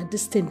 not at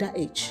this tender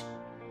age.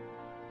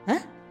 Huh?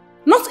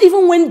 Not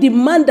even when the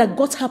man that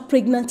got her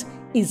pregnant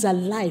is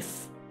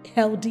alive,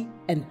 healthy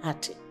and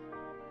hearty.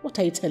 What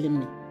are you telling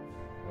me?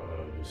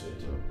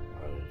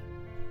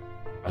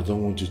 I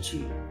don't want you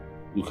to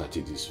look at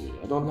it this way.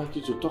 I don't like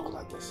you to talk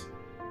like this.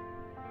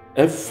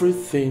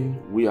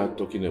 Everything we are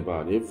talking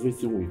about,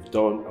 everything we've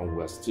done and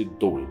we are still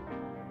doing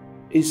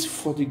is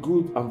for the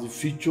good and the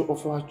future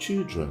of our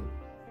children.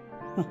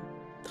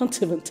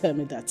 Don't even tell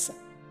me that, sir.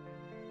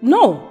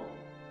 No,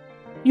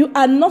 you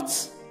are not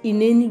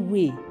in any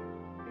way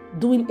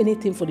doing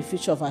anything for the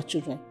future of our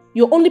children.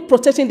 You're only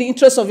protecting the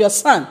interests of your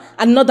son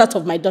and not that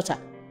of my daughter.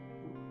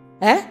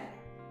 Eh?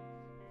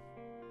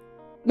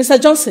 Mr.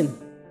 Johnson,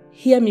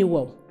 hear me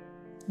well.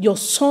 Your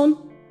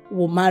son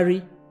will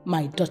marry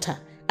my daughter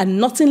and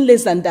nothing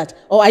less than that.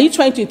 Or are you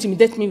trying to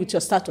intimidate me with your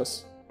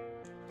status?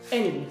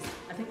 Anyway,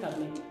 I think I've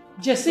made it.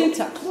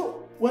 Jacinta.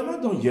 No, we're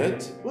not done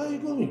yet. Where are you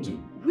going to?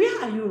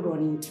 Where are you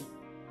running to?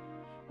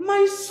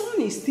 My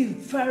son is still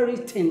very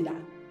tender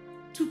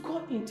to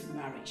go into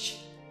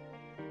marriage.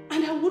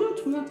 And I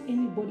wouldn't want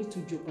anybody to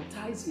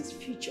jeopardize his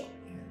future.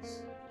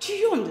 Yes. Do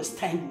you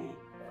understand me?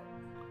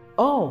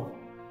 Oh,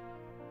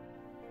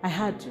 I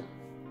heard you.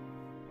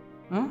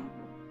 Huh?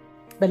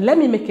 But let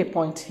me make a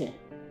point here.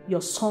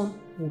 Your son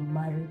will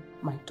marry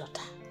my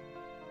daughter.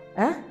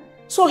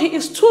 So he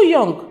is too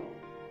young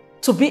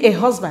to be a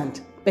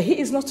husband, but he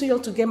is not too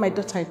young to get my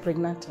daughter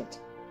impregnated.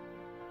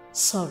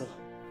 Sorry.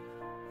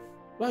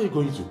 Where are you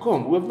going to?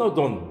 Come, we have not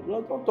done. We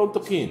have not done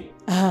talking.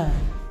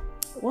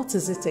 What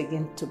is it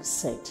again to be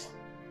said?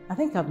 I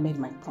think I've made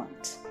my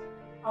point.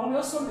 And we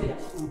also made our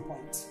own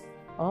point.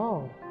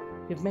 Oh,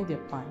 you've made your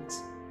point.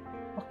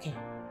 Okay,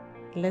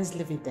 let's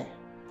leave it there.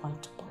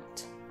 Point to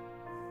point.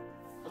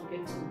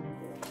 Okay.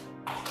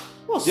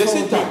 What's you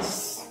sit down.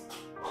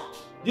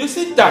 You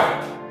sit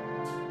down.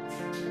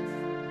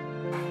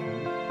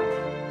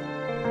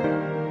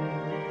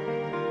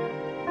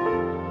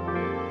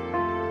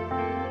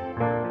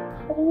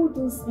 All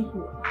those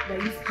people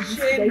that used to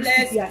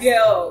shameless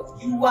girl.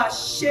 You are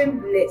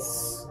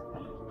shameless.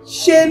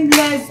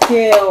 Shameless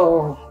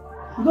girl.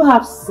 You don't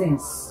have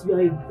sense. You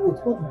are a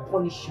goat. God will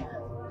punish you.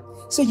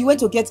 So you went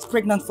to get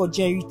pregnant for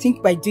Jerry. You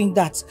think by doing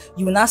that,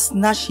 you will not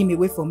snatch him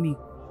away from me?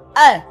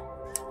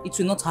 It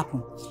will not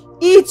happen.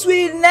 It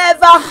will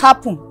never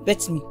happen.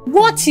 Bet me.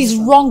 What is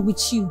wrong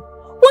with you?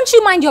 Won't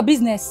you mind your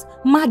business,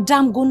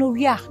 Madam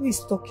Gonorrhea? Who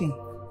is talking?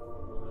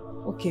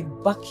 Okay,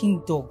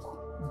 barking dog.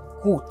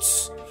 Goat.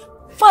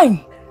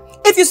 Fine.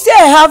 If you say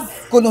I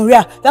have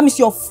gonorrhea, that means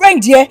your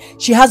friend here,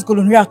 she has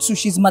gonorrhea too.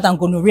 She's Madam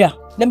Gonorrhea.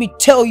 Let me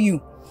tell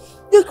you.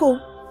 Nico,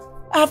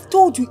 I have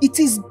told you, it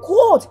is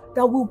God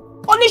that will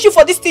punish you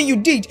for this thing you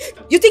did.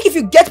 You think if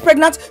you get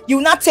pregnant, you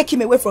will not take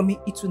him away from me?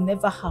 It will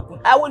never happen.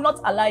 I will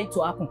not allow it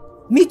to happen.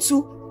 Me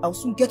too, I will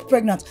soon get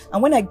pregnant.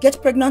 And when I get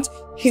pregnant,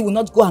 he will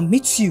not go and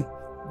meet you.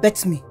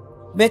 Bet me.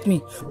 Bet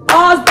me.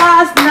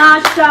 Husband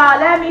snatcher.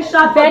 Let me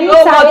shout for you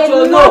what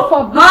to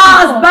know.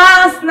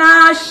 Husband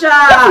snatcher.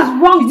 What is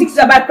wrong? You think it's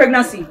about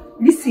pregnancy?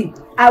 Listen,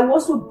 I will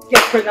also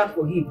get pregnant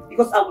for him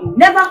because I will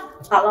never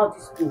allow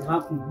this to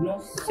happen. No.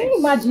 Can you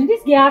imagine?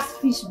 This girl has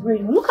fish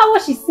brain. Look at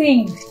what she's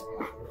saying.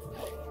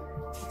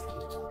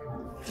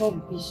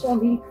 Don't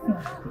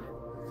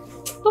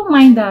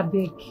mind her,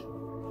 Beck.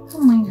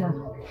 Don't mind her.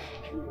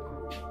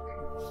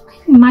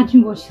 Can you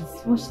imagine what she's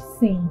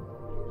saying?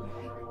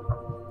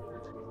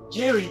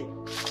 Jerry!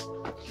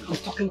 I'm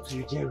talking to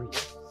you, Jerry.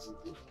 Jerry,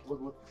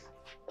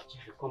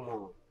 come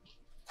on.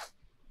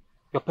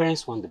 Your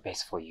parents want the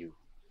best for you.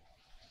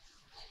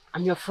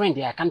 I'm your friend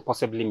here. I can't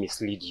possibly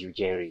mislead you,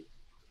 Jerry.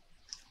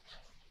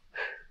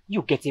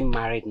 You getting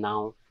married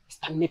now is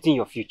terminating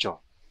your future.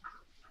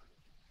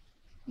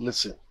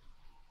 Listen,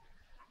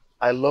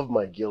 I love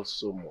my girl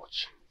so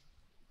much.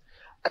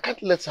 I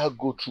can't let her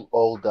go through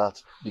all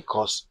that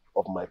because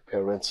of my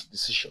parents'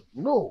 decision.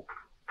 No.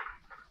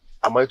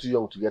 Am I too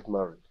young to get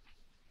married?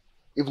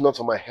 If not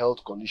for my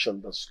health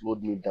condition that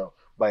slowed me down,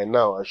 by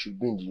now I should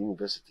be in the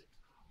university.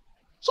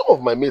 Some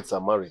of my mates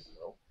are married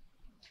now.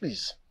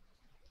 Please.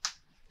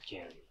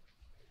 Jerry,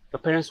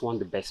 your parents want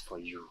the best for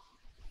you.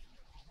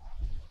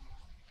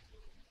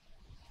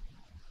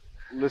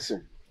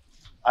 Listen,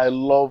 I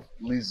love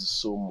Liz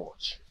so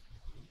much.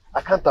 I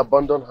can't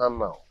abandon her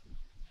now.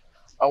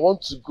 I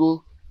want to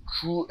go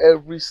through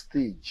every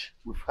stage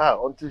with her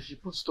until she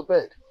puts to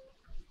bed.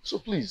 So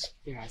please.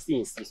 Yeah, I still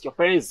insist. Your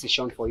parents'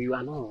 decision for you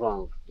are not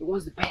wrong. It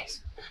was the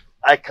best.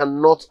 I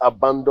cannot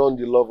abandon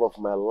the love of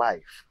my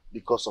life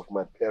because of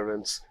my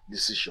parents'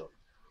 decision.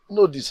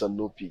 No this and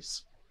no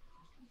peace.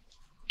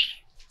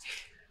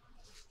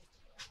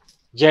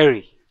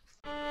 Jerry.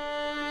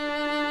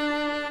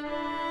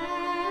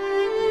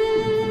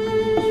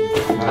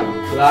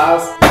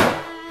 Class.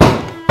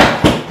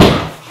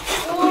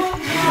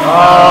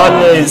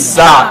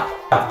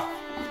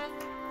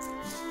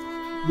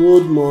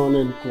 Good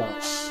morning,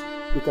 class.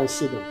 You can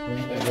sit down.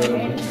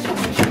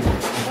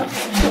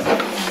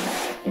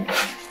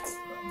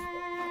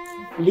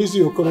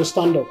 Lizzie Okoro,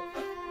 stand up.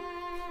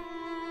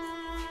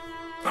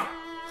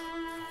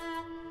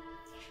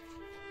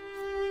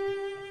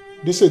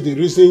 This is the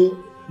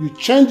reason you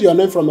changed your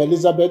name from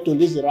Elizabeth to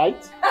Lizzie,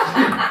 right?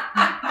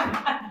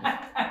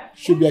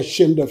 Should be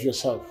ashamed of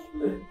yourself.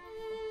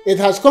 It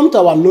has come to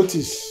our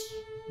notice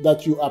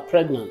that you are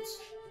pregnant.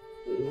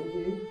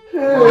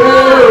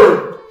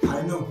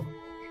 I know.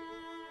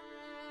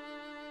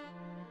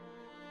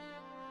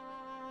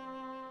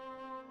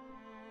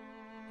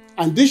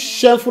 And this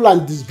shameful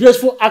and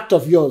disgraceful act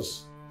of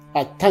yours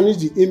has tarnished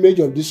the image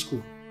of this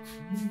school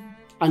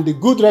and the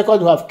good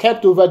record you have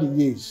kept over the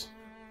years.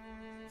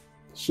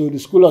 So the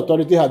school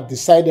authority has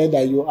decided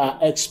that you are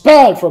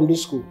expelled from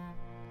this school.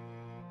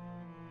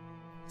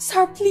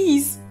 Sir,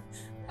 please.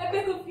 I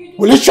beg of you.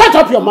 Will you shut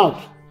up your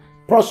mouth,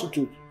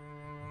 prostitute?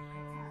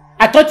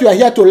 I thought you were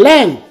here to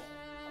learn,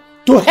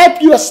 to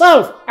help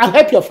yourself and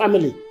help your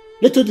family.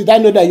 Little did I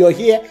know that you're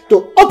here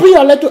to open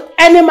your letter to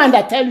any man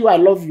that tells you I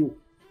love you.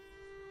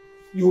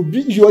 You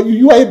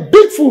are a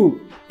big fool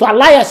to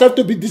allow yourself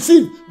to be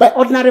deceived by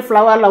ordinary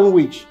flower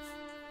language.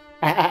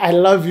 I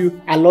love you,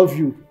 and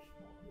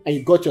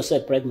you got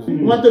yourself pregnant.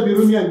 You want to be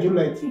Romeo and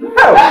Juliet?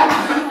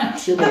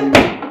 Shame on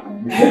you.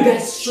 You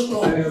guys, shut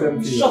up.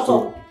 Shut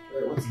up.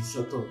 What is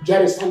shut up?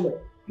 Jerry, stand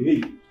up.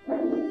 Hey.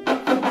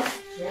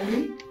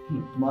 Jerry?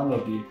 Man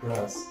of the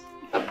class.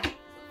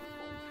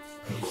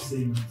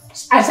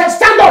 I said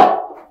stand up!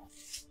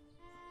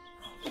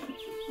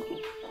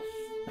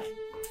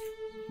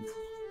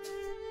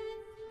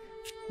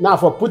 Now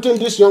for putting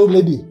this young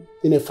lady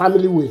in a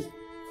family way,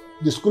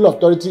 the school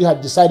authority have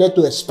decided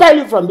to expel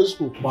you from this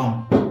school.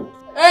 Wow.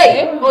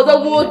 Hey,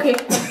 okay.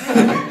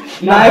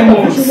 9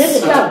 months.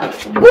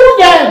 Who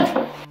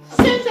them?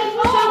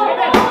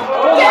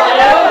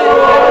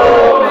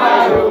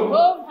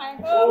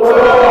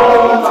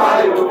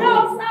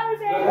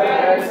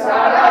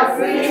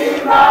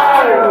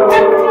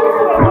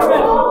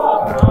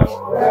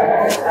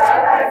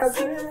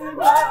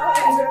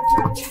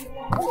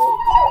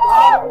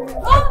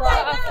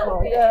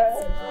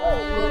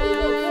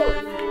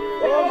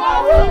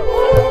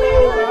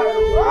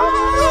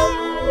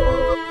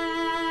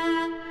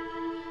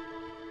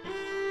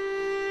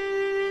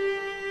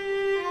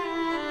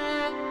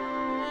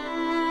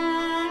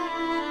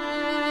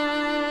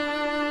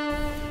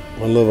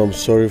 My love, I'm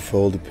sorry for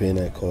all the pain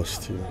I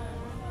caused you.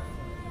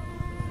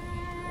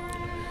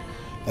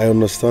 I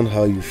understand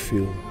how you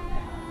feel.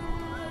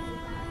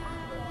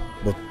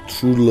 But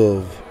true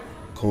love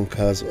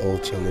conquers all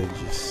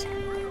challenges.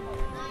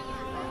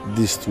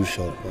 This too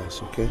shall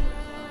pass, okay?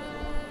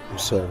 I'm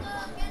sorry.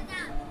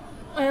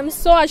 I am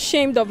so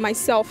ashamed of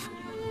myself.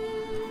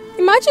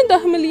 Imagine the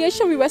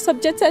humiliation we were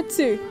subjected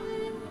to.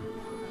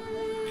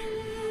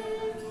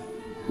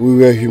 We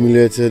were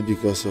humiliated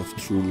because of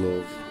true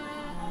love.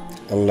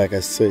 And like I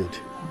said,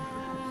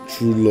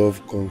 true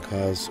love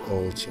conquers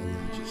all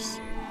challenges.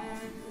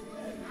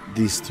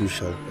 This too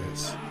shall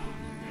pass.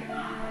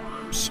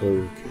 I'm sorry,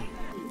 okay?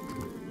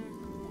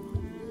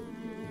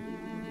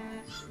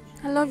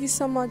 I love you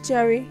so much,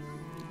 Jerry.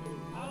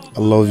 I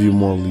love you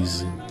more,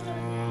 Lizzie.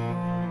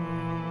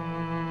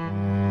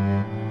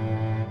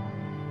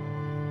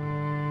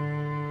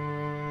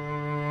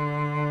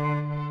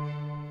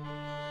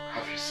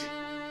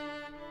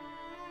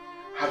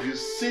 Have you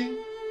seen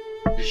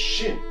the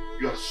shame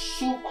your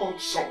so-called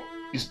son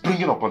is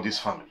bringing upon this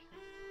family?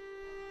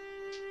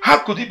 How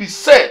could it be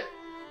said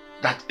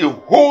that a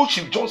whole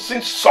Chief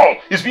Johnson's son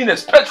is being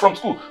expelled from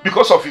school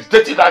because of his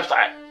dirty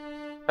lifestyle?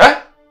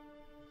 Eh?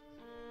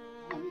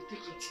 Mommy, take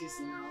it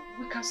easy now.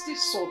 We can still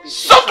sort this.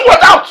 Sort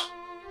what out?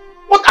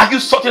 What are you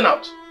sorting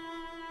out?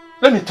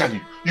 Let me tell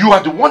you, you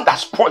are the one that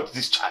spoiled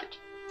this child.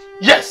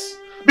 Yes,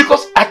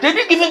 because at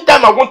any given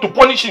time I want to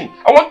punish him,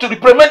 I want to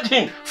reprimand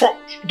him for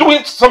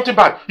doing something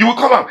bad. You will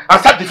come out and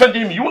start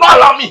defending me. You will not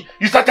allow me.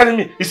 You start telling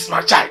me, it's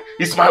my child,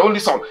 it's my only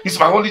son, it's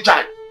my only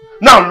child.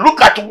 Now look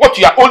at what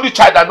your only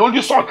child and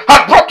only son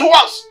has brought to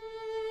us.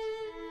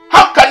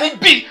 How can it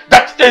be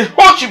that a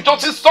whole Chief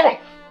Johnson's son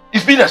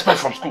is being expelled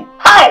from school?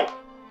 How?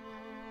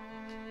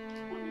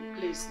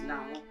 Please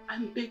now,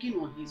 I'm begging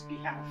on his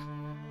behalf.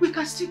 We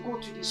can still go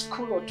to the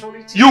school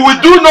authority. You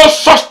will do no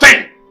such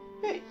thing.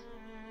 Hey.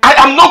 I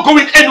am not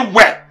going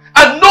anywhere.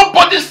 And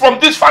nobody from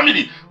this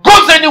family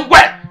goes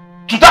anywhere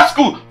to that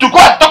school to go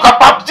and talk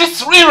about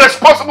this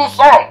irresponsible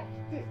son.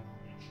 Hey.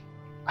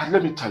 And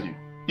let me tell you,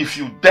 if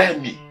you dare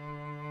me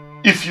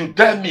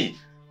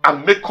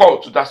and make call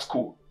to that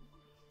school,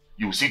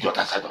 you will see the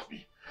other side of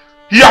me.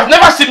 You have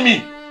never seen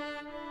me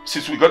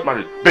since we got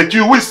married, but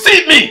you will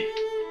see me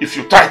if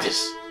you try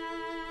this.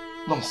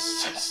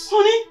 Nonsense.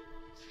 Honey?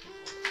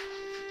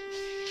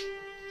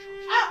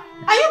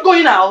 Are you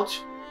going out?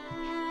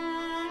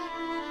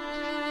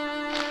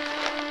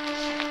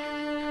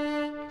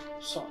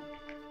 Son,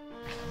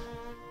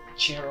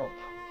 cheer up.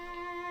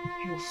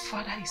 Your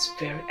father is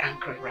very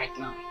angry right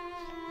now.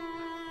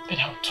 But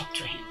I'll talk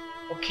to him,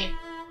 okay?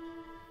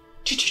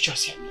 Did you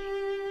just hear me?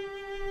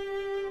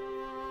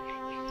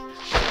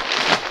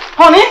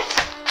 Honey?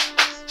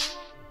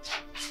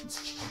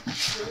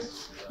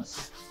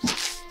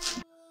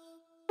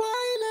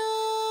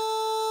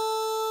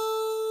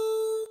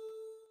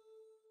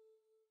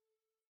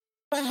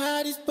 My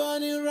heart is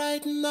burning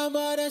right now,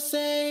 but I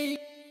say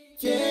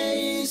fear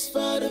is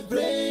for the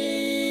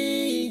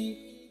brave,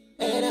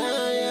 and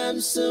I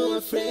am so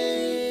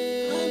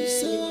afraid.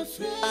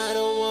 I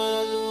don't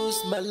wanna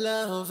lose my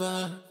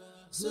lover,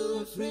 so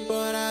afraid.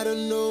 But I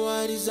don't know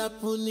what is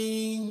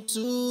happening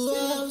to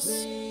us.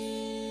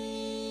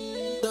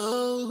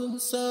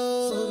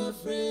 So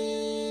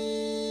afraid.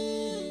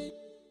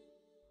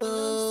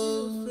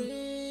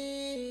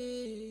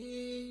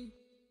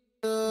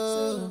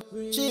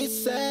 She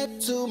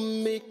said to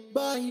me,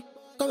 boy,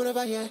 come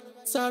over here,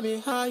 tell me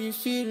how you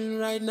feeling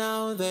right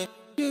now. That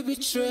you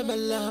betrayed my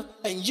love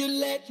and you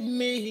let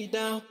me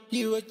down.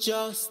 You were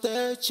just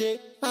a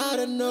chick. I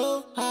don't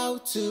know how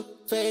to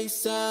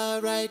face her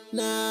right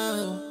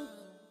now.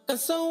 Can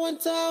someone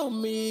tell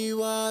me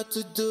what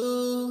to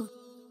do?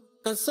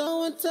 Can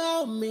someone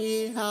tell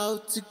me how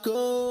to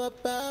go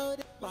about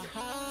it? My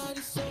heart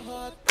is so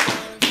hot,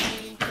 I'm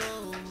feeling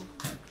cold.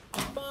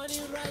 I'm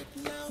burning right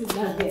now.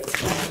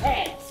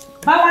 Hey,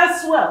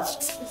 balance well.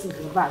 This is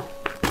your bag.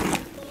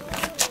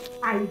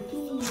 I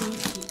don't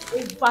need to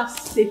ever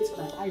set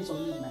my eyes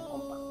on you in my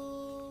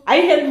compound. Are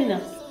you hearing me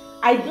now?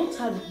 I don't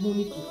have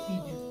money to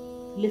feed you,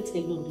 let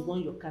alone the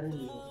one you're carrying in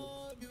your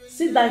home.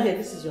 Sit down here,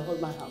 this is your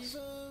husband's house.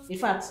 In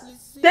fact,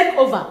 take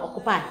over,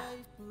 occupy.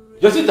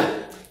 Jacinta,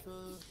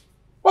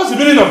 what's the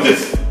meaning of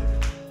this?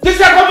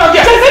 Jacinta, come back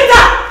here!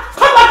 Jacinta!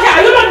 Come back here!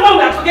 Are you not the one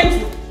we are talking to?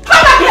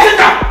 Come back here!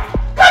 Jacinta!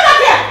 Come back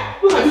here!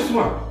 Look at this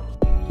woman.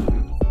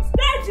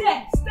 Stay there!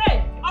 Stay!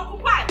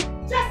 Occupy!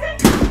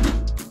 Jacinta!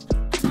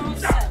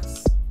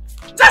 Nonsense!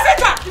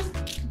 Jacinta!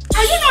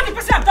 Are you not the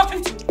person I'm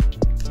talking to?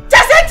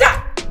 Jacinta!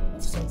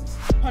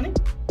 Honey?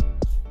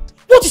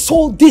 What is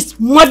all this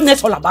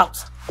madness all about?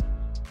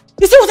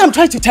 You see what I'm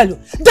trying to tell you?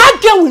 That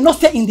girl will not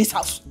stay in this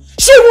house.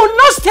 She will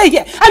not stay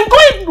here. I'm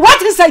going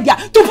right inside there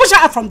to push her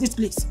out from this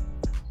place.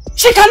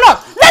 She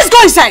cannot. Let's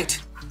go inside.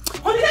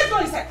 Honey, let's go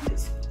inside,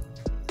 please.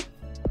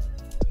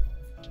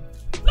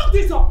 Lock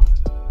this door.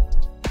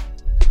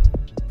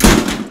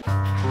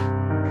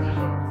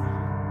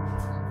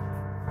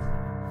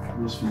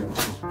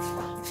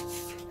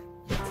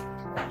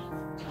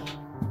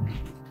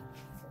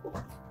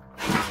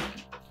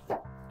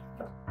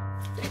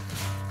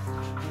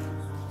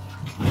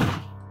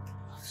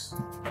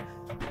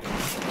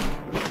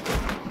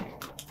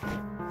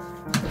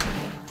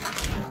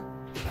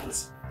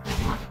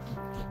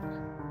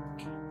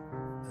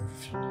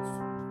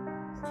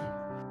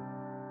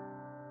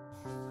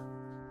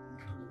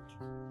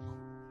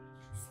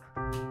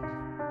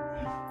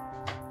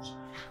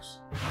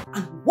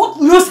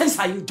 What nonsense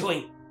are you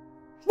doing?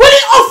 Will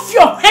you off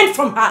your hand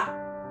from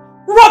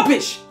her?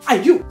 Rubbish! Are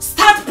you?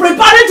 Start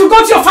preparing to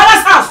go to your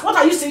father's house! What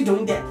are you still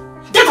doing there?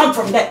 Get out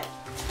from there!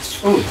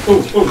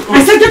 Oh.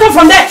 I said get out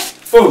from there!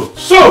 Oh,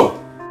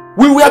 so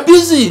we were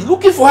busy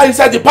looking for her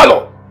inside the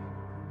parlor.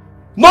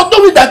 Not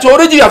knowing that you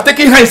already have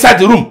taken her inside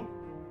the room.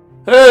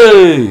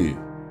 Hey,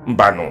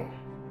 Mbano.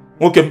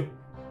 Okay.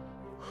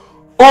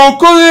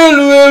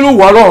 Okoyelu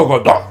wala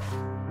ogoda.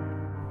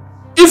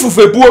 If you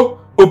feel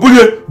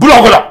obulie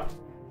bulogoda.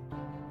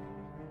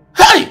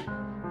 Hey!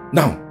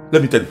 Now,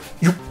 let me tell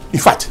you. In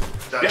fact.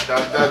 Dad,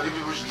 you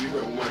people should leave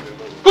a woman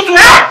alone. Good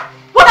woman!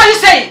 What are you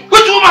saying?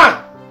 Good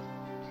woman!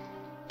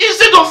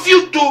 Instead of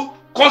you to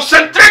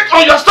concentrate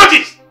on your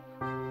studies,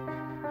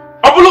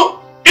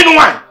 Abulo, in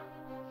wine,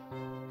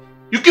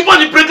 you keep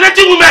on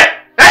impregnating women.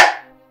 Eh?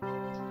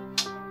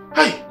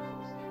 Hey!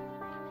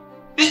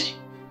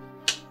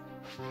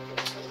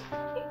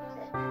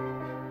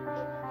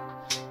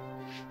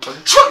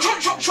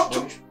 Shut.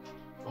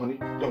 Honey,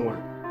 don't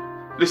worry.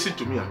 Listen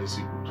to me and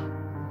listen good.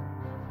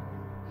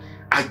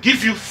 I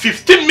give you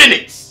 15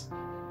 minutes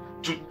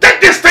to take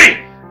this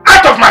thing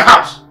out of my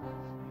house.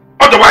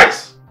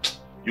 Otherwise,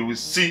 you will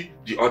see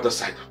the other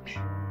side of me.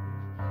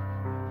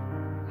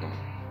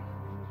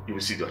 You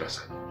will see the other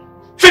side.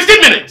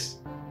 15 minutes!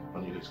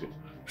 Honey, let's go.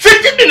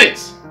 15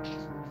 minutes!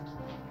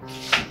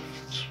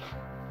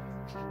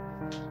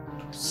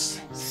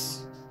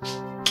 Sense.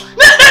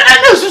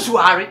 No,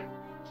 Susuari.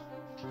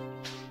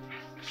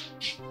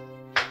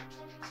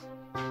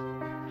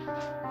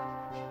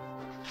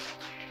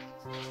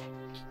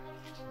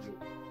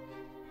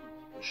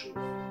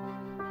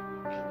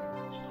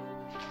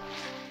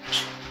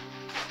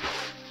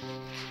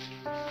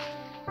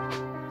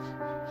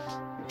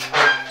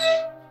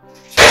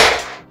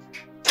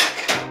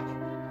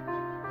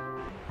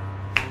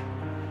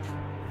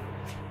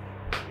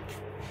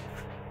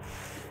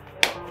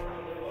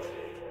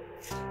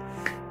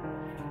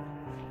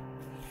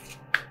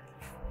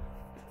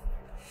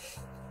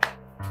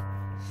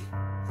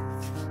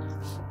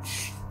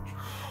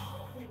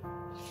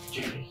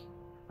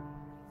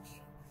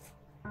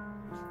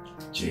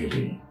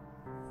 Jerry,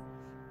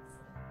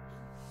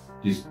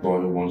 this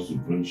boy wants to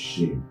bring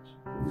shame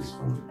to this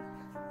family.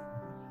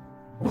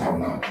 But I will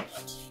not allow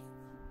that.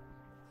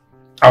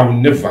 I will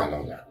never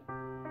allow that.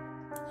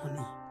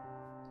 Honey.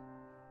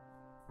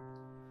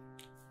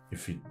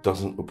 If he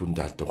doesn't open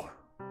that door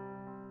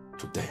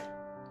today,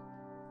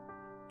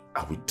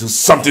 I will do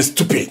something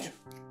stupid.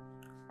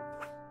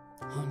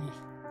 Honey,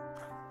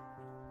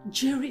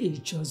 Jerry is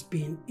just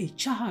being a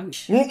child.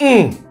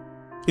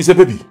 He's a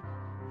baby.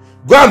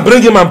 Go and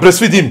bring him and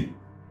breastfeed him.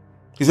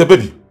 He's a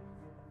baby.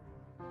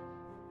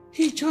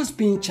 He's just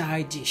being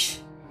childish.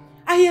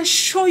 I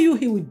assure you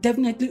he will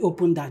definitely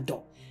open that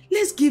door.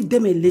 Let's give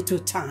them a little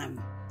time.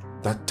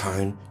 That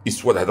time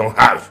is what I don't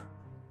have.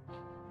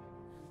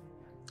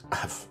 I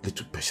have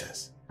little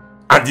patience.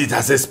 And it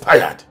has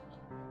expired.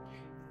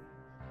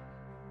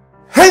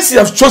 Hence he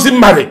has chosen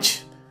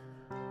marriage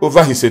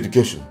over his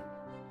education.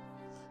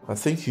 I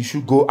think he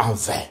should go out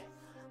there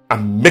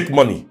and make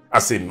money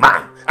as a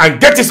man and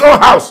get his own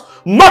house,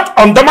 not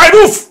under my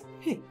roof.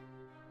 Hey,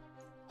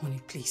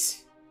 honey,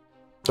 please.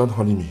 Don't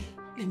honey me.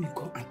 Let me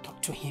go and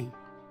talk to him.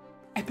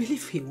 I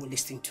believe he will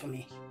listen to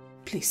me.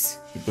 Please.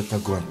 You better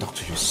go and talk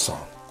to your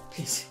son.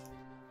 Please.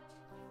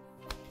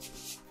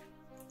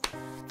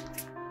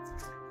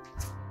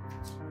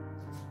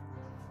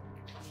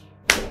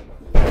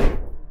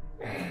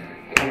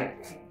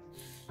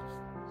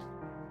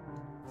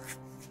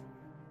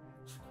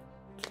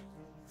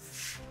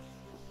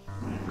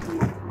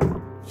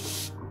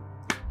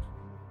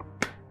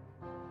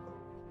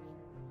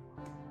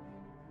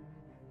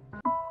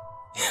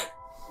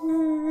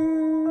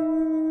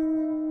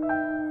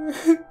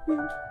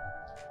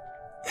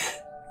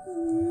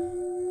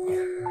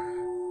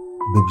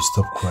 Baby,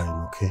 stop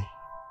crying, okay?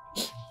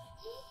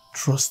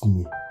 Trust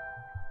me.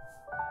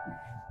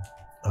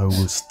 I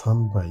will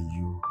stand by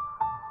you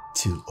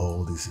till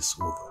all this is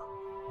over.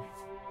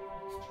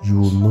 You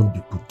will not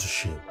be put to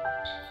shame.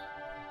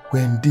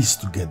 We're in this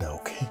together,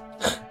 okay?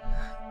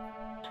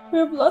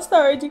 We've lost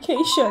our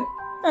education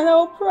and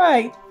our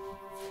pride.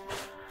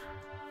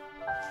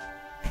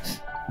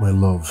 My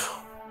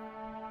love,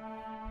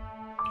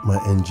 my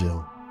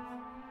angel,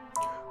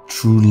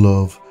 true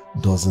love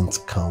doesn't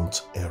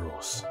count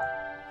errors.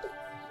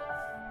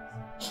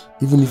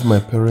 Even if my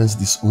parents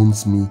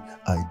disowns me,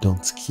 I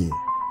don't care.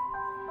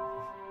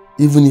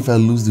 Even if I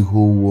lose the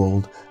whole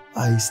world,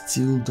 I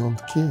still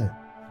don't care.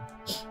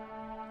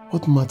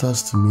 What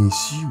matters to me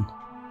is you.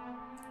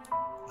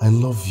 I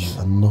love you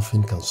and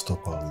nothing can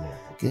stop our love,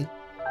 okay?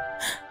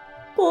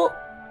 But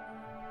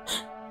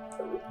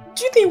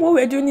do you think what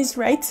we're doing is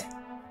right?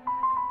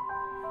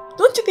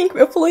 Don't you think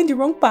we're following the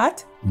wrong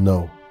path?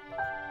 No.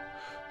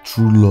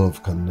 True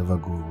love can never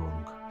go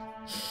wrong.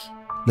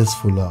 Let's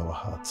follow our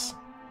hearts.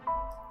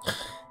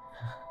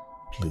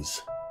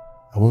 Please,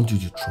 I want you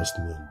to trust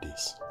me on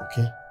this,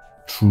 okay?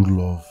 True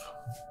love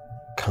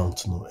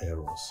counts no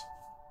errors.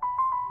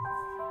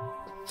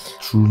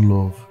 True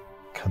love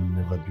can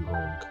never be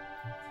wrong.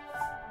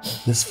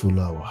 Let's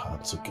follow our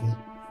hearts, okay?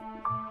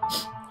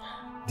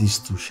 These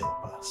too shall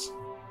pass.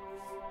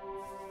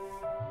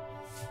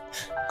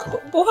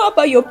 But how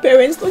about your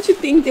parents? Don't you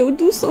think they will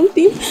do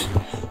something?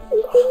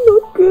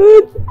 Not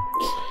good.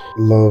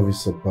 Love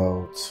is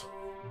about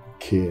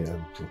care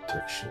and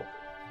protection.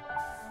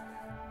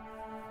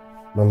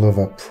 My love,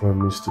 I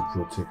promise to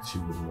protect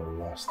you with my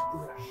last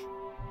breath.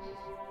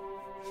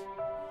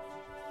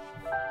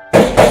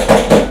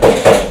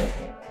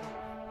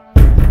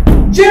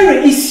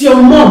 Jerry, it's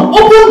your mom.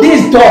 Open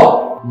this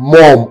door.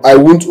 Mom, I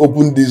won't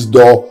open this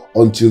door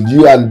until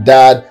you and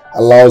Dad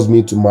allows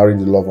me to marry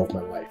the love of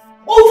my life.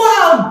 Over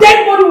our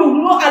dead body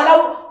will not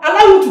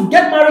allow you to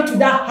get married to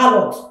that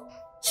harlot.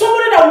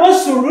 Somebody that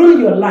wants to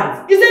ruin your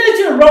life. Is there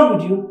anything wrong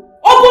with you?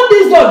 Open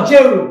this door,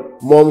 Jerry.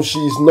 Mom, she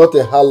is not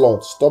a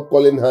harlot. Stop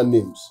calling her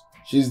names.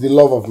 She is the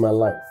love of my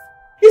life.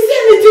 Is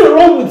there anything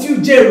wrong with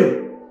you,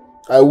 Jerry?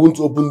 I won't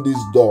open this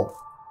door.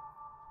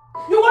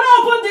 You want to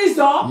open this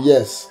door?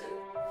 Yes.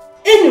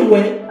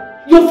 Anyway,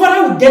 your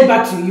father will get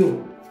back to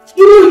you.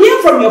 You will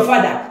hear from your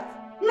father.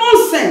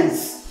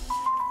 Nonsense.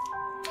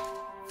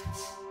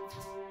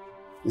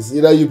 It's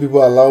either you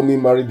people allow me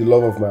marry the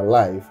love of my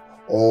life,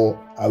 or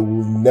I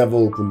will never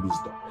open this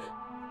door.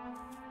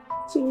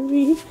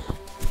 Jerry,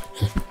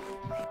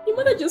 your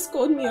mother just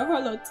called me a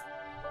harlot.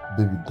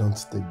 Baby, don't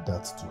take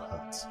that to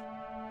heart.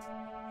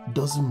 It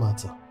doesn't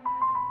matter.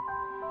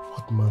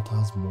 What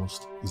matters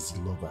most is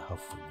the love I have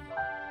for you.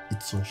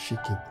 It's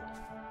unshakable.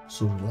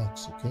 So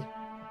relax, okay?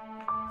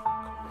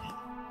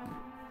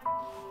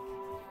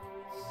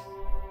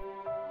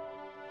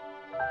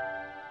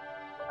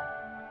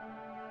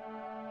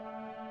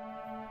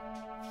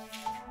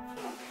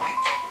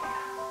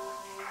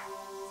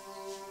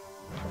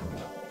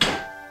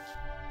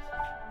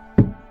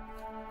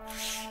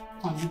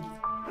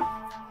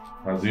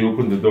 Has he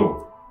opened the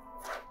door?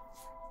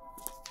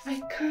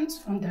 I can't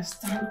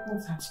understand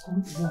what has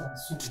gone wrong,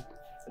 Zubby.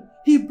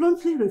 He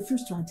bluntly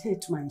refused to adhere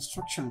to my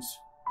instructions.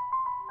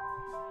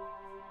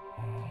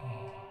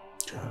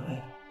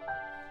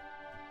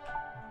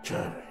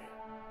 Jerry.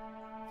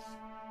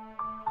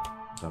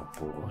 That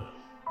boy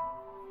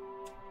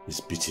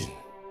is beaten.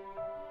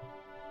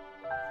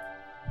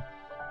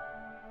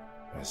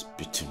 He has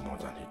beaten more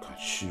than he can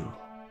chew.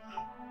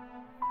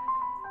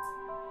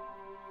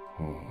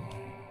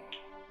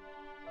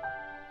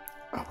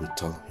 I will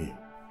tell him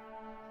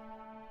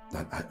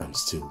that I am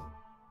still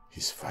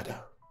his father.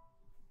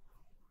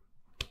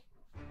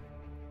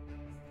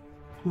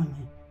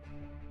 Honey.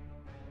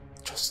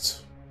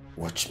 Just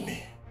watch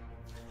me.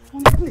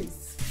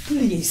 Please,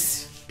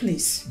 please,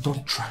 please.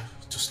 Don't try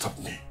to stop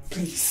me.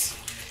 Please.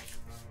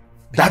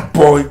 That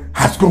boy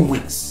has grown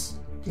wings.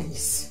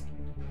 Please.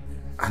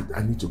 And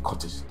I need to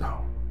cut it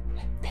down.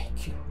 I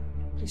beg you.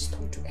 Please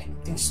don't do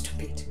anything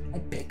stupid. I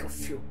beg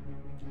of you.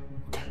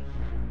 Okay.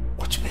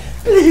 Watch me.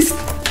 Please.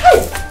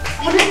 Hey!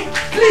 Honey,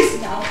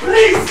 please now.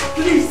 Please,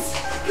 please,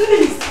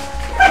 please.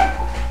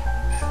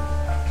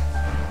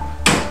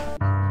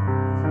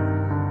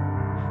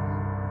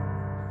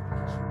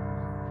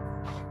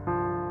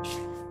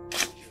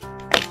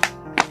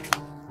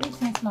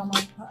 Mama.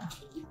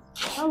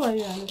 How are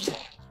you, Anita?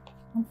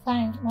 I'm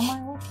fine. Mama,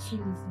 I want to see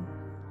Lizzie.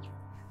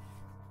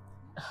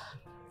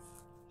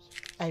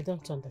 I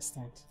don't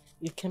understand.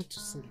 You came to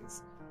see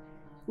Lizzie.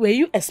 Were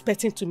you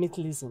expecting to meet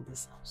Lizzie in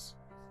this house?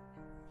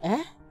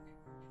 Eh?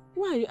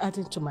 Why are you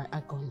adding to my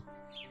agony?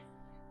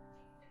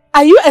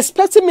 Are you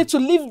expecting me to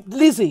leave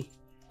Lizzie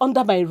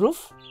under my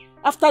roof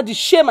after the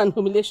shame and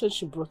humiliation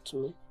she brought to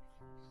me?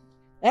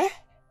 Eh?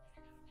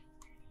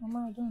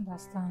 Mama, I don't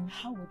understand.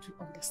 How would you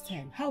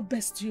understand? How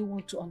best do you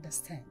want to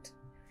understand?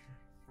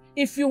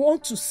 If you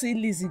want to see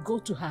Lizzie, go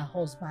to her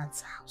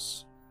husband's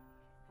house.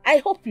 I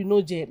hope you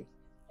know Jerry.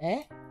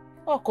 Eh?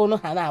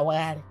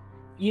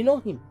 You know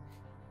him.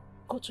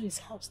 go to his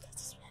house. That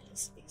is where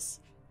Alice is.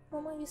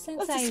 Mama, you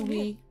sent her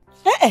away.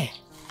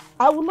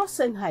 I will not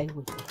send her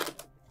away.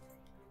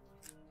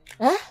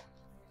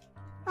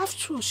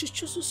 After all, she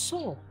chooses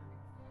Saul.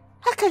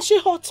 How can she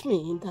hurt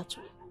me in that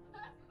way?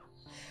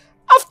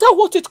 After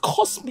what it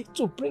cost me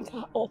to bring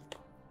her up,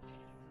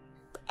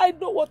 I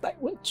know what I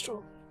went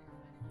through.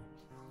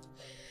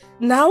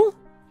 Now,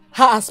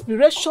 her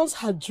aspirations,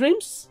 her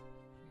dreams,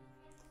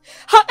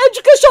 her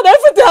education,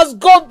 everything has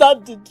gone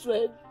down the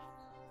drain.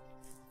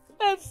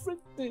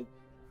 Everything.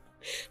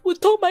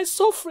 With all my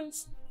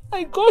sufferings,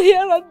 I go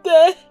here and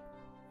there,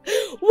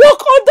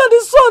 walk under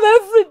the sun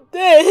every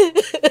day.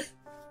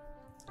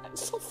 I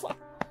suffer.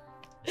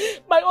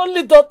 My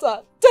only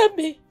daughter, tell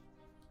me,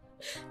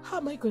 how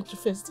am I going to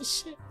face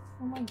this shame?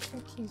 Mama, it's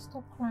okay.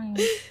 Stop crying.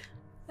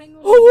 I know.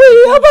 Oh, wait,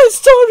 hear my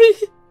story.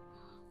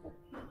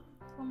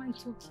 Mama,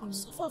 it's okay. I'll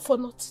suffer for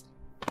nothing.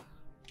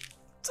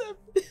 Tell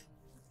me.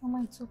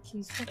 Mama, it's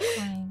okay. Stop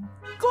crying.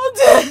 Go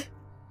there.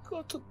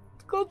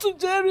 Go to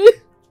Jerry.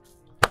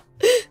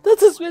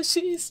 That is where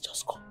she is.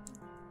 Just go.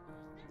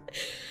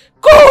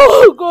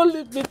 Go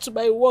leave me to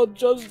my world.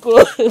 Just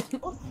go.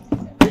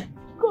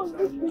 Go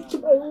leave me to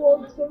my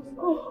world. Just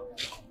go.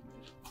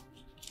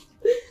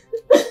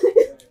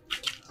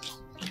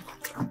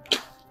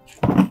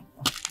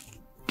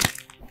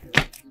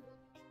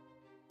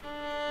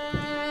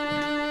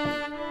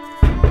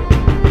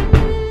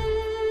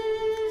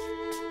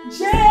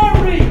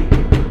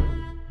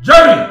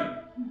 Jerry!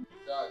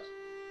 Dad.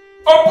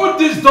 Open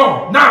this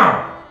door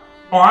now,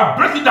 or I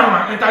break it down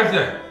and enter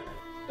there.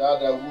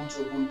 Dad, I won't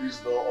open this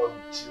door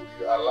until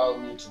you allow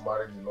me to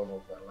marry the love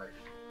of my life.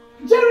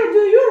 Jerry, do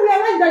you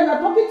realize that you are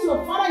talking to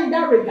your father in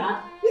that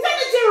regard? Is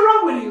anything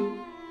wrong with you?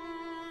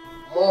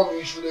 Mom,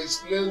 you should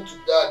explain to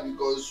Dad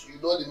because you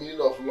know the meaning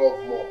of love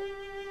more.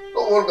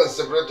 No one can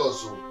separate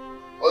us. So.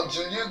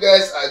 Until you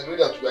guys agree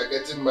that we are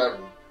getting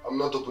married, I'm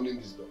not opening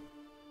this door.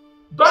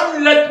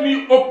 Don't let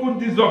me open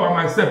this door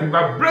by myself. If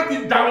I break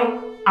it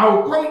down, I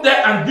will come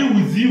there and deal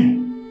with you.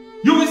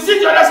 You will see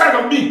the other side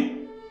of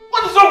me.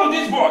 What is wrong with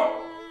this boy?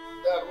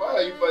 Dad, why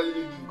are you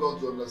finding it difficult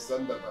to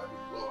understand that I'm in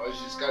love and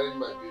she's carrying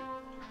my baby?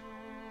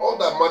 All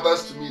that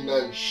matters to me now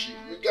is she.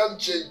 You can't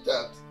change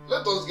that.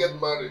 Let us get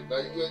married. Now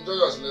you will enjoy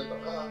us later.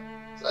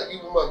 It's like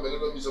if woman may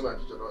let me so my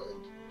future don't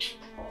end.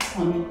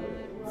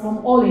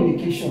 From all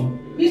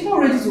indication, he's not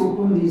ready to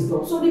open this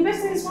door. So the best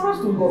thing is for us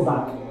to go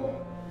back.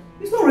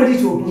 He's not ready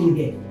to open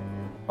again.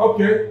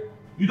 Okay.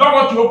 You don't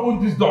want to open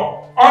this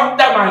door under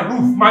my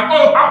roof, my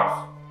own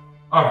house.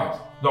 Alright,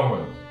 don't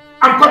worry.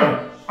 I'm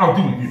coming. I'll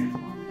deal with you.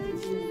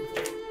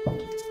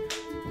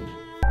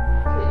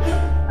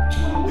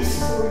 This is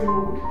so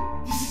wrong.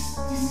 This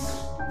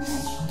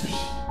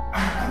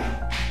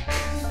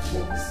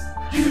is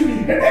giving me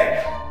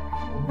headache.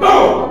 No!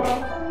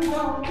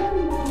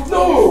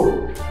 No!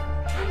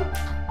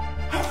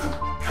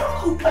 How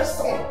could my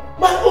son,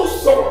 my own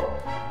son?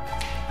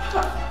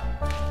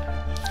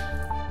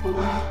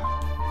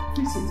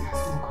 Please, it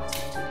has not got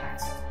into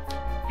that.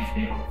 I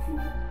beg of you.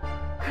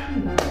 Calm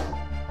down.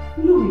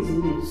 You know he's a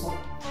little son.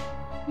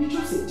 You're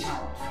just a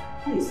child.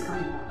 Please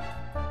calm down.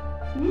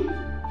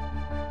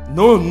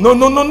 No!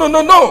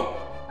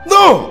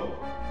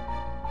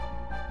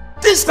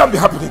 This can't be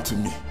happening to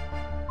me.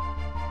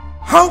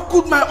 How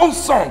could my own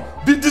son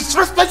be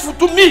disrespectful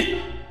to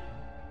me?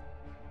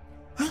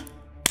 Huh?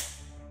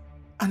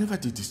 I never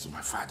did this to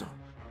my father.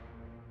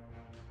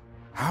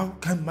 How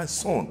can my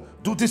son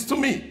do this to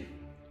me?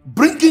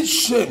 Bringing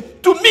shame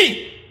to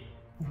me!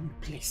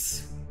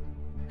 Please,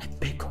 I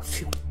beg of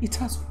you. It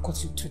hasn't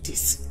got you to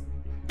this.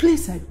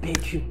 Please, I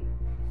beg you.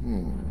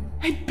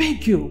 I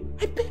beg you.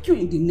 I beg you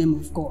in the name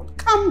of God.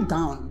 Calm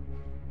down.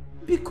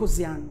 Be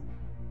Kozian.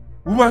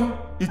 Woman,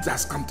 it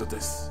has come to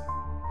this.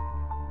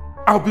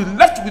 I'll be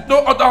left with no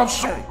other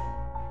option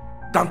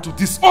than to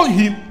disown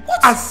him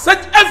and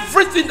send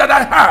everything that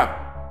I have,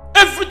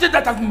 everything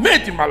that I've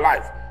made in my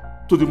life,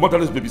 to the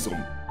motherless baby's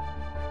home.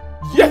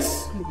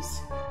 Yes.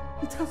 Please.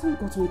 It hasn't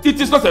got me. It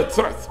is not a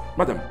threat,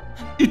 madam.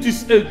 It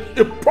is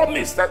a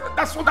promise.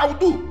 That's what I will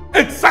do.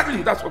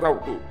 Exactly, that's what I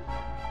will do.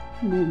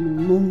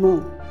 No.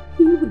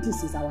 You know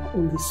this is our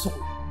only son.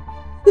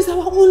 He's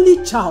our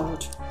only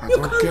child. You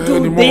can't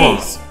do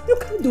this. You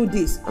can't do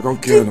this. I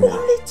don't care anymore. The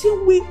only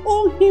thing we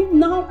owe him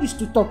now is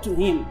to talk to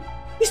him.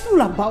 It's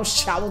not about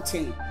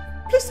shouting.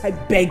 Please, I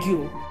beg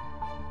you.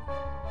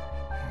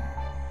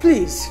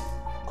 Please,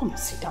 come and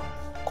sit down.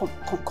 Come.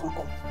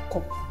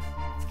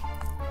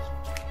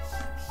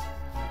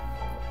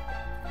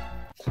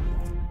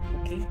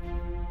 Okay?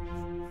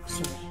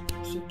 Sorry,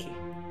 it's okay.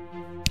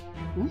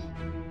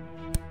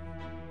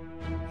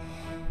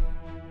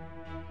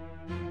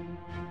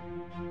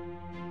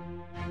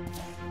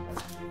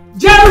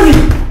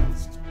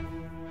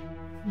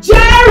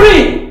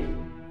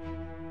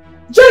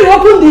 Jerry,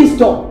 open this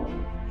door.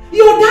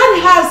 Your dad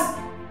has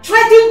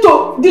threatened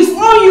to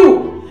disown you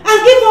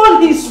and give all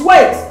his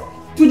wealth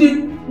to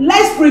the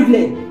less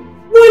privileged.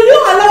 Will you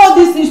allow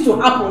these things to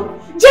happen?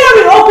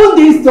 Jerry, open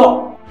this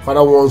door.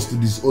 Father wants to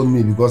disown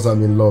me because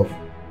I'm in love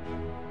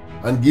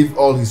and give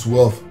all his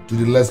wealth to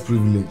the less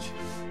privileged.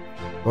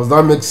 Does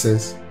that make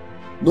sense?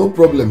 No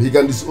problem, he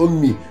can disown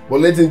me, but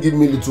let him give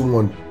me little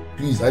money.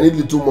 Please, I need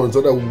little money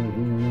so that we'll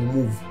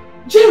move.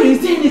 Jerry,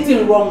 is there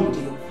anything wrong with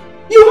you?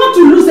 You want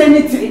to lose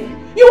anything?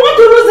 You want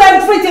to lose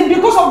everything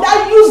because of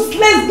that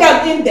useless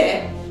girl in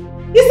there?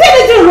 Is there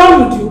anything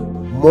wrong with you?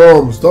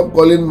 Mom, stop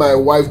calling my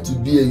wife to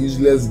be a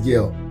useless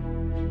girl.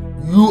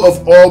 You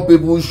of all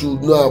people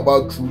should know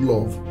about true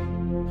love.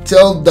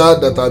 Tell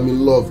Dad that I'm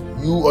in love.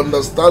 You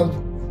understand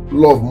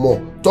love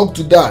more. Talk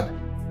to Dad.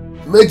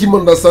 Make him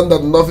understand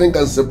that nothing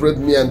can separate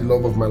me and the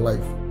love of my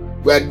life.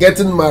 We are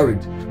getting married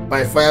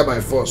by fire, by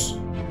force.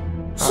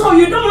 So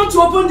you don't want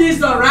to open this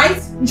door,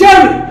 right?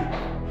 Jerry!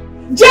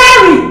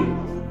 Jerry!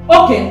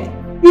 Okay,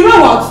 you know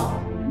what?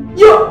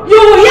 You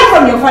will hear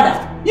from your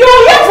father. You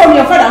will hear from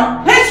your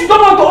father. Hence you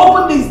don't want to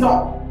open this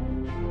door.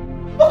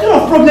 What kind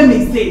of problem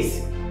is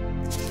this?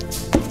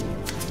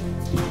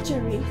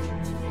 Jerry,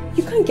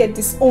 you can't get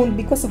disowned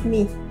because of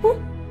me. Huh?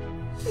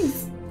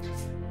 Please.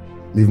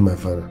 Leave my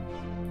father.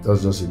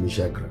 That's just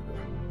initial crack.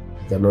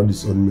 He cannot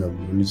disown me, I'm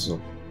the only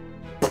son.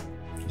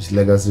 His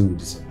legacy will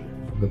disappear.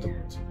 Forget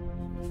about it.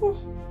 Oh,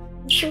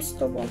 I'm so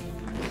stubborn.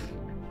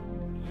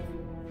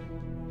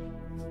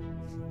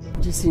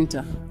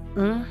 Jacinta,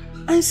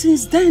 and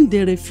since then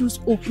they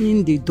refused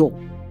opening the door.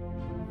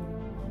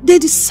 They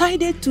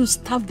decided to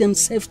starve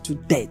themselves to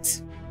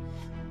death.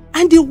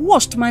 And the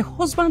worst, my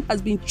husband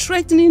has been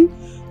threatening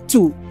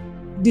to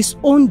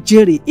disown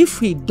Jerry if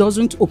he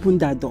doesn't open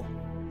that door.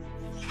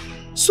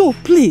 So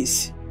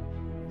please.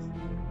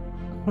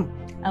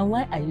 And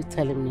why are you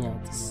telling me all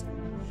this?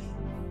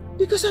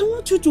 Because I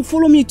want you to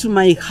follow me to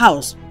my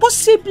house.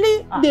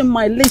 Possibly they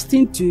might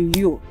listen to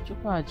you.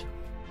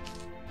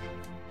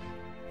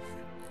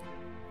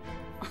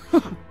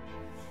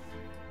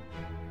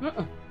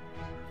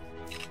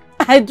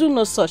 I do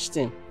no such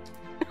thing.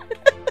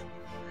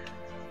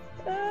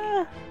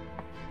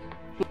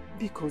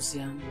 Because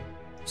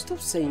stop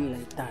saying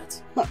like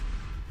that.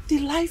 The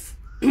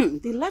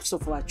lives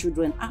of our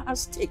children are at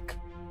stake.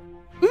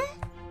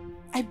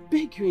 I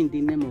beg you in the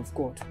name of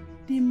God,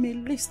 they may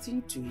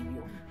listen to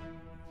you.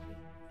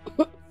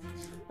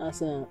 As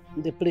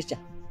the preacher.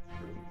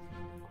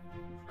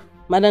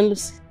 Madam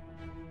Lucy,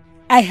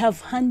 I have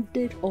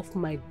handed off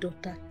my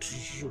daughter to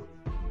you.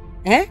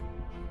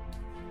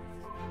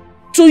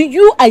 To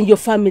you and your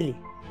family.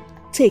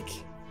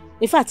 Take.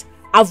 In fact,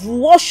 I've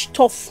washed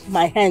off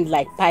my hand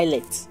like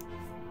Pilate.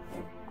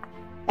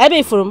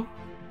 Abby from.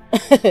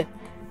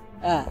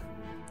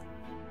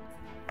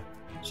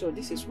 So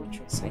this is what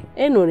you're saying.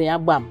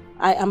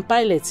 I am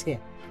Pilate here.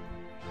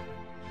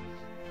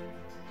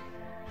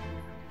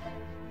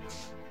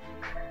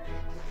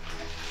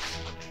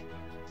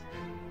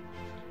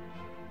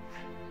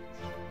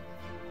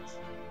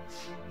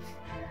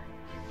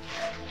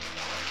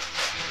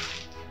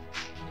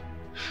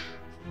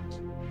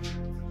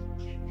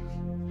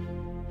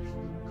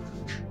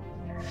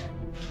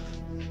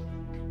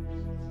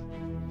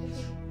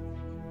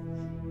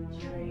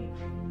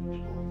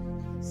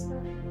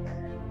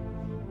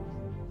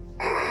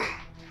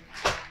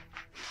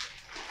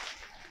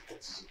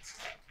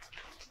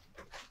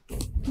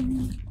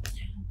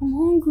 I'm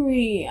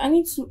hungry. I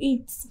need to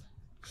eat.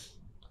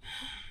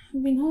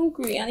 I've been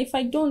hungry, and if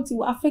I don't, it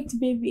will affect the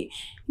baby.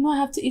 You know I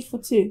have to eat for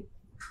 2.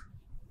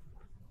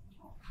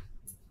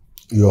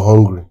 You're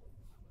hungry.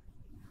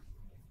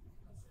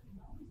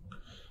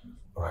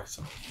 Alright,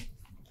 so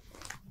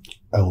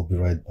I will be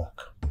right back.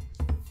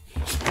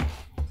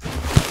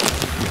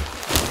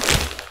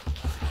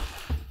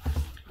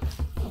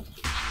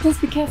 Just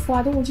be careful.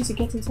 I don't want you to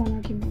get into an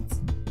argument.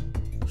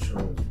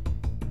 Sure.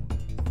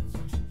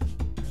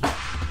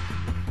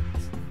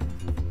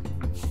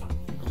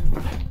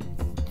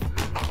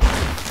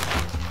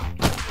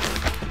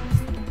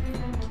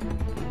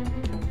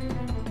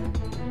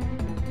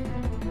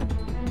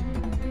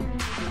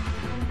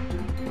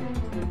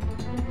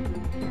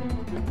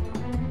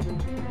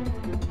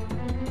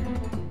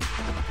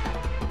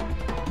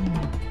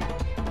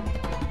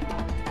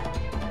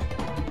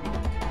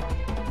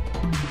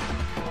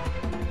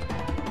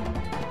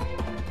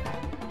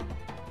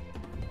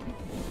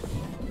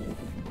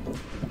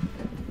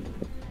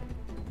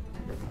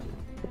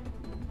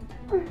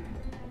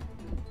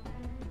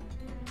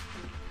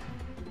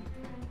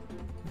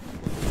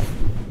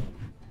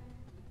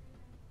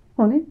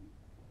 Honey?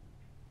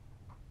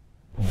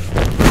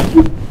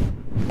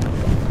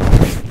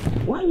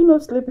 Why are you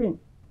not sleeping?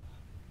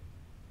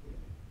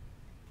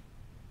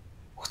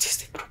 What is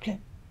the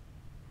problem?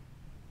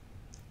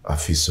 I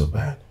feel so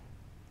bad.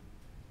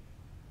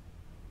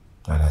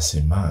 And as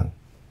a man,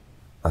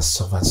 I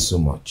suffered so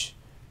much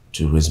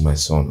to raise my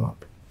son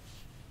up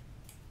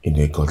in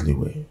a godly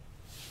way.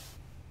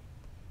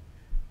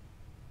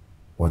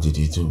 What did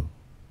he do?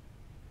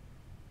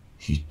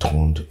 He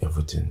turned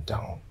everything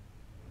down.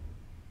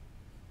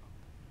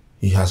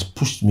 He has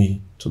pushed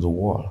me to the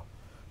wall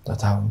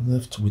that I'm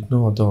left with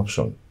no other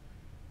option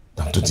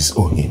than to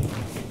disown him.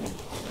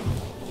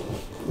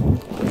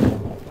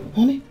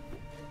 Honey?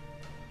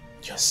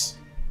 Yes.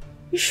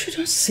 You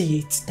shouldn't say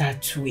it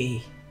that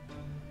way.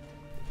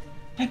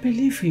 I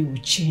believe he will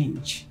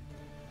change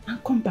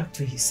and come back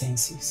to his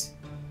senses.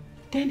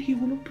 Then he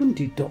will open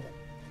the door.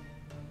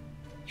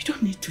 You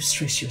don't need to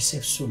stress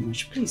yourself so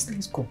much. Please,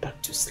 let's go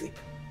back to sleep.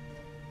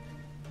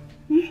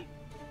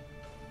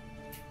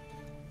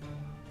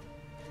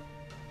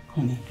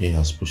 Honey. He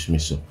has pushed me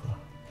so far,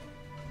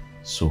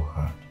 so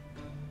hard.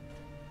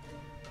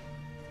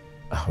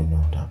 I have no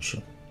other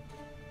option.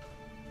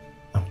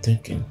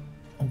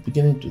 I'm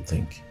beginning to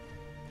think,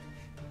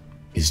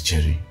 is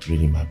Jerry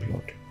really my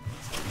blood?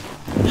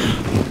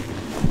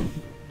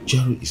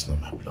 Jerry is not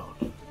my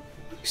blood.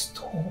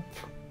 Stop.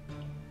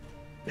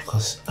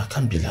 Because I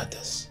can't be like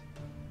this.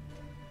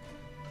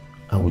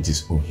 I will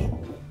disown him.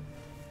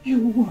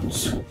 You won't.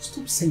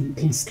 Stop saying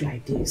things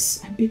like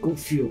this. I beg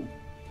of you.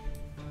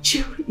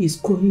 Jerry is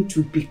going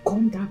to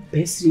become that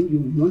person you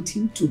want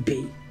him to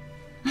be.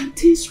 And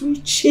things will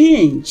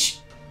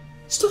change.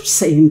 Stop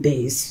saying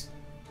this.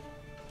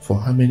 For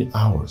how many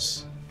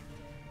hours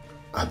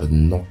I've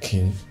been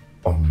knocking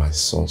on my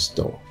son's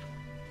door.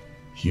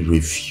 He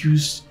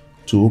refused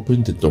to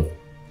open the door.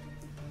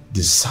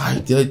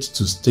 Decided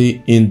to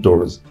stay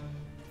indoors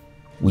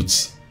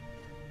with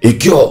a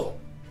girl.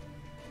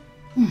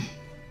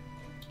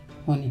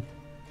 Honey,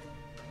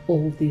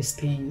 all these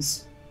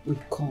things will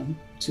come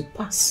to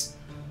pass.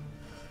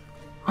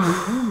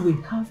 And we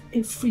will have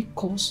every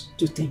cause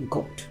to thank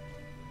God.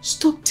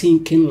 Stop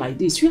thinking like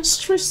this. You are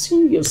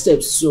stressing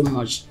yourself so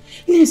much.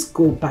 Let's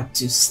go back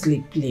to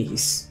sleep,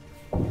 please.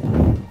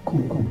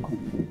 Come.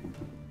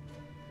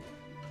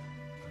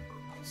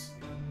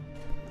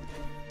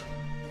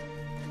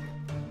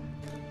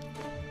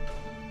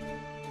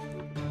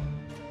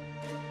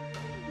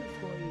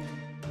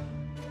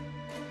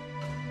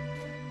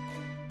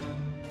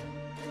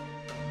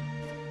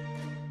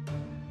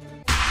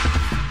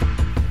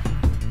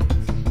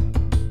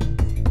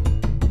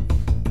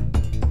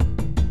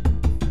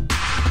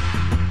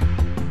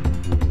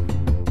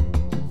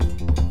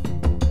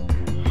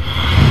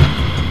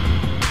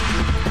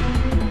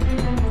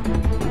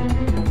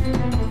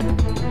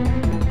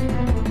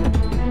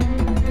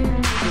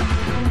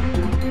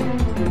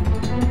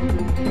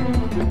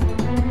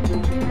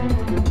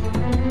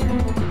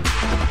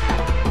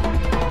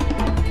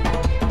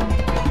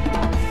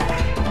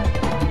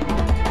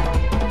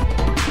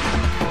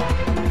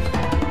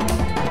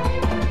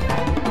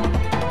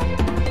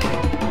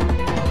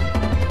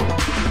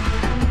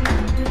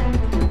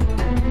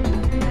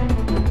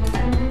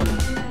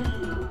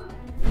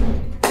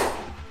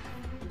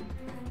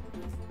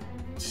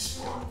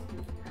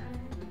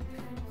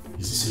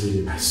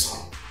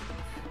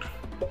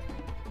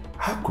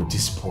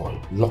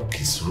 Lock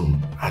his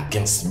room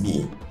against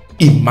me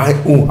in my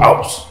own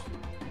house.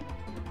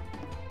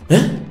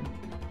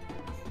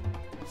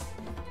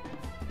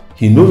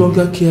 He no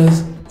longer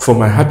cares for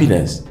my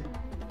happiness.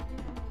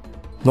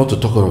 Not to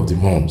talk of the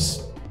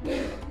moms.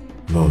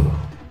 No.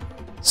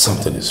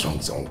 Something is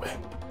wrong somewhere.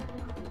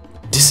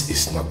 This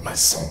is not my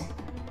son.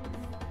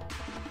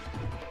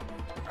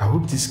 I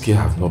hope this girl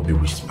have not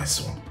bewitched my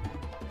son.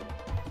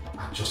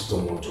 I just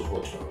don't want to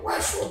hurt my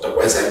wife,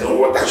 otherwise I know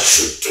what I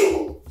should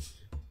do.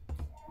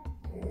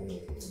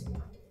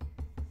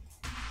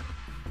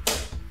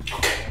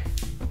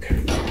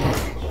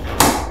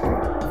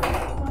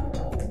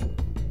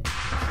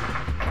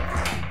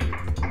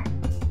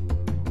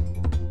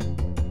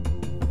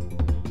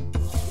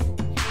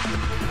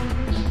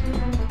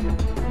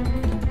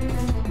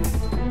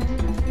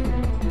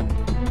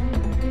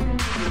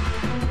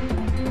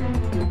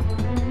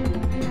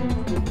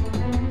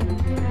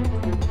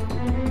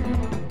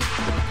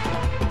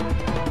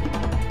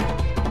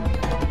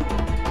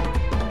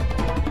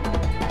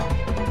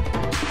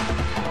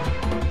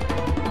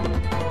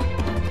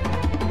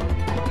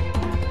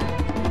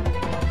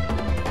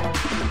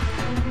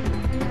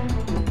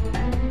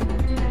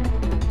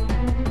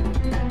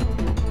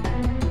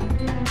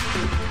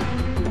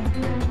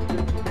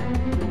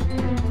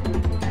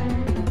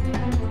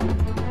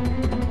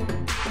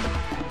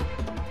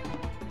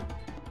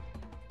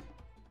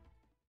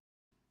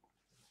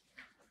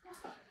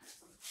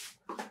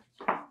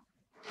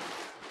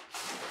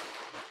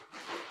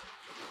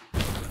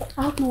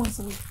 I hope no one's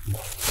away.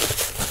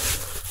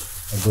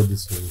 I got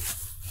this for you.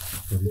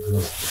 For the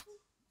clothes.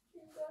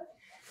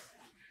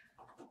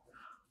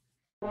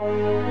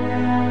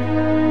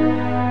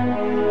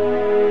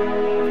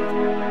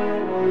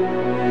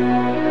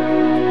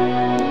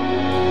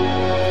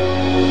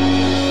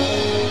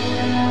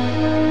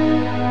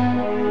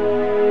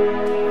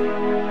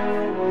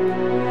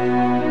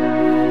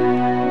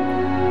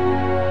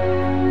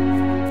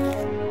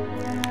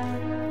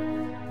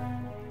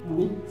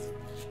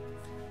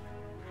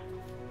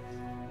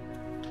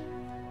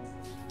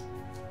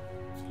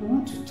 I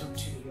want to talk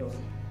to you.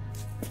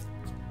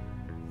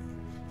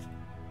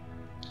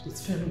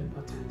 It's very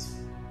important.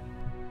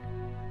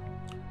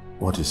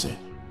 What is it?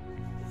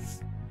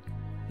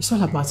 It's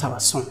all about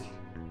our son.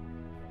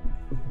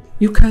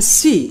 You can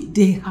see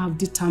they have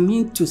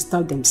determined to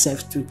starve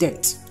themselves to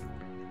death.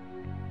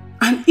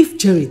 And if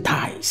Jerry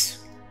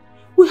dies,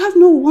 we have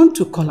no one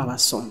to call our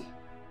son.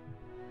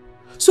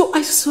 So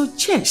I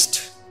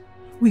suggest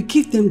we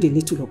give them the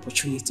little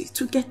opportunity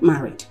to get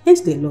married.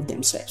 Hence they love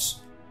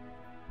themselves.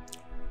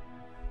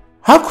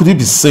 How could you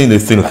be saying a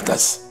thing like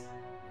that?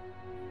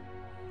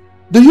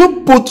 Do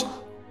you put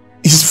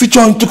his future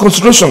into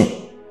consideration?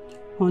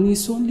 Honey,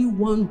 it's only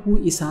one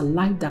who is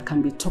alive that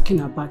can be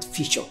talking about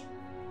future.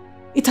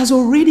 It has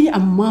already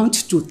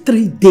amounted to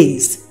 3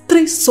 days.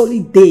 3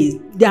 solid days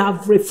they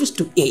have refused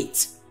to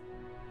eat.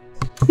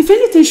 If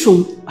anything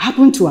should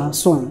happen to our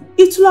son,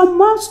 it will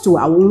amount to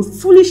our own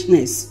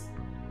foolishness.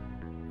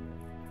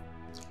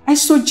 I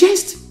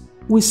suggest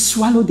we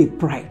swallow the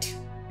pride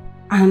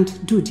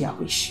and do their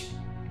wish.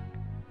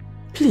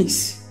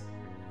 Please,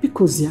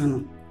 because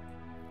Ziano.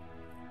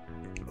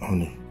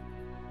 Honey,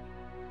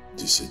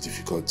 this is a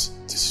difficult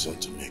decision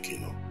to make, you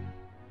know.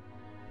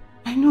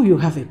 I know you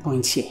have a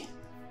point here.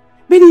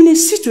 But in a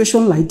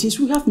situation like this,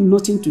 we have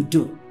nothing to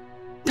do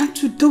than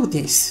to do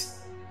this.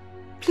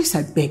 Please,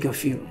 I beg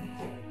of you.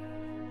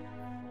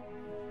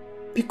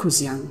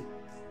 Because Ziano.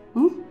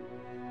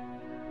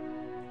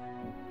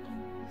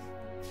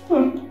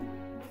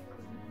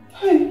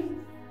 Hey,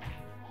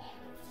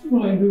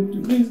 what I do to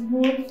this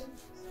boy?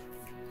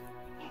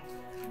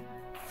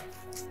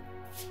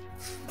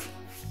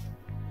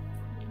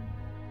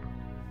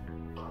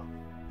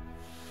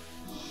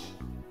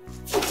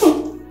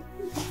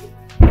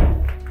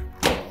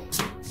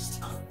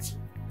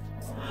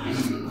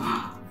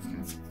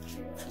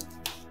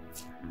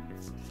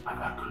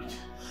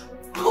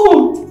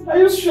 Oh, are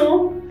you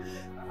sure?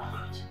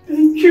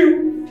 Thank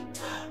you.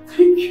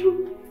 Thank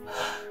you.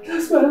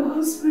 That's my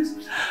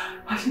husband.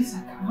 At least I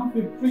can have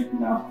a break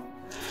now.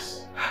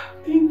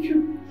 Thank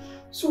you.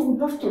 So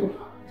we'll have to.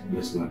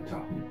 Let's not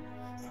tell him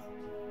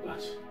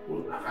that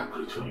we'll have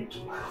agreed for him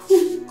tomorrow.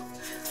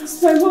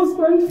 That's my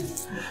husband.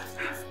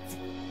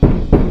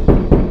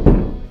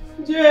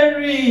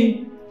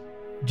 Jerry.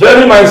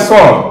 Jerry, my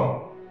son.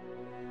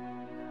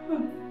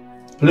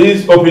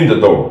 Please open the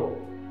door.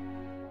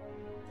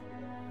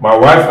 My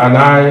wife and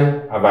I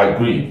have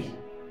agreed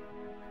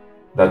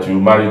that you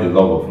marry the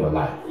love of your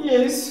life.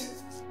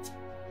 Yes.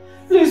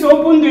 Please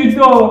open the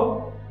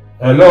door.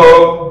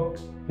 Hello?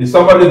 Is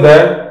somebody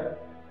there?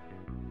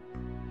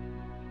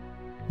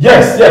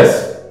 Yes,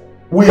 yes.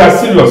 We are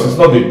serious. It's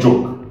not a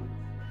joke.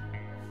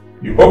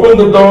 You open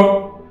the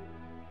door,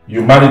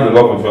 you marry the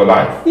love of your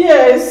life.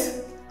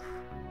 Yes.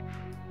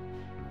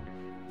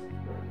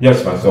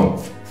 Yes, my son.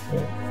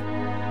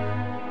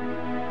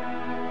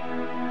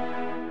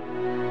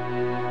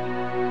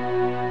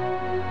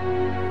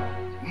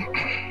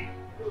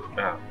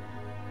 Yeah.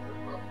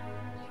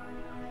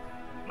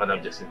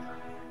 Madam Jacinta.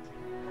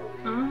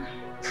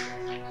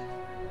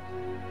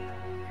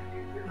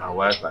 My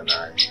wife and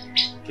I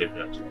came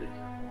here today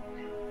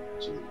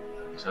to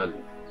tell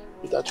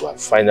you that you have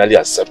finally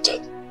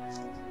accepted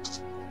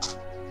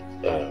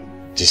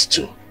these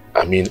two,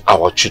 I mean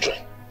our children,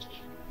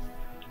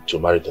 to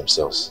marry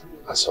themselves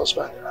as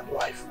husband and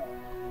wife.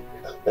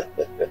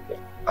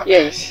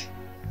 Yes,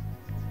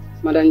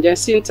 Madam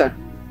Jacinta,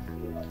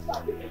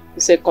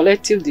 it's a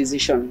collective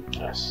decision.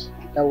 Yes.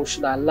 That we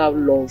should allow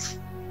love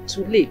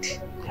to lead.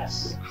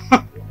 Yes.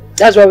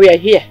 That's why we are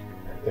here.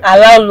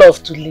 Allow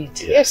love to lead.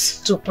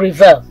 Yes. To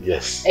prevail.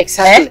 Yes.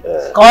 Exactly.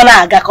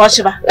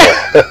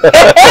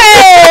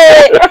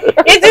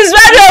 It is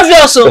very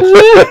obvious.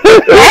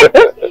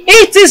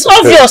 It is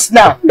obvious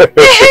now.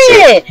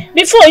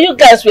 Before you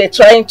guys were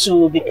trying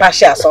to be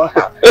partial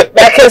somehow.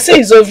 But I can see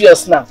it's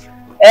obvious now.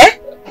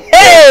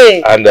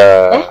 And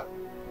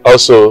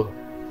also,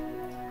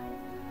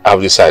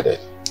 I've decided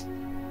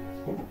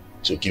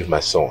to give my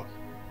son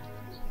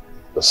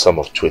the sum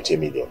of 20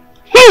 million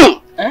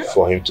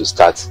for him to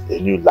start a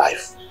new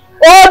life.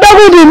 Oh,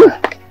 Dagoudin!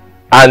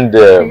 And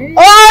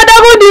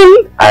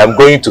I am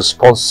going to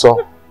sponsor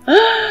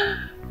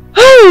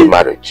the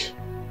marriage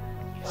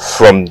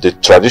from the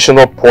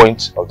traditional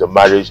point of the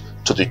marriage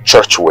to the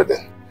church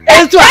wedding.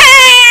 Oh,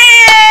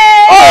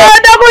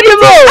 Dagoudin!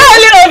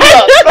 Highly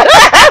obvious.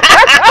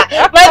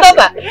 My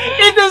daughter,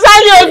 it is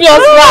highly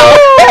obvious now.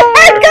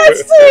 I can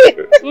see.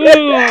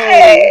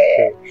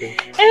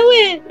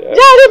 Anyway,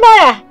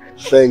 Jeremiah.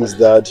 Thanks,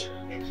 Dad.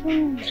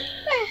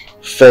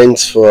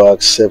 Thanks for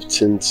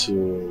accepting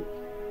to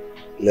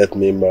let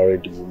me marry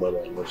the woman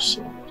I love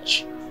so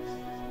much.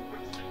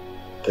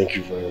 Thank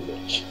you very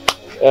much.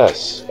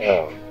 Yes.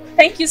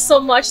 Thank you so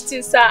much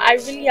too, sir. I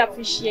really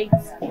appreciate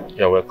it.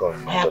 You're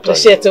welcome. I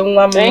appreciate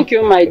it. Thank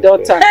you, my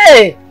daughter.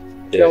 Hey!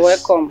 Yes. You're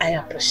welcome. I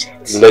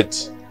appreciate it.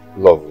 Let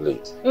love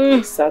lead.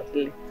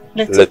 Exactly.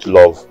 Let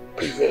love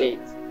prevail.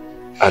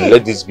 And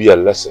let this be a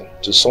lesson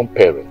to some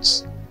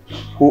parents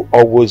who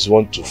always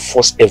want to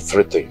force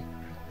everything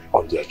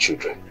on their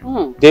children.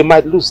 They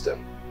might lose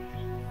them.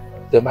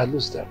 They might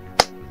lose them.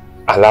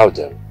 Allow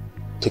them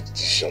to take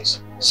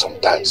decisions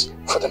sometimes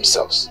for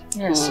themselves.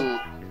 Yes.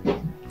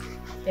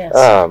 Yes.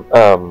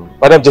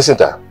 Madam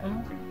Jacinta,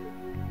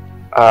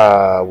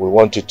 we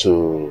want you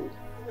to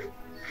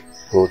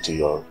go to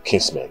your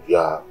kinsmen,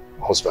 your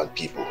husband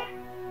people,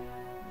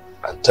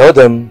 and tell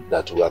them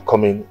that we are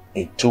coming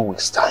in 2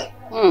 weeks' time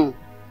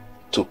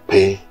to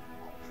pay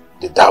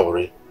the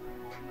dowry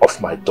of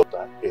my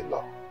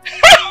daughter-in-law.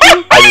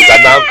 And you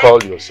can now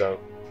call yourself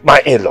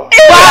my in-law.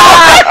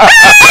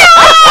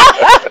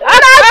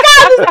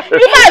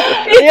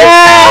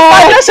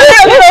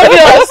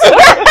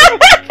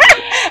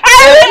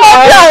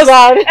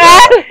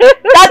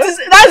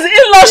 That's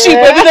in-lawship.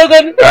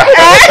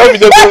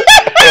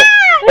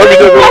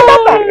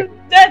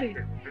 Daddy,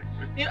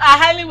 you are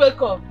highly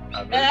welcome.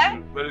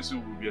 Very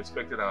soon we'll be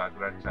expecting our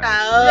grandchild.